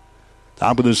Tigers.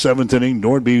 Top of the 7th inning,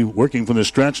 Nordby working from the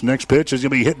stretch. Next pitch is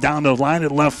going to be hit down the line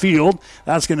at left field.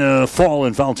 That's going to fall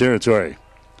in foul territory.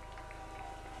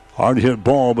 Hard hit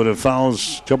ball, but it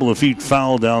fouls a couple of feet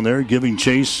foul down there. Giving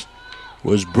chase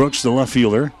was Brooks, the left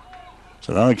fielder.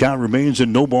 So now the count remains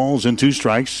in 0 balls and 2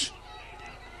 strikes.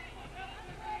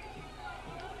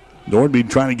 Nordby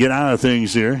trying to get out of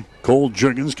things here. Cole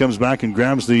Juergens comes back and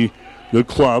grabs the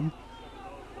club.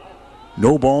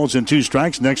 0 balls and 2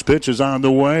 strikes. Next pitch is on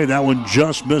the way. That one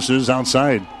just misses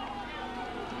outside.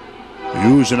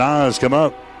 Hughes and Oz come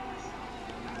up.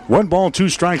 1 ball, 2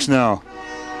 strikes now.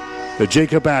 To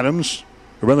Jacob Adams,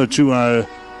 or rather to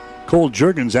Cole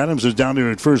Juergens. Adams is down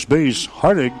there at first base.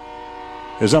 Hardig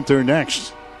is up there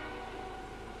next.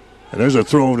 And there's a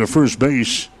throw over to first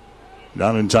base.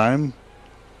 Not in time.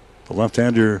 The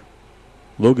left-hander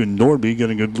Logan Nordby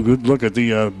getting a good look at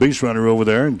the base runner over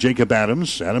there. And Jacob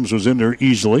Adams. Adams was in there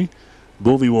easily.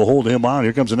 Bovey will hold him on.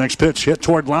 Here comes the next pitch. Hit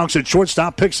toward Laux at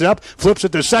shortstop. Picks it up. Flips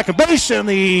it to second base. And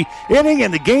the inning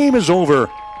and the game is over.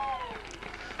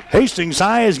 Hastings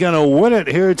High is going to win it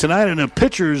here tonight in a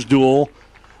pitcher's duel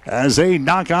as they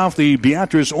knock off the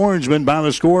Beatrice Orangemen by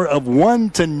the score of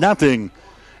 1-0.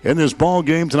 In this ball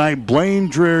game tonight, Blaine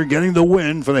Dreher getting the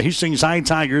win for the Hastings High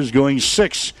Tigers, going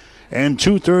 6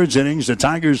 2/3 innings. The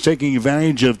Tigers taking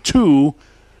advantage of 2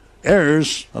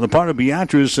 errors on the part of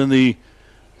Beatrice in the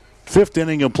 5th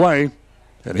inning of play.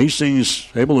 And Hastings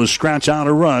able to scratch out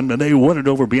a run, and they win it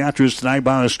over Beatrice tonight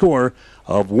by a score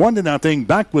of 1-0.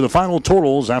 Back with the final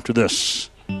totals after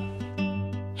this.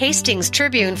 Hastings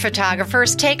Tribune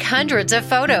photographers take hundreds of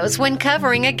photos when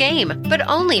covering a game, but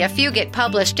only a few get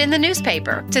published in the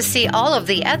newspaper. To see all of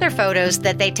the other photos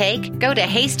that they take, go to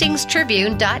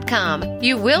hastingstribune.com.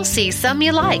 You will see some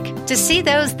you like. To see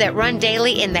those that run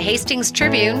daily in the Hastings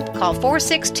Tribune, call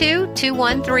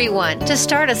 462-2131 to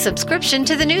start a subscription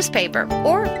to the newspaper,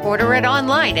 or order it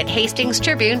online at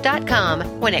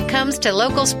hastingstribune.com. When it comes to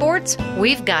local sports,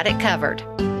 we've got it covered.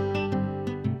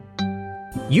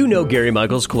 You know Gary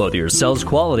Michaels Clothiers sells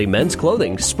quality men's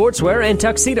clothing, sportswear, and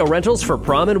tuxedo rentals for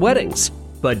prom and weddings.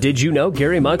 But did you know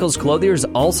Gary Michaels Clothiers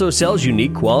also sells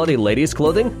unique quality ladies'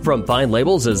 clothing from fine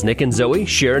labels as Nick and Zoe,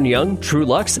 Sharon Young, True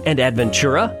Luxe, and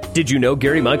Adventura? Did you know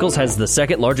Gary Michaels has the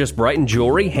second largest Brighton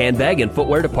jewelry, handbag, and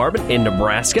footwear department in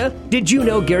Nebraska? Did you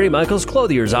know Gary Michaels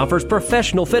Clothiers offers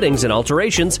professional fittings and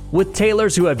alterations with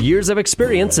tailors who have years of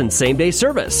experience in same-day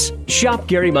service? Shop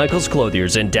Gary Michaels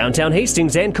Clothiers in downtown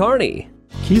Hastings and Kearney.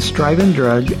 Keith's Drive-In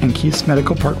Drug and Keith's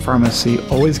Medical Park Pharmacy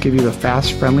always give you the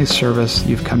fast, friendly service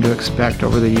you've come to expect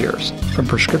over the years. From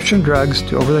prescription drugs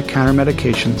to over-the-counter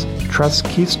medications, trust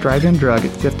Keith's Drive-In Drug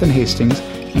at 5th and Hastings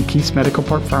and Keith's Medical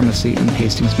Park Pharmacy in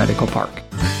Hastings Medical Park.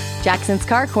 Jackson's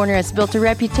Car Corner has built a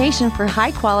reputation for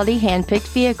high-quality, hand-picked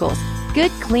vehicles.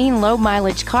 Good, clean,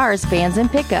 low-mileage cars, vans,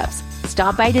 and pickups.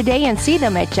 Stop by today and see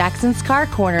them at Jackson's Car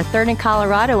Corner, 3rd and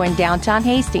Colorado in downtown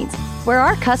Hastings, where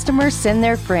our customers send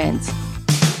their friends.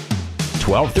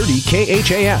 1230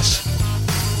 KHAS.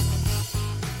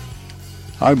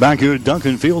 All right, back here at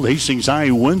Duncan Field, Hastings High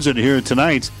wins it here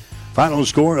tonight. Final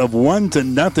score of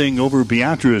 1-0 over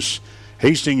Beatrice.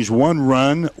 Hastings 1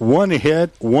 run, 1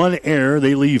 hit, 1 error.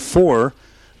 They leave 4.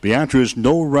 Beatrice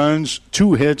no runs,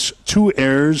 2 hits, 2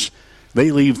 errors.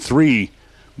 They leave 3.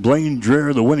 Blaine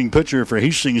Dreher, the winning pitcher for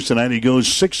Hastings tonight. He goes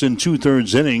 6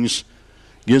 2/3 innings.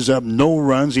 Gives up no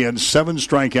runs. He had 7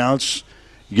 strikeouts.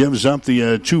 Gives up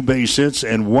the 2 base hits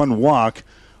and 1 walk.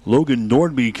 Logan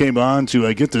Nordby came on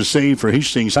to get the save for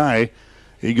Hastings High.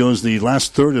 He goes the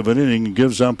last third of an inning and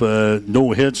gives up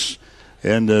no hits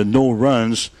and no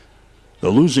runs. The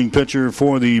losing pitcher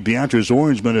for the Beatrice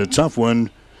Orangemen, a tough one,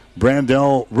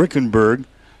 Brandel Rickenberg.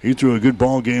 He threw a good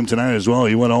ball game tonight as well.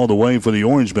 He went all the way for the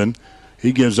Orangemen.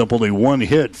 He gives up only 1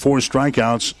 hit, 4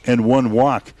 strikeouts, and 1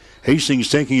 walk. Hastings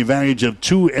taking advantage of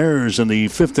 2 errors in the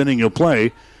 5th inning of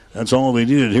play. That's all they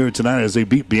needed here tonight as they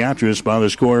beat Beatrice by the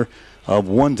score of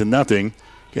 1-0.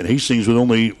 Again, Hastings with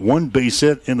only 1 base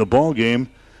hit in the ball game.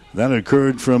 That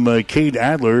occurred from Cade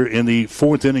Adler in the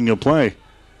 4th inning of play.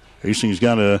 Hastings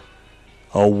got a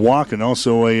walk and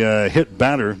also a hit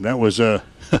batter. That was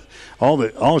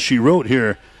all she wrote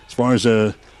here as far as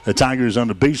the Tigers on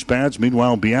the base pads.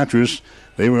 Meanwhile, Beatrice,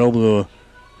 they were able to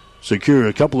secure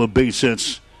a couple of base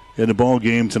hits in the ball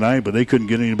game tonight, but they couldn't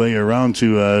get anybody around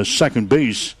to second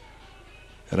base.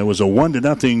 And it was a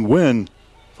 1-0 win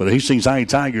for the Hastings High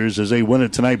Tigers as they win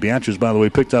it tonight. Beatrice, by the way,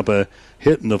 picked up a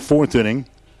hit in the 4th inning.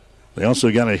 They also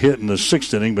got a hit in the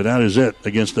 6th inning, but that is it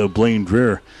against Blaine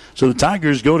Dreher. So the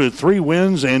Tigers go to 3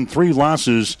 wins and 3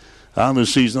 losses on the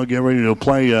season. They'll get ready to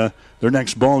play their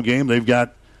next ball game. They've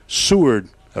got Seward,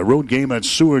 a road game at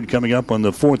Seward coming up on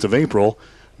the 4th of April.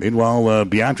 Meanwhile,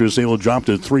 Beatrice, they will drop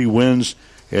to 3 wins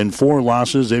and 4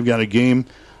 losses. They've got a game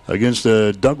against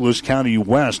Douglas County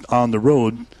West on the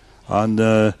road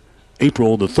on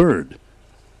April the 3rd.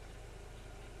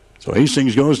 So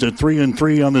Hastings goes to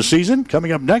 3-3 on the season.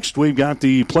 Coming up next, we've got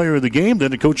the player of the game, then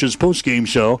the coach's post-game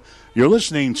show. You're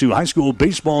listening to high school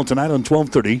baseball tonight on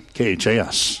 1230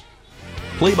 KHAS.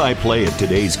 Play-by-play of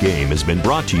today's game has been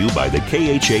brought to you by the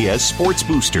KHAS Sports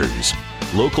Boosters.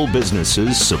 Local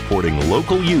businesses supporting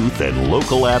local youth and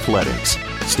local athletics.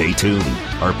 Stay tuned.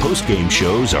 Our post-game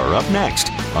shows are up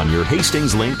next on your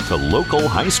Hastings link to local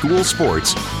high school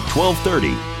sports,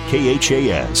 1230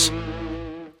 KHAS.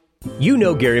 You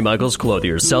know Gary Michaels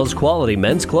Clothiers sells quality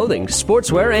men's clothing,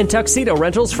 sportswear, and tuxedo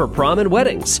rentals for prom and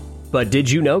weddings. But did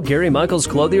you know Gary Michaels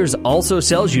Clothiers also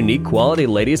sells unique quality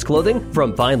ladies' clothing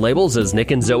from fine labels as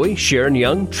Nick and Zoe, Sharon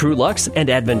Young, True Luxe, and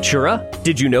Adventura?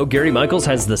 Did you know Gary Michaels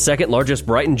has the second largest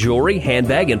Brighton jewelry,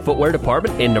 handbag, and footwear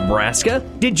department in Nebraska?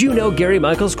 Did you know Gary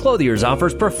Michaels Clothiers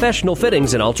offers professional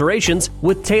fittings and alterations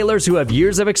with tailors who have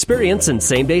years of experience in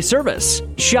same-day service?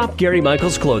 Shop Gary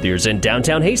Michaels Clothiers in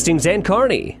downtown Hastings and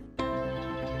Kearney.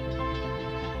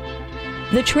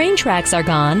 The train tracks are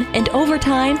gone, and over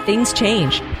time, things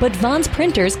change. But Vaughn's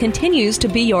Printers continues to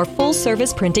be your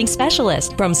full-service printing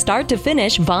specialist. From start to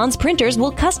finish, Vaughn's Printers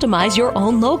will customize your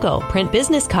own logo, print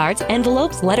business cards,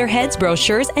 envelopes, letterheads,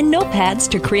 brochures, and notepads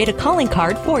to create a calling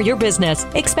card for your business.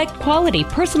 Expect quality,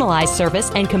 personalized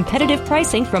service and competitive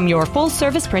pricing from your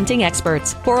full-service printing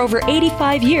experts. For over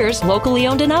 85 years, locally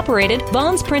owned and operated,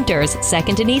 Vaughn's Printers,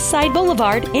 2nd and East Side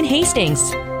Boulevard in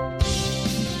Hastings.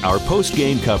 Our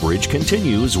post-game coverage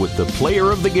continues with the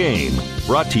player of the game,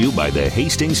 brought to you by the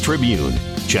Hastings Tribune.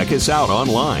 Check us out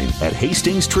online at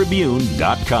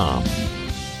hastingstribune.com.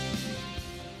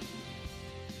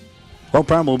 Well,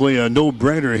 probably a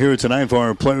no-brainer here tonight for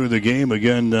our player of the game.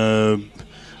 Again,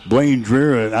 Blaine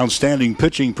Dreher, an outstanding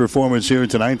pitching performance here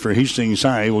tonight for Hastings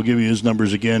High. We'll give you his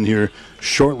numbers again here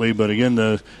shortly. But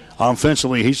again,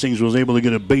 Offensively, Hastings was able to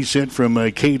get a base hit from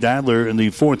Kay Dadler in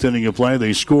the 4th inning of play.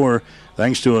 They score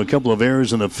thanks to a couple of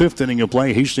errors in the 5th inning of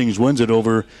play. Hastings wins it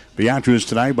over Beatrice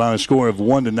tonight by a score of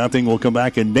 1-0. We'll come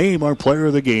back and name our player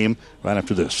of the game right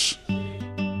after this.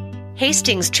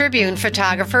 Hastings Tribune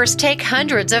photographers take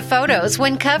hundreds of photos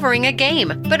when covering a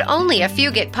game, but only a few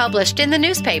get published in the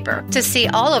newspaper. To see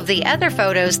all of the other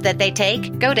photos that they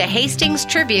take, go to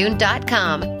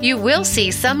hastingstribune.com. You will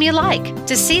see some you like.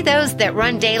 To see those that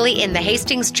run daily in the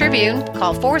Hastings Tribune,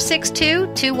 call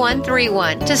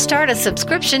 462-2131 to start a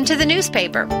subscription to the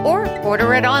newspaper, or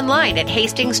order it online at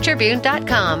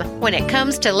hastingstribune.com. When it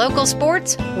comes to local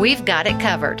sports, we've got it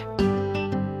covered.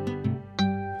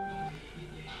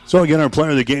 So again, our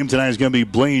player of the game tonight is going to be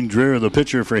Blaine Dreher, the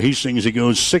pitcher for Hastings. He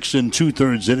goes 6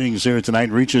 2/3 innings here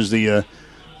tonight, reaches the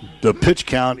pitch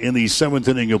count in the 7th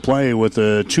inning of play with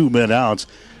 2 men outs.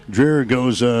 Dreher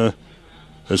goes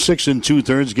 6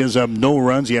 2/3, gives up no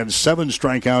runs. He had 7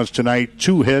 strikeouts tonight,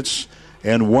 2 hits,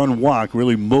 and 1 walk.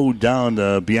 Really mowed down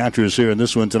Beatrice here in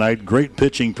this one tonight. Great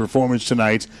pitching performance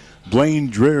tonight.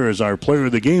 Blaine Dreher is our player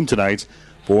of the game tonight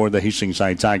for the Hastings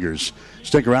High Tigers.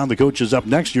 Stick around. The coach is up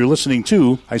next. You're listening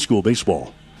to High School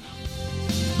Baseball.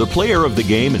 The player of the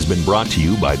game has been brought to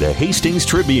you by the Hastings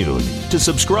Tribune. To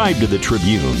subscribe to the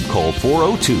Tribune, call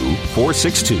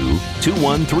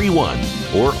 402-462-2131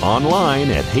 or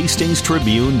online at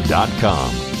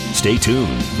hastingstribune.com. Stay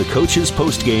tuned. The Coach's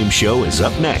Postgame Show is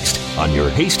up next on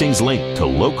your Hastings link to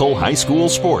local high school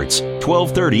sports,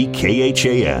 1230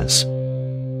 KHAS.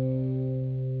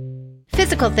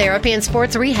 Physical Therapy and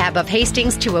Sports Rehab of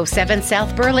Hastings 207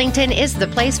 South Burlington is the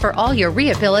place for all your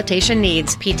rehabilitation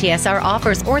needs. PTSR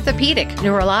offers orthopedic,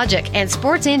 neurologic, and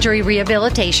sports injury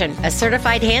rehabilitation. A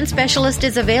certified hand specialist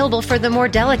is available for the more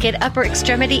delicate upper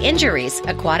extremity injuries.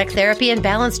 Aquatic therapy and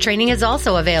balance training is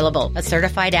also available. A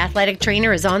certified athletic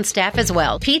trainer is on staff as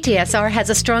well. PTSR has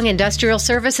a strong industrial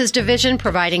services division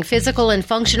providing physical and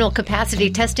functional capacity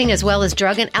testing as well as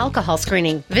drug and alcohol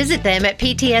screening. Visit them at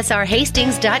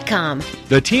ptsrhastings.com.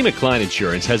 The team at Klein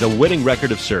Insurance has a winning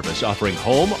record of service, offering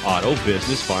home, auto,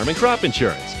 business, farm, and crop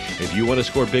insurance. If you want to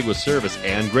score big with service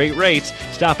and great rates,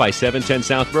 stop by 710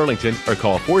 South Burlington or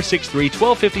call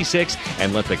 463-1256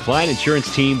 and let the Klein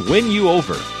Insurance team win you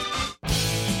over.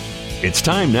 It's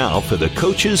time now for the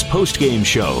Coach's Postgame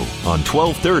Show on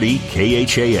 1230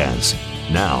 KHAS.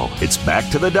 Now, it's back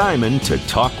to the diamond to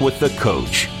talk with the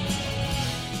coach.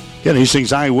 Yeah, Hastings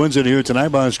High wins it here tonight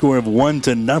by a score of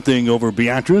 1-0 over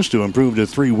Beatrice to improve to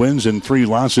 3 wins and 3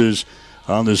 losses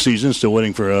on the season. Still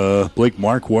waiting for Blake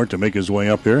Marquardt to make his way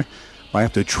up here. Might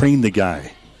have to train the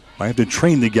guy.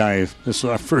 This is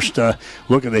our first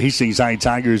look at the Hastings High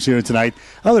Tigers here tonight.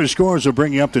 Other scores are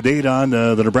bringing up to date on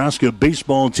the Nebraska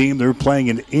baseball team. They're playing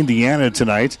in Indiana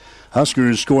tonight.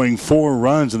 Huskers scoring 4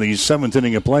 runs in the 7th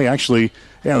inning of play. Actually,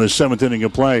 the 7th inning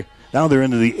of play. Now they're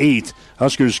into the 8th.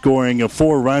 Huskers scoring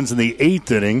 4 runs in the 8th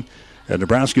inning.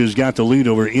 Nebraska's got the lead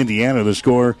over Indiana. The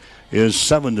score is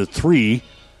 7-3.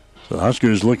 So the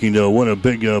Huskers looking to win a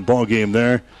big ball game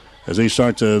there as they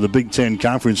start the Big Ten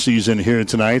Conference season here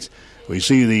tonight. We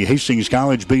see the Hastings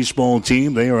College baseball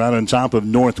team. They are out on top of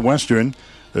Northwestern.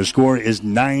 The score is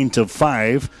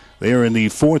 9-5. They are in the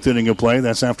 4th inning of play.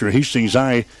 That's after Hastings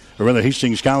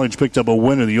College picked up a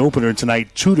win in the opener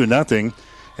tonight, 2-0.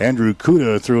 Andrew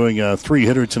Kuda throwing a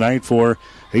 3-hitter tonight for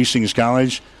Hastings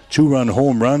College. 2-run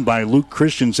home run by Luke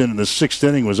Christensen in the 6th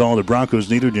inning was all the Broncos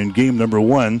needed in game number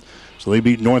 1. So they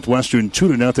beat Northwestern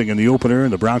 2-0 in the opener,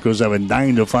 and the Broncos have a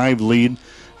 9-5 lead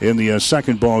in the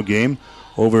second ball game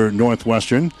over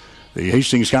Northwestern. The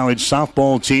Hastings College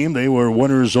softball team, they were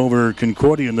winners over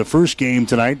Concordia in the first game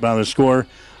tonight by the score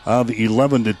of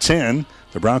 11-10.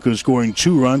 The Broncos scoring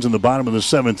 2 runs in the bottom of the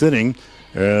 7th inning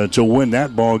to win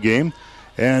that ball game.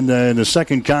 And in the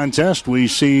second contest, we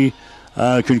see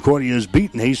Concordia has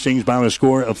beaten Hastings by a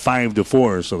score of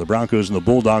 5-4. So the Broncos and the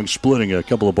Bulldogs splitting a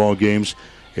couple of ball games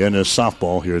in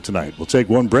softball here tonight. We'll take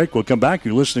one break. We'll come back.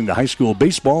 You're listening to High School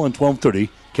Baseball on 1230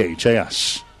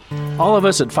 KHAS. All of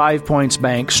us at 5 Points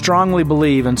Bank strongly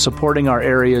believe in supporting our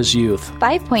area's youth.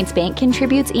 5 Points Bank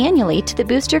contributes annually to the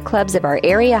booster clubs of our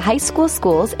area high school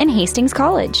schools and Hastings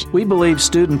College. We believe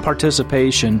student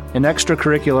participation in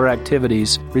extracurricular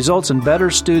activities results in better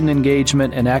student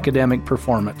engagement and academic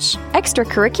performance.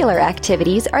 Extracurricular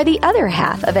activities are the other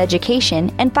half of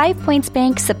education, and 5 Points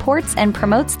Bank supports and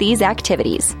promotes these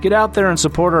activities. Get out there and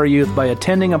support our youth by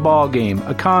attending a ball game,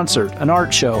 a concert, an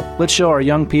art show. Let's show our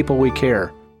young people we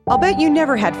care. I'll bet you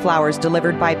never had flowers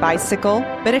delivered by bicycle,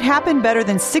 but it happened better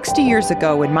than 60 years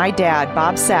ago when my dad,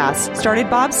 Bob Sass, started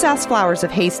Bob Sass Flowers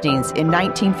of Hastings in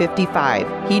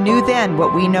 1955. He knew then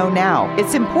what we know now.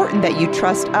 It's important that you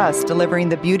trust us delivering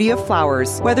the beauty of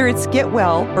flowers, whether it's get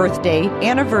well, birthday,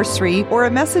 anniversary, or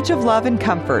a message of love and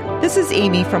comfort. This is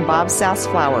Amy from Bob Sass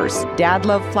Flowers. Dad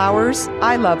loved flowers.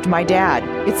 I loved my dad.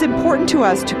 It's important to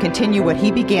us to continue what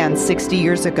he began 60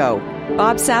 years ago.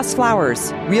 Bob Sass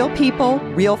Flowers. Real people,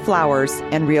 real flowers,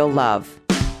 and real love.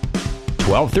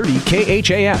 1230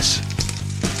 KHAS.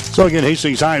 So again,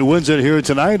 Hastings High wins it here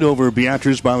tonight over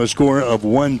Beatrice by the score of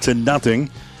 1-0.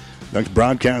 Next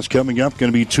broadcast coming up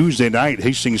going to be Tuesday night.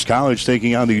 Hastings College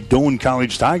taking on the Doane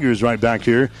College Tigers right back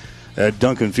here at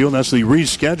Duncan Field. That's the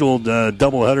rescheduled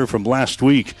doubleheader from last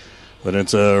week, but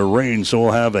it's rain, so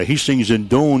we'll have Hastings and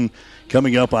Doane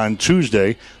coming up on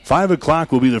Tuesday. 5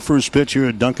 o'clock will be the first pitch here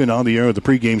at Duncan on the air of the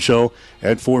pregame show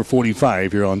at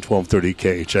 4:45 here on 1230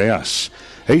 KHAS.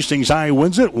 Hastings High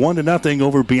wins it 1-0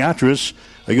 over Beatrice.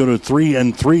 They go to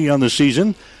 3-3 on the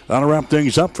season. That'll wrap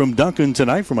things up from Duncan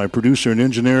tonight. For my producer and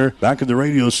engineer back at the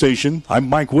radio station, I'm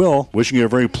Mike Will, wishing you a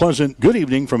very pleasant good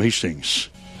evening from Hastings.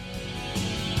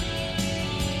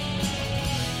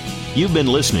 You've been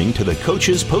listening to the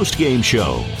Coach's Postgame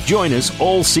Show. Join us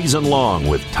all season long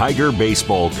with Tiger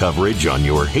baseball coverage on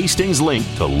your Hastings link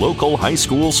to local high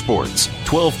school sports.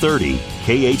 1230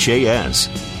 KHAS.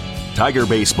 Tiger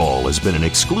baseball has been an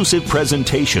exclusive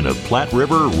presentation of Platte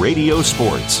River Radio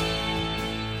Sports.